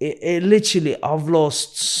 It literally, I've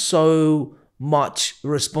lost so much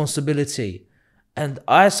responsibility, and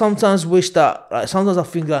I sometimes wish that, like, sometimes I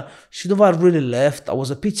think that, should have I really left? I was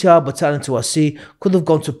a PTR battalion to RC, could have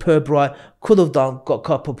gone to Purbright, could have got a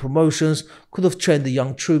couple of promotions, could have trained the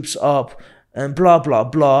young troops up, and blah blah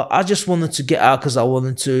blah. I just wanted to get out because I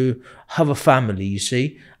wanted to have a family, you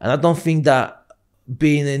see. And I don't think that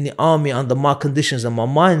being in the army under my conditions and my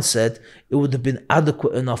mindset, it would have been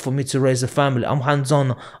adequate enough for me to raise a family. I'm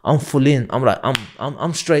hands-on, I'm full in,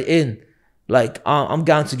 I'm straight in. Like, I'm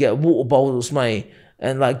going to get water bottles, mate,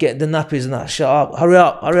 and like get the nappies and that. Shut up, hurry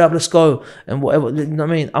up, let's go, and whatever. You know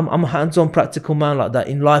what I mean? I'm a hands-on, practical man like that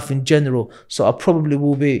in life in general. So I probably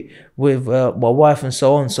will be with my wife and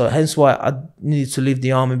so on. So hence why I needed to leave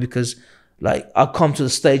the army, because like I come to the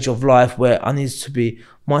stage of life where I need to be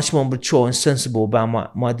much more mature and sensible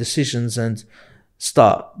about my decisions and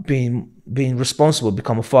start being responsible,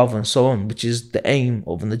 become a father and so on, which is the aim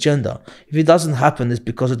of an agenda. If it doesn't happen, it's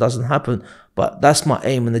because it doesn't happen. But that's my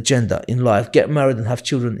aim and agenda in life. Get married and have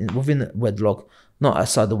children within wedlock, not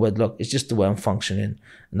outside the wedlock. It's just the way I'm functioning,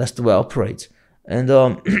 and that's the way I operate. And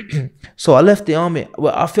so I left the army.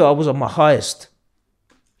 Well, I feel I was at my highest.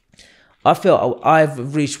 I feel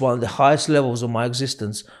I've reached one of the highest levels of my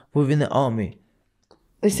existence within the army.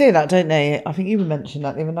 They say that, don't they? I think you mentioned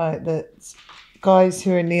that the other night, that guys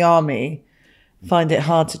who are in the army find it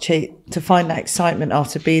hard to find that excitement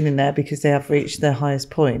after being in there because they have reached their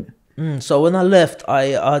highest point. So when I left,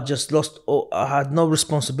 I just lost. I had no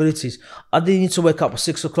responsibilities. I didn't need to wake up at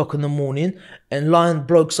 6 o'clock in the morning and line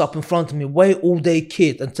blokes up in front of me, wait all day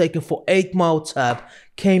kit and taking for 8 mile tab,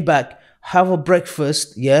 came back, have a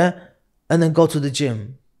breakfast, and then go to the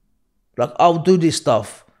gym. Like, I'll do this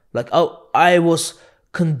stuff. Like, I was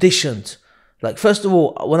conditioned. Like, first of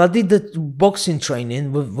all, when I did the boxing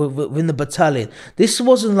training within the battalion, this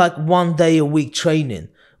wasn't like 1 day a week training.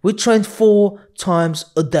 We trained 4 times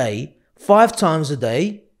a day, 5 times a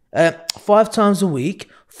day, 5 times a week,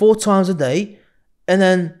 4 times a day, and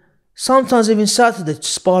then sometimes even Saturday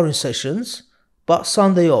sparring sessions, but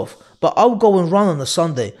Sunday off. But I would go and run on a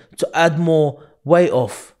Sunday to add more weight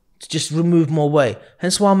off, to just remove more weight.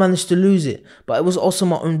 Hence why I managed to lose it. But it was also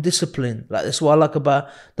my own discipline. Like, that's what I like about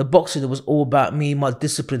the boxing. It was all about me, my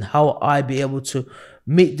discipline, how I be able to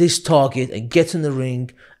meet this target and get in the ring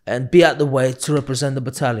and be at the weight to represent the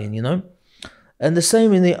battalion, you know. And the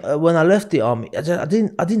same in the when I left the army, I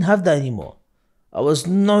didn't have that anymore. There was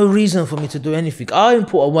no reason for me to do anything. I didn't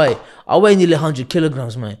put away. I weigh nearly 100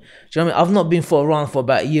 kilograms, mate. Do you know what I mean? I've not been for a run for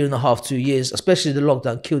about 1.5 to 2 years, especially the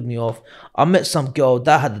lockdown killed me off. I met some girl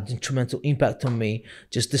that had a detrimental impact on me,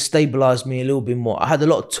 just destabilized me a little bit more. I had a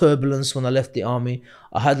lot of turbulence when I left the army.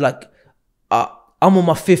 I had I'm on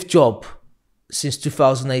my 5th job since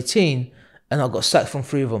 2018. and I got sacked from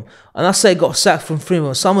 3 of them. And I say got sacked from 3 of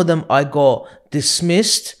them. Some of them I got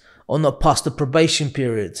dismissed or not past the probation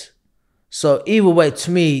period. So either way,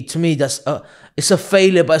 to me, that's it's a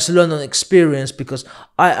failure, but it's a learning experience because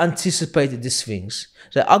I anticipated these things.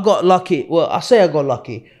 So I got lucky. Well, I say I got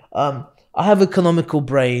lucky. I have economical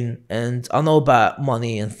brain and I know about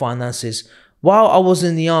money and finances. While I was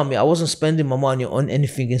in the army, I wasn't spending my money on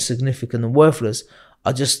anything insignificant and worthless.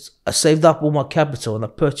 I saved up all my capital and I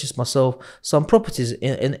purchased myself some properties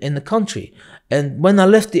in the country. And when I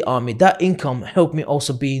left the army, that income helped me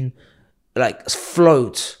also being like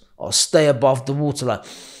float or stay above the water. Like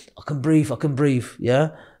I can breathe.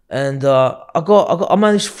 Yeah. And I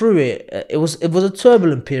managed through it. It was a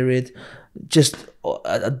turbulent period. Just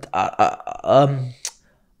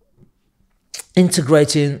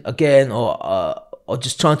integrating again or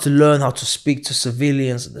just trying to learn how to speak to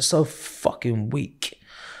civilians. They're so fucking weak.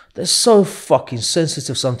 They're so fucking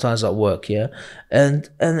sensitive sometimes at work, yeah? And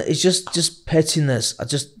it's just pettiness.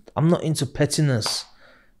 I'm not into pettiness.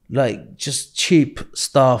 Like just cheap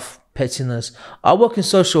stuff, pettiness. I work in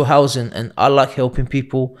social housing and I like helping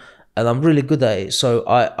people and I'm really good at it. So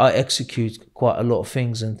I execute quite a lot of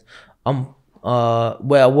things and I'm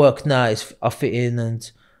where I work now is I fit in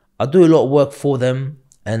and I do a lot of work for them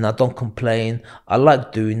and I don't complain. I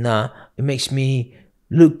like doing that. It makes me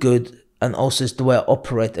look good and also it's the way I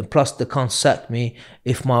operate. And plus they can't sack me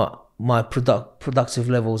if my productive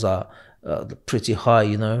levels are pretty high,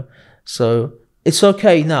 you know. So it's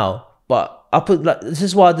okay now. But this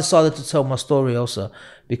is why I decided to tell my story also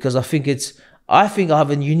because I think I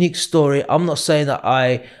have a unique story. I'm not saying that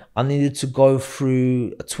I needed to go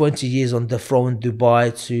through 20 years on death row in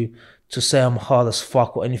Dubai to say I'm hard as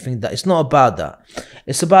fuck or anything. That it's not about that.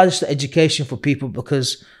 It's about just the education for people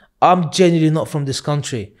because I'm genuinely not from this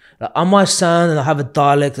country. Like, I might sound and I have a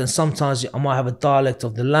dialect and sometimes I might have a dialect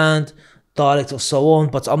of the land, dialect of so on,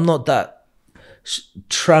 but I'm not that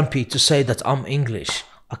trampy to say that I'm English.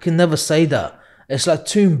 I can never say that. It's like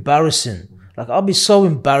too embarrassing. Like I'll be so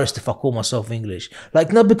embarrassed if I call myself English.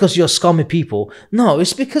 Like not because you're scummy people. No,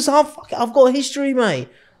 it's because I've got a history, mate.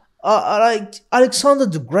 Like Alexander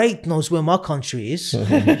the Great knows where my country is.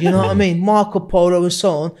 You know what I mean? Marco Polo and so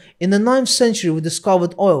on. In the 9th century, we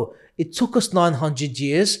discovered oil. It took us 900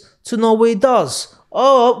 years to know where it does.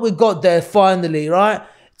 Oh, we got there finally, right?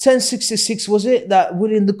 1066 was it that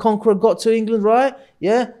William the Conqueror got to England, right?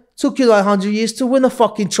 Yeah, took you 900 years to win a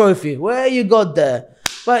fucking trophy. Where you got there?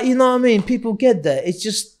 But you know what I mean? People get there. It's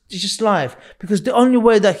just life. Because the only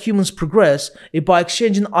way that humans progress is by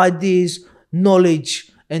exchanging ideas,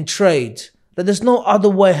 knowledge, and trade. That there's no other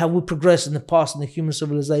way how we progress in the past in the human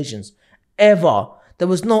civilizations. Ever. There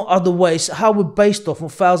was no other way. It's how we're based off for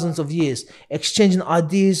thousands of years. Exchanging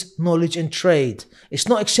ideas, knowledge, and trade. It's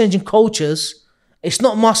not exchanging cultures. It's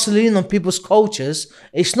not muscling in on people's cultures.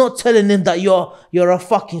 It's not telling them that you're a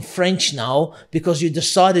fucking French now because you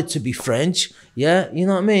decided to be French. Yeah, you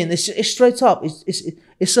know what I mean? It's straight up.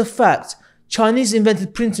 It's a fact. Chinese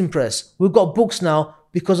invented printing press. We've got books now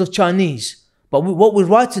because of Chinese. But what we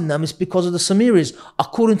write in them is because of the Sumerians,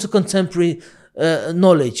 according to contemporary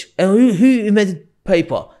knowledge. And who invented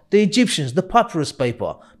paper? The Egyptians, the papyrus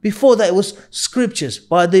paper. Before that, it was scriptures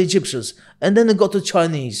by the Egyptians. And then they got to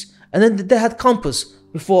Chinese. And then they had compass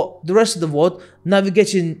before the rest of the world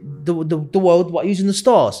navigating the world by using the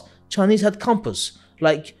stars. Chinese had compass.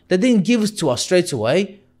 Like, they didn't give it to us straight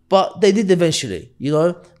away, but they did eventually, you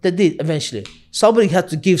know? They did eventually. Somebody had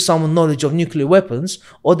to give someone knowledge of nuclear weapons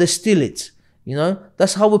or they steal it, you know?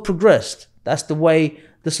 That's how we progressed. That's the way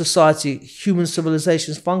the society, human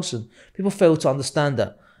civilizations function. People fail to understand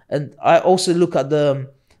that. And I also look at the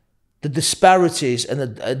disparities and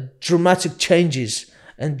the dramatic changes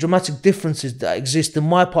and dramatic differences that exist in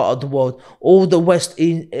my part of the world, all the West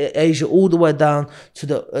in Asia, all the way down to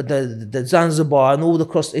the Zanzibar and all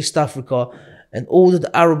across East Africa and all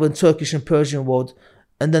the Arab and Turkish and Persian world.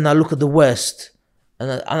 And then I look at the West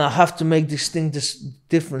and I have to make distinct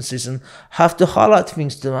differences and have to highlight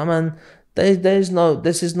things to them. I mean,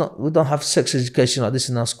 we don't have sex education like this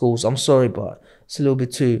in our schools. I'm sorry, but it's a little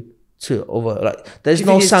bit too over. Like, there's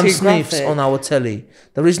no Sam Sniffs on our telly.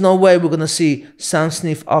 There is no way we're gonna see Sam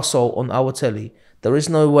Sniff asshole on our telly. There is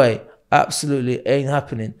no way. Absolutely ain't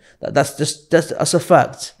happening. That's a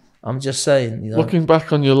fact. I'm just saying, you know. Looking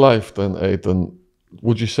back on your life then, Aydan,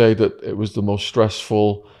 would you say that it was the most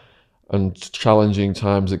stressful and challenging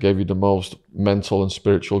times that gave you the most mental and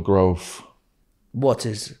spiritual growth? What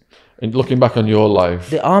is? And looking back on your life.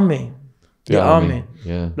 The army. The army.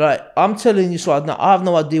 Yeah. Like, I'm telling you right now, I have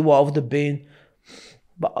no idea what I would have been.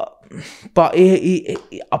 But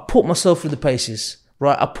I put myself through the paces.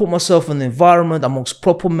 right? I put myself in an environment amongst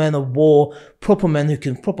proper men of war, proper men who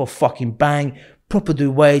can proper fucking bang, proper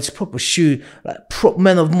do weights, proper shoot, like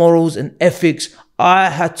men of morals and ethics. I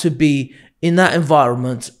had to be in that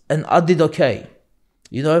environment, and I did okay.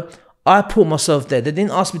 You know, I put myself there. They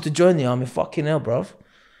didn't ask me to join the army. Fucking hell, bruv.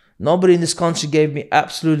 Nobody in this country gave me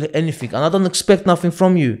absolutely anything. And I don't expect nothing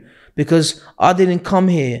from you, because I didn't come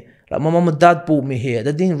here. Like, my mom and dad brought me here.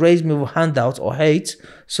 They didn't raise me with handouts or hate.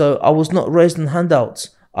 So I was not raised on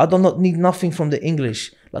handouts. I do not need nothing from the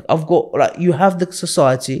English. Like, I've got, like, you have the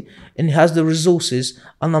society and it has the resources,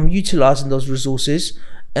 and I'm utilizing those resources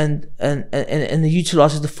and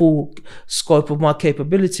utilizing the full scope of my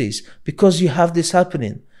capabilities, because you have this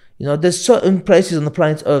happening. You know, there's certain places on the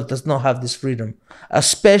planet Earth does not have this freedom,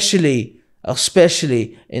 especially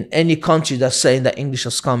in any country that's saying that English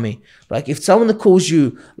are scummy. Like, if someone calls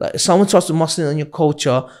you, like, if someone tries to muscle in on your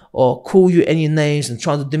culture or call you any names and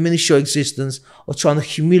trying to diminish your existence or trying to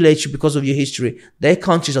humiliate you because of your history, their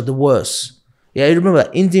countries are the worst. Yeah, you remember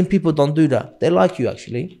that Indian people don't do that. They like you,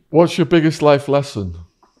 actually. What's your biggest life lesson?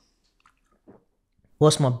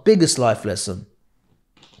 What's my biggest life lesson?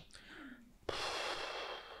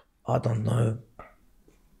 I don't know.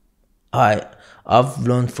 I've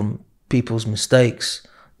learned from people's mistakes.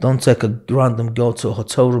 Don't take a random girl to a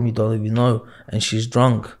hotel room you don't even know and she's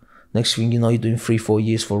drunk. Next thing you know, you're doing 3-4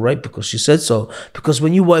 years for rape because she said so. Because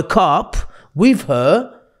when you wake up with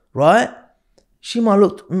her, right, she might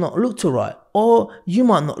not look too right, or you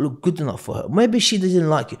might not look good enough for her. Maybe she didn't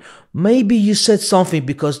like you. Maybe you said something,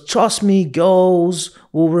 because trust me, girls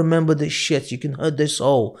will remember this shit. You can hurt their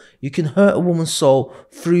soul. You can hurt a woman's soul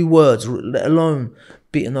through words, let alone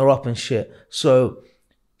beating her up and shit. So,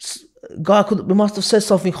 guy must have said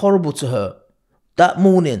something horrible to her that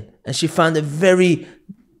morning, and she found it very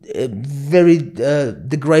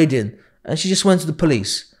degrading, and she just went to the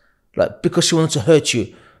police, like, because she wanted to hurt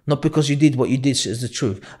you. Not because you did what you did is the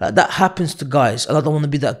truth. Like, that happens to guys, and I don't want to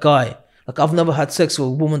be that guy. Like, I've never had sex with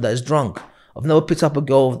a woman that is drunk. I've never picked up a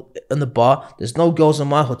girl in the bar. There's no girls in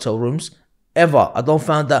my hotel rooms, ever. I don't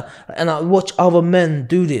find that. And I watch other men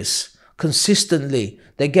do this consistently.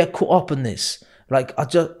 They get caught up in this. Like,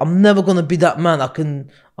 I'm never going to be that man. I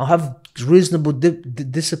have reasonable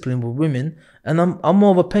discipline with women, and I'm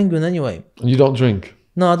more of a penguin anyway. And you don't drink?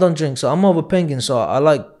 No, I don't drink. So I'm more of a penguin. So I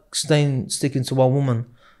like sticking to one woman.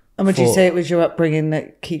 And would you say it was your upbringing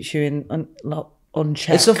that keeps you on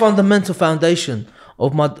check? It's a fundamental foundation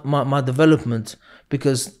of my development,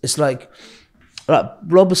 because it's like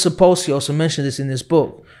Robert Sapolsky also mentioned this in his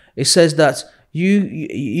book. It says that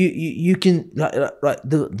you can, like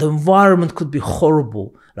the environment could be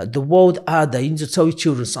horrible. Like, the world out there, you need to tell your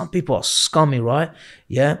children, some people are scummy, right?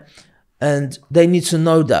 Yeah. And they need to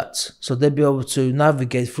know that, so they'll be able to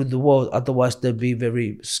navigate through the world. Otherwise, they'll be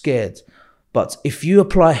very scared. But if you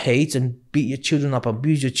apply hate and beat your children up,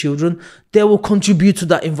 abuse your children, they will contribute to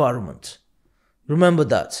that environment. Remember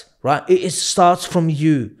that, right? It starts from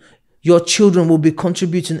you. Your children will be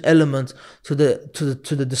contributing element to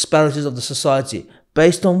the disparities of the society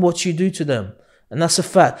based on what you do to them. And that's a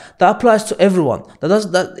fact. That applies to everyone.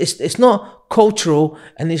 It's not cultural,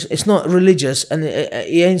 and it's not religious, and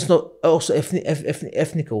it's not also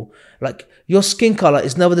ethnical. Like, your skin color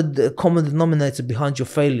is never the common denominator behind your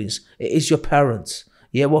failings. It is your parents.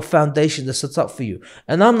 Yeah, what foundation they set up for you.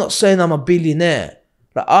 And I'm not saying I'm a billionaire.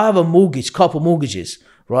 Like, I have a mortgage, couple mortgages,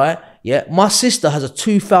 right? Yeah, my sister has a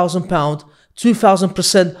 £2,000,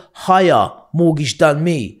 2,000% higher mortgage than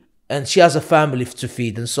me, and she has a family to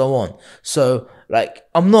feed and so on. So, like,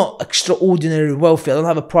 I'm not extraordinarily wealthy. I don't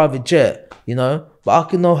have a private jet, you know, but I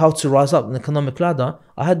can know how to rise up an economic ladder.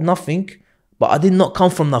 I had nothing, but I did not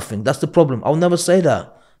come from nothing. That's the problem. I'll never say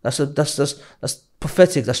that. That's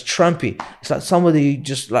pathetic. That's trampy. It's like somebody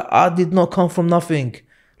just, like, I did not come from nothing.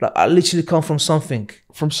 Like, I literally come from something.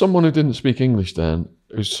 From someone who didn't speak English then,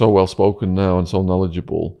 who's so well spoken now and so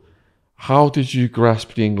knowledgeable, how did you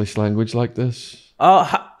grasp the English language like this?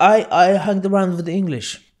 I hanged around with the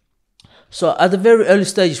English. So at the very early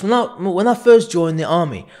stages, when I first joined the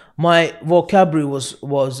army, my vocabulary was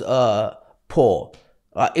poor.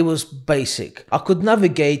 It was basic. I could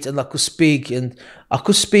navigate and I could speak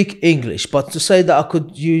English, but to say that I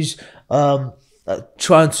could use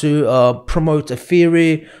trying to promote a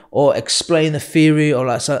theory or explain a theory or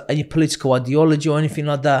like any political ideology or anything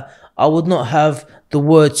like that, I would not have the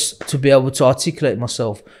words to be able to articulate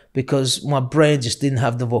myself, because my brain just didn't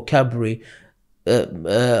have the vocabulary. It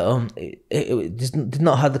did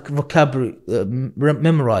not have the vocabulary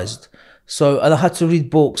memorized. So, and I had to read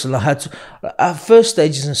books, and I had to, at first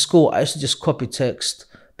stages in school, I used to just copy text,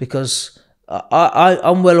 because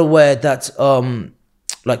I'm well aware that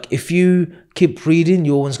like if you keep reading,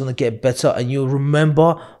 you're always gonna get better, and you'll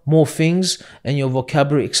remember more things, and your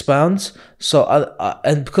vocabulary expands. So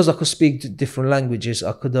and because I could speak different languages,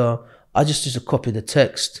 I just used to copy the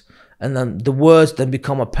text, and then the words then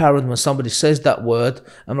become apparent when somebody says that word.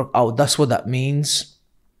 I'm like, oh, that's what that means.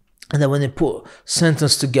 And then when they put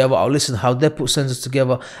sentence together, I'll listen how they put sentence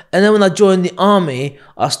together. And then when I joined the army,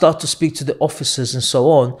 I start to speak to the officers and so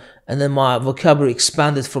on. And then my vocabulary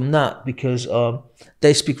expanded from that, because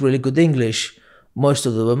they speak really good English, most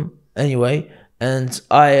of them anyway. And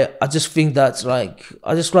I just think that, like,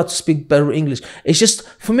 I just like to speak better English. It's just,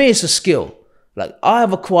 for me, it's a skill. Like, I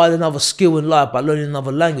have acquired another skill in life by learning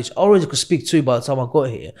another language. I already could speak two by the time I got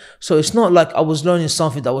here. So it's not like I was learning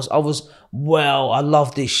something that I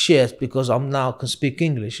love this shit because I'm now can speak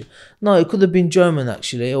English. No, it could have been German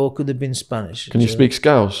actually, or it could have been Spanish. Can you speak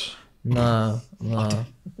Scouse? No,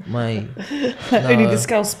 mate. Only the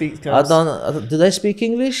Scouse speak Scouse. Do they speak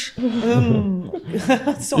English? You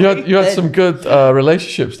had some good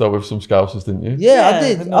relationships though with some Scousers, didn't you? Yeah, I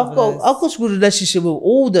did. I've got a good relationship with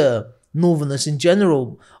all the Northerners in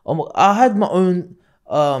general. I had my own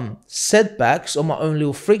setbacks or my own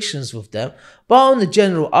little frictions with them, but on the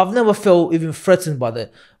general, I've never felt even threatened by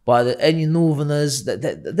any Northerners.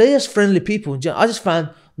 They're just friendly people. I just found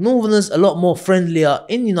Northerners a lot more friendlier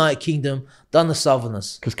in the United Kingdom than the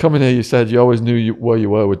Southerners. Because coming here, you said you always knew where you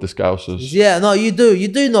were with the Scousers. Yeah, no, you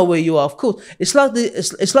do know where you are. Of course, it's like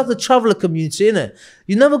the traveller community, isn't it?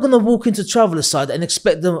 You're never gonna walk into traveller side and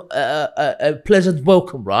expect them a pleasant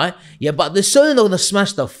welcome, right? Yeah, but they're certainly not gonna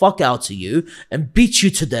smash the fuck out of you and beat you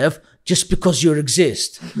to death just because you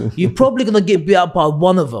exist. You're probably gonna get beat up by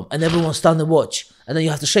one of them, and everyone stand and watch, and then you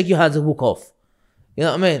have to shake your hands and walk off. You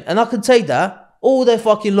know what I mean? And I can take that all day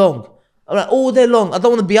fucking long. I'm like, all day long. I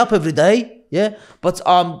don't want to be up every day, yeah? But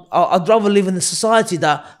I'd rather live in a society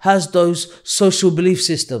that has those social belief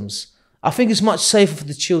systems. I think it's much safer for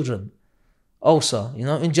the children also, you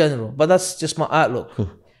know, in general. But that's just my outlook.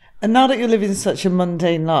 And now that you're living such a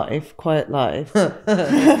mundane life, quiet life, so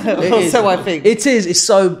I think. It is. It's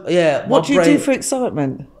so, yeah. What do you do for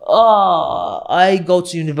excitement? I go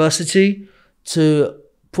to university to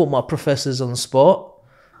put my professors on the spot,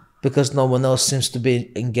 because no one else seems to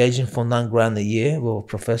be engaging for $9,000 a year with a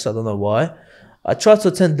professor. I don't know why. I try to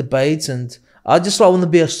attend debates, and I just want to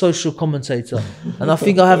be a social commentator. And I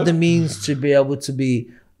think I have the means to be able to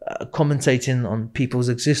be commentating on people's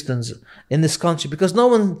existence in this country, because no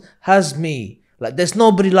one has me. Like, there's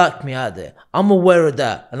nobody like me out there. I'm aware of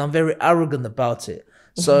that, and I'm very arrogant about it.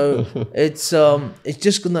 So it's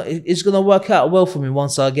gonna work out well for me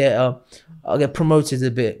once I get promoted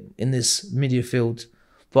a bit in this media field.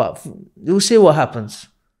 But we'll see what happens.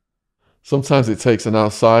 Sometimes it takes an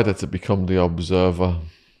outsider to become the observer.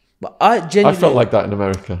 But I felt like that in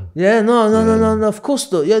America. Yeah, no. Of course,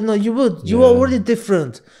 though. Yeah, no, you would. You are already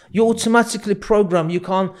different. You're automatically programmed.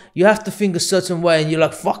 You have to think a certain way, and you're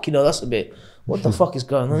like, fuck, you know, that's a bit. What the fuck is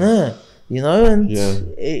going on there? You know, and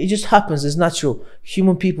it just happens. It's natural.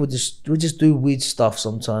 Human people we just do weird stuff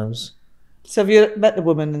sometimes. So have you met the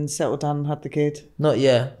woman and settled down and had the kid? Not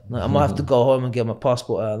yet. No, I might have to go home and get my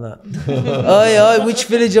passport out of that. Oi, which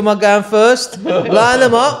village am I going first? Line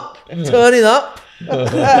them up, turning up.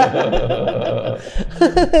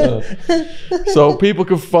 So people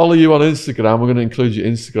can follow you on Instagram. We're going to include your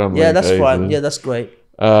Instagram. Yeah, that's fine. Yeah, that's great.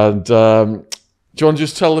 And do you want to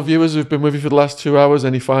just tell the viewers who've been with you for the last 2 hours,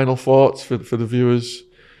 any final thoughts for the viewers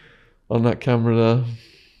on that camera there?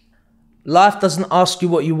 Life doesn't ask you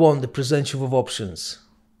what you want, it presents you with options.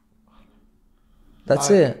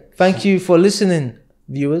 That's it. Thank you for listening,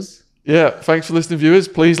 viewers. Yeah, thanks for listening, viewers.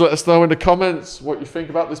 Please let us know in the comments what you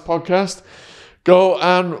think about this podcast. Go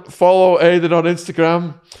and follow Aydan on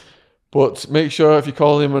Instagram. But make sure if you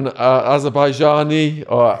call him an Azerbaijani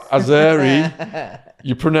or Azeri,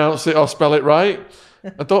 you pronounce it or spell it right.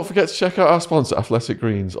 And don't forget to check out our sponsor, Athletic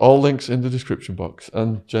Greens. All links in the description box.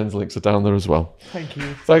 And Jen's links are down there as well. Thank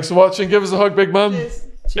you. Thanks for watching. Give us a hug, big man. Cheers.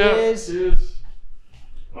 Cheers. Yeah. Cheers.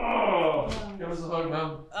 Oh, give us a hug,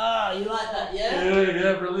 man. Ah, you like that, yeah?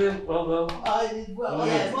 Yeah, brilliant. Well done. I did well.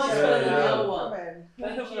 Brilliant. Yeah, it's much better than the other one.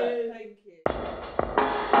 Thank you. Thank you.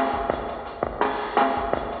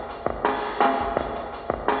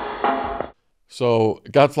 So,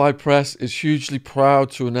 Gadfly Press is hugely proud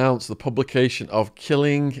to announce the publication of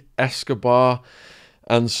Killing Escobar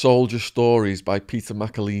and Soldier Stories by Peter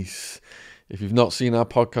McAleese. If you've not seen our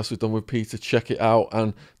podcast we've done with Peter, check it out.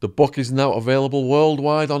 And the book is now available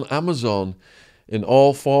worldwide on Amazon in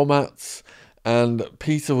all formats. And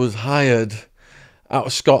Peter was hired out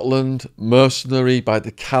of Scotland, mercenary by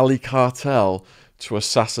the Cali cartel, to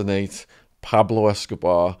assassinate Pablo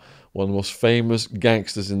Escobar, one of the most famous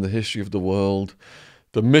gangsters in the history of the world.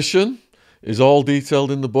 The mission is all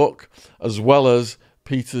detailed in the book, as well as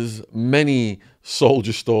Peter's many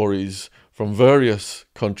soldier stories from various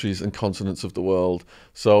countries and continents of the world.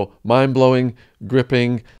 So mind-blowing,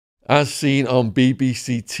 gripping, as seen on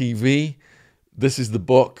BBC TV. This is the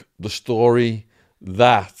book, the story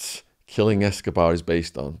that Killing Escobar is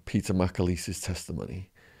based on, Peter Macalise's testimony.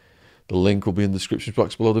 The link will be in the description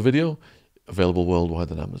box below the video, available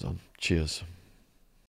worldwide on Amazon. Cheers.